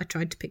 well, I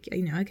tried to pick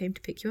you, I came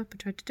to pick you up. I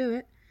tried to do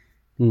it.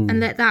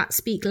 And let that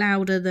speak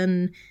louder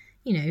than,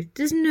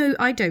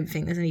 I don't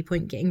think there's any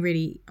point getting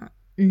really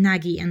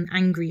naggy and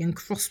angry and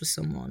cross with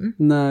someone.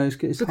 No,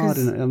 it's hard,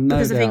 isn't it?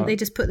 Because I think they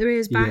just put their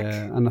ears back.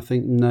 Yeah, and I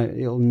think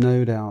it'll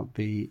no doubt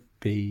be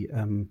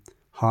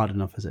hard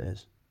enough as it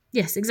is.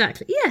 Yes,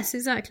 exactly.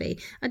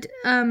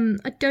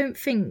 I don't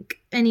think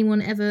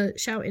anyone ever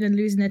shouting and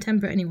losing their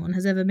temper at anyone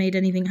has ever made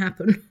anything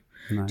happen.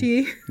 No. Do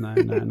you? No,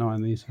 not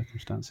in these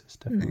circumstances,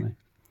 definitely.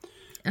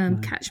 No.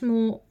 Catch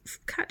more.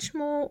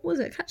 What was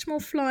it? Catch more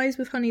flies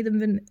with honey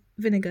than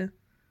vinegar.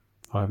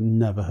 I've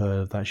never heard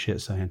of that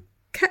shit saying.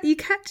 You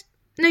catch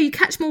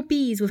more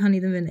bees with honey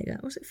than vinegar.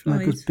 Was it flies?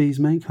 No, because bees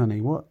make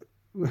honey. What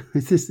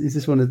is this? Is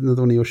this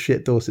another one of your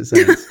shit Dorset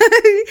sayings? No,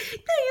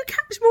 you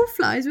catch more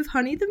flies with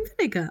honey than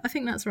vinegar. I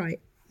think that's right.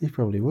 You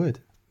probably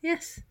would.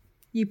 Yes,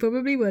 you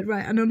probably would.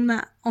 Right, and on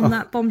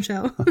that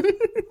bombshell.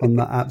 On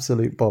that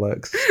absolute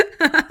bollocks.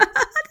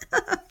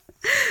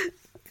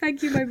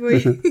 Thank you, my boy.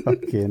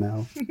 Fuck you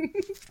now.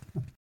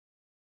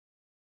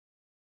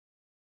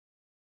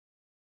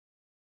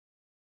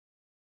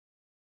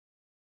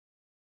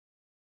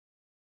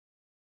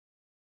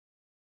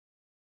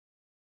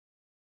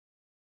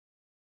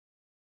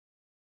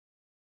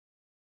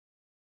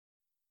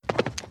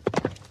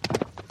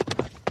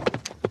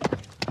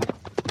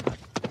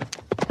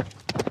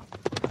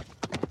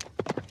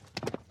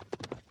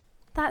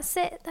 That's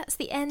it. That's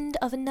the end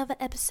of another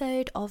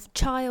episode of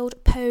Child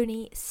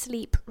Pony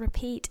Sleep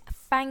Repeat.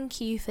 Thank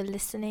you for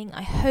listening.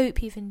 I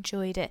hope you've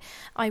enjoyed it.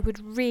 I would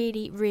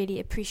really, really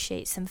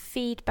appreciate some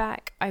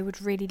feedback. I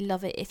would really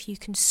love it if you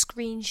can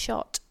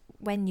screenshot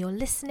when you're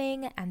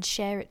listening and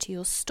share it to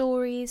your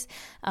stories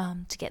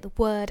to get the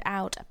word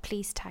out.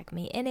 Please tag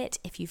me in it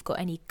if you've got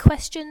any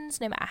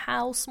questions, no matter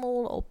how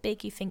small or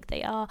big you think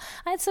they are.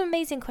 I had some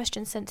amazing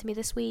questions sent to me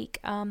this week.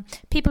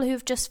 People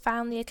who've just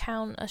found the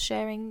account are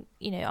sharing,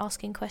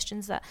 asking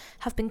questions that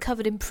have been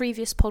covered in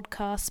previous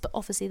podcasts, but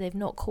obviously they've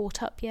not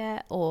caught up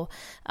yet, or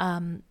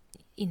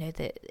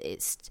that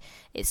it's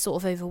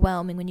sort of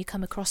overwhelming when you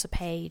come across a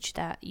page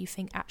that you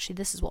think, actually,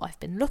 this is what I've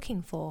been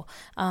looking for.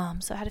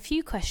 So I had a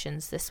few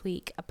questions this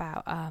week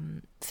about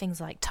things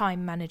like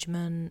time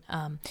management,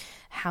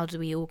 how do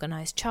we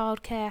organise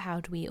childcare, how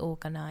do we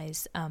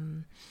organise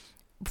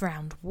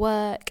round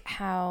work,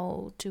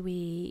 how do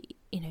we,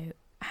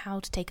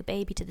 how to take a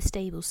baby to the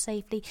stable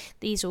safely.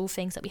 These are all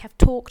things that we have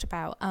talked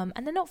about,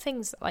 and they're not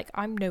things like,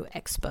 I'm no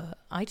expert,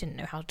 I didn't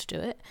know how to do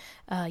it.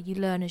 You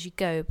learn as you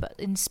go, but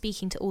in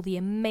speaking to all the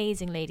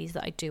amazing ladies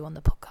that I do on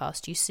the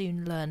podcast, you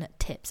soon learn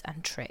tips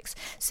and tricks.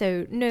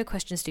 So no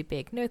questions too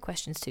big, no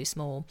questions too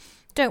small.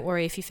 Don't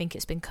worry if you think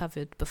it's been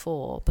covered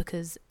before,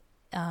 because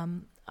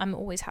I'm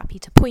always happy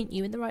to point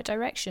you in the right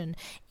direction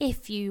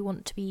if you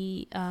want to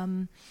be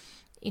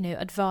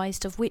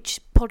advised of which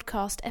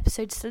podcast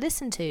episodes to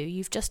listen to.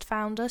 You've just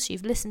found us,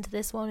 you've listened to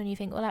this one, and you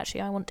think, well,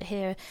 actually, I want to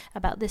hear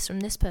about this from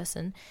this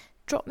person.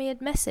 Drop me a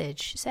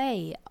message.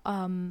 Say,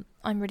 I'm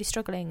really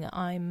struggling.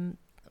 I'm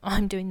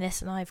doing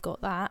this and I've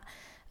got that.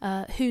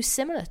 Who's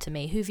similar to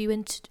me? Who've you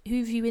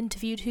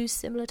interviewed? Who's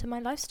similar to my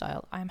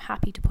lifestyle? I'm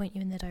happy to point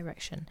you in the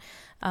direction.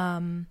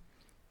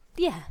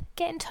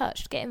 Get in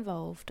touch. Get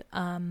involved.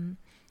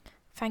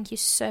 Thank you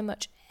so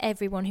much,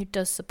 everyone who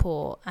does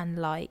support and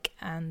like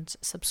and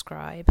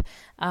subscribe.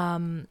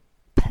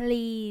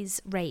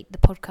 Please rate the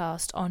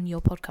podcast on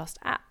your podcast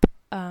app.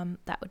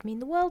 That would mean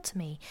the world to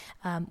me.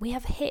 We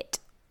have hit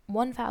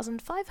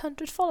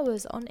 1,500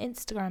 followers on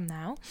Instagram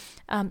now,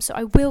 so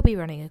I will be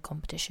running a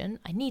competition.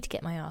 I need to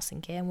get my arse in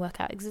gear and work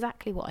out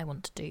exactly what I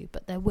want to do,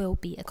 but there will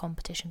be a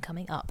competition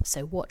coming up,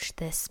 so watch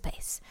this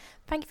space.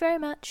 Thank you very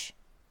much.